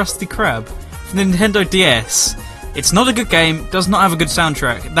from the Krusty Krab for the Nintendo DS. It's not a good game, does not have a good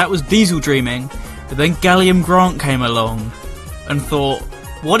soundtrack. That was Diesel Dreaming, but then Gallium Grant came along and thought,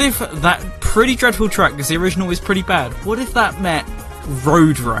 what if that pretty dreadful track, because the original was pretty bad, what if that met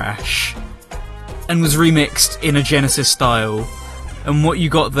Road Rash and was remixed in a Genesis style? And what you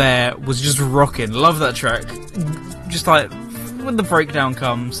got there was just rocking. Love that track. Just like when the breakdown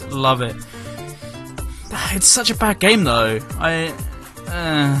comes, love it. It's such a bad game though.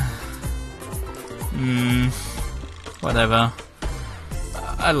 Whatever.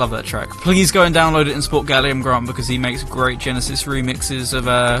 I love that track. Please go and download it and support Gallium Grant because he makes great Genesis remixes of,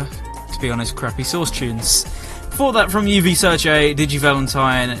 to be honest, crappy Source tunes. Before that, from UV Search A,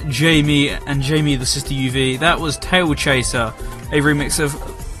 DigiValentine, Jamie, and Jamie the Sister UV, that was Tail Chaser, a remix of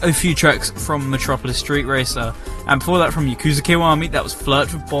a few tracks from Metropolis Street Racer. And before that, from Yakuza Kiwami, that was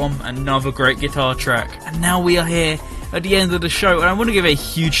Flirt with Bomb, another great guitar track. And now we are here at the end of the show, and I want to give a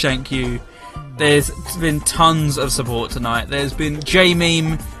huge thank you. There's been tons of support tonight. There's been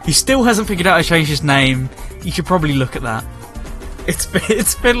J-Meme, who still hasn't figured out how to change his name. You should probably look at that.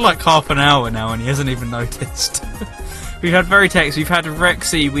 It's been like half an hour now and he hasn't even noticed. We've had Veritex, we've had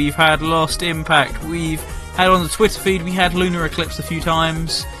Rexy, we've had Lost Impact, we've had on the Twitter feed, we had Lunar Eclipse a few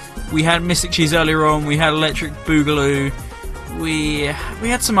times, we had Mystic Cheese earlier on, we had Electric Boogaloo, we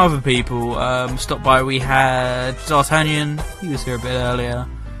had some other people stop by. We had D'Artagnan, he was here a bit earlier.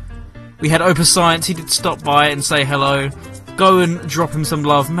 We had Opus Science, he did stop by and say hello. Go and drop him some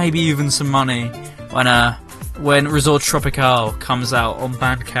love, maybe even some money when Resort Tropical comes out on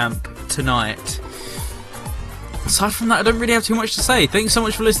Bandcamp tonight. Aside from that, I don't really have too much to say. Thanks so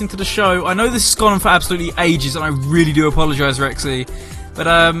much for listening to the show. I know this has gone on for absolutely ages, and I really do apologise, Rexy.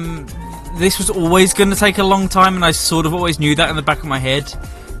 But this was always going to take a long time, and I sort of always knew that in the back of my head.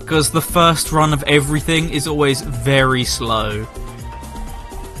 Because the first run of everything is always very slow.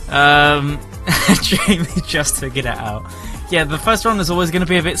 Jamie just figured it out. Yeah, the first run is always going to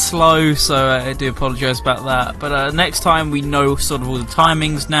be a bit slow, so I do apologise about that. But next time we know sort of all the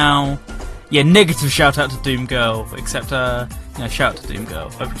timings now. Yeah, negative shout out to Doom Girl, except shout out to Doom Girl.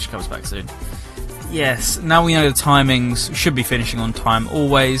 Hopefully she comes back soon. Yes, now we know the timings. We should be finishing on time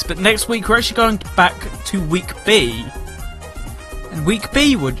always. But next week we're actually going back to week B. And week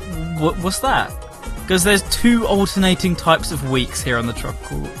B what's that? Because there's two alternating types of weeks here on the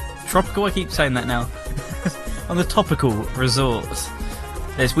tropical. I keep saying that now. On the topical resort.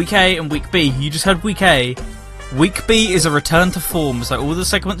 There's week A and week B. You just had week A. Week B is a return to form. So all the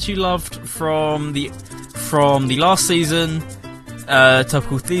segments you loved from the last season,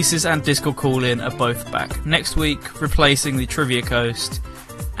 Topical Thesis and Discord Call-In are both back. Next week, replacing the Trivia Coast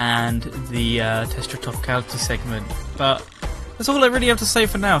and the Test Your Topicality segment. But that's all I really have to say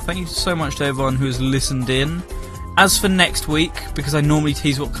for now. Thank you so much to everyone who has listened in. As for next week, because I normally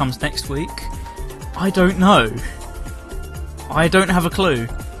tease what comes next week, I don't know. I don't have a clue.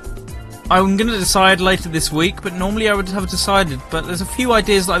 I'm going to decide later this week, but normally I would have decided. But there's a few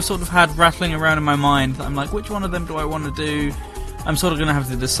ideas that I've sort of had rattling around in my mind. I'm like, which one of them do I want to do? I'm sort of going to have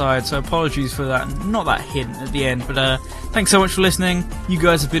to decide, so apologies for that. Not that hint at the end, but thanks so much for listening. You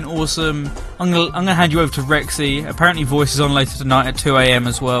guys have been awesome. I'm gonna hand you over to Rexy. Apparently Voice is on later tonight at 2 AM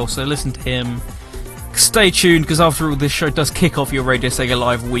as well, so listen to him. Stay tuned, because after all, this show does kick off your Radio Sega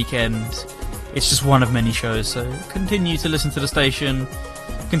Live weekend. It's just one of many shows, so continue to listen to the station,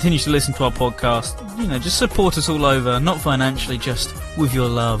 continue to listen to our podcast, just support us all over, not financially, just with your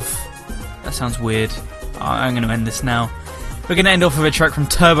love. That sounds weird. I'm going to end this now. We're going to end off with a track from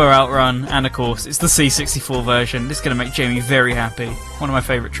Turbo Outrun, and of course, it's the C64 version. This is going to make Jamie very happy. One of my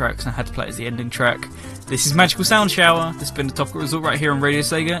favourite tracks, and I had to play it as the ending track. This is Magical Sound Shower. This has been the Topical Resort right here on Radio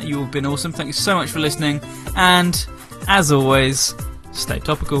Sega. You have been awesome. Thank you so much for listening, and as always, stay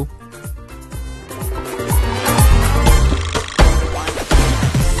topical.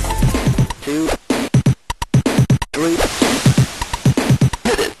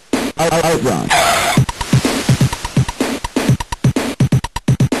 Outrun.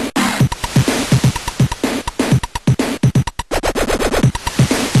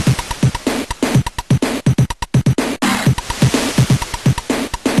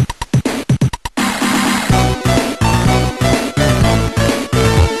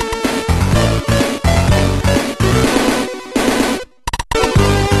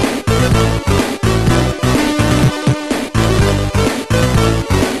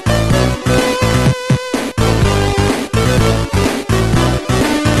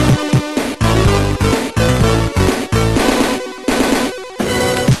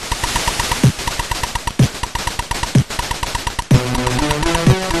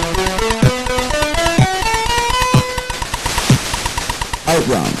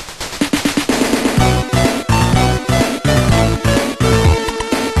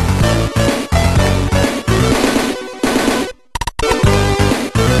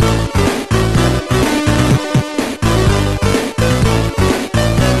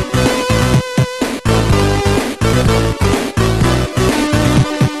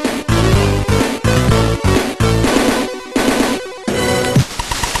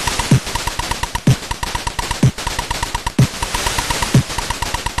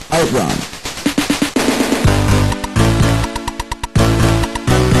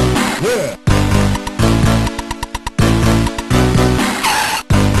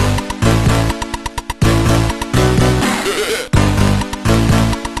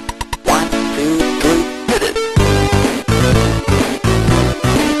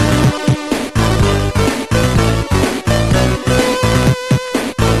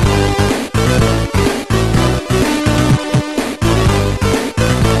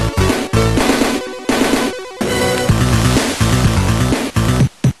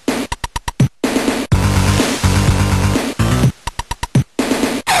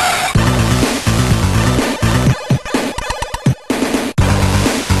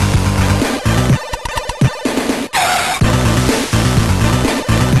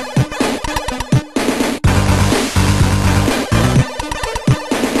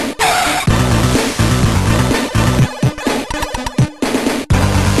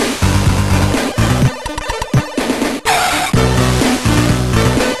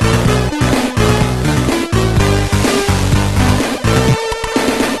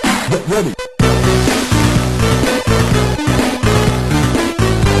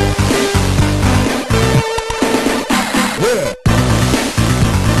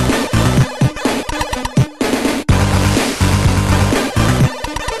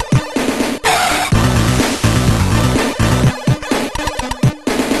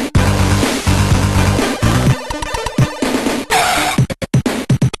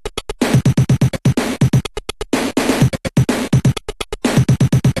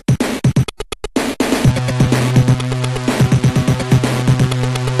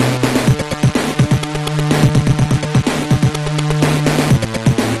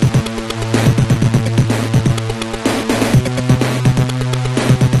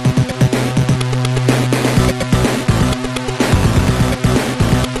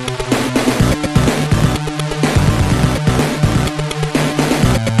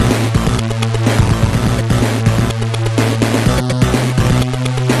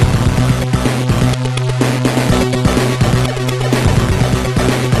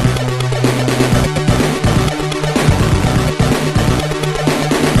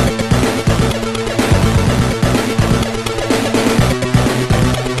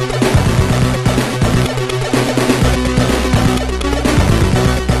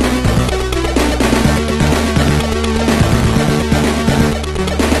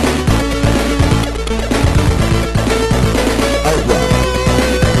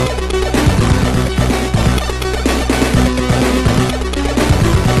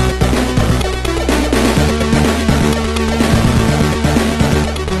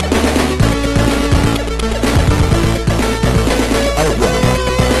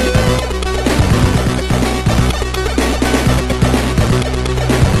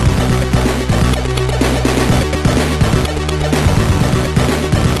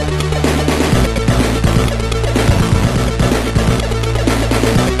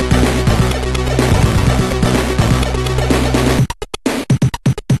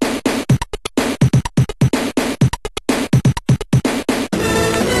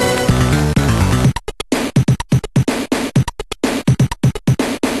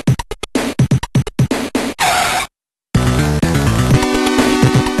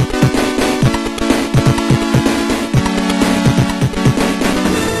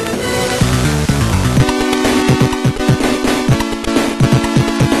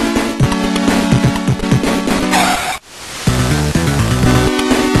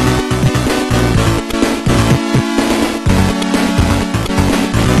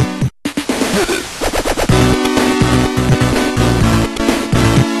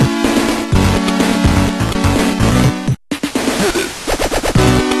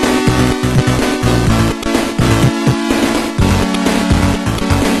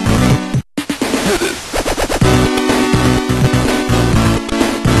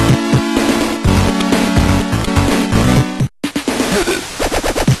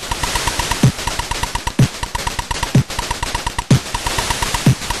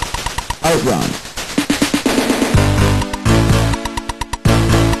 Outrun.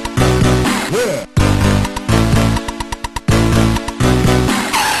 Yeah.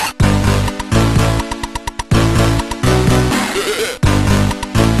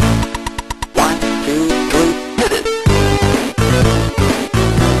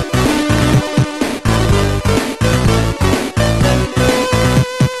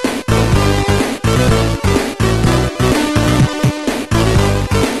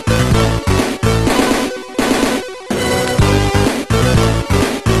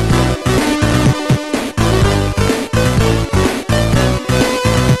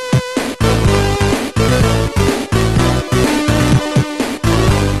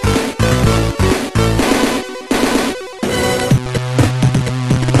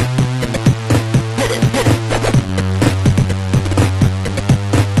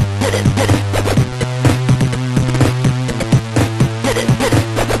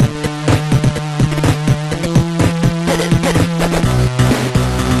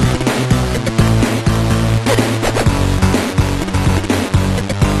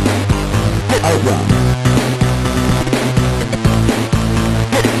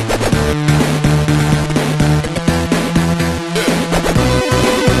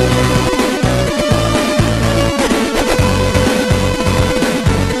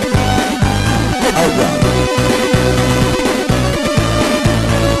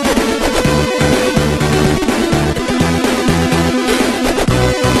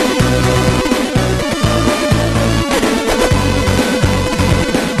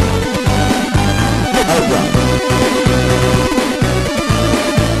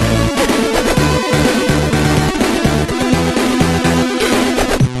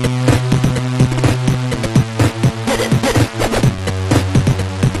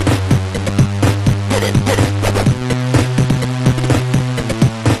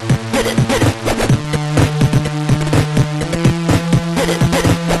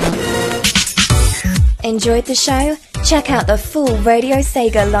 Enjoyed the show? Check out the full Radio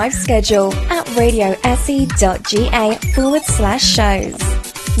Sega live schedule at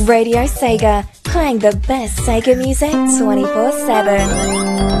radiose.ga/shows. Radio Sega, playing the best Sega music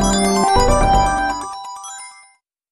 24/7.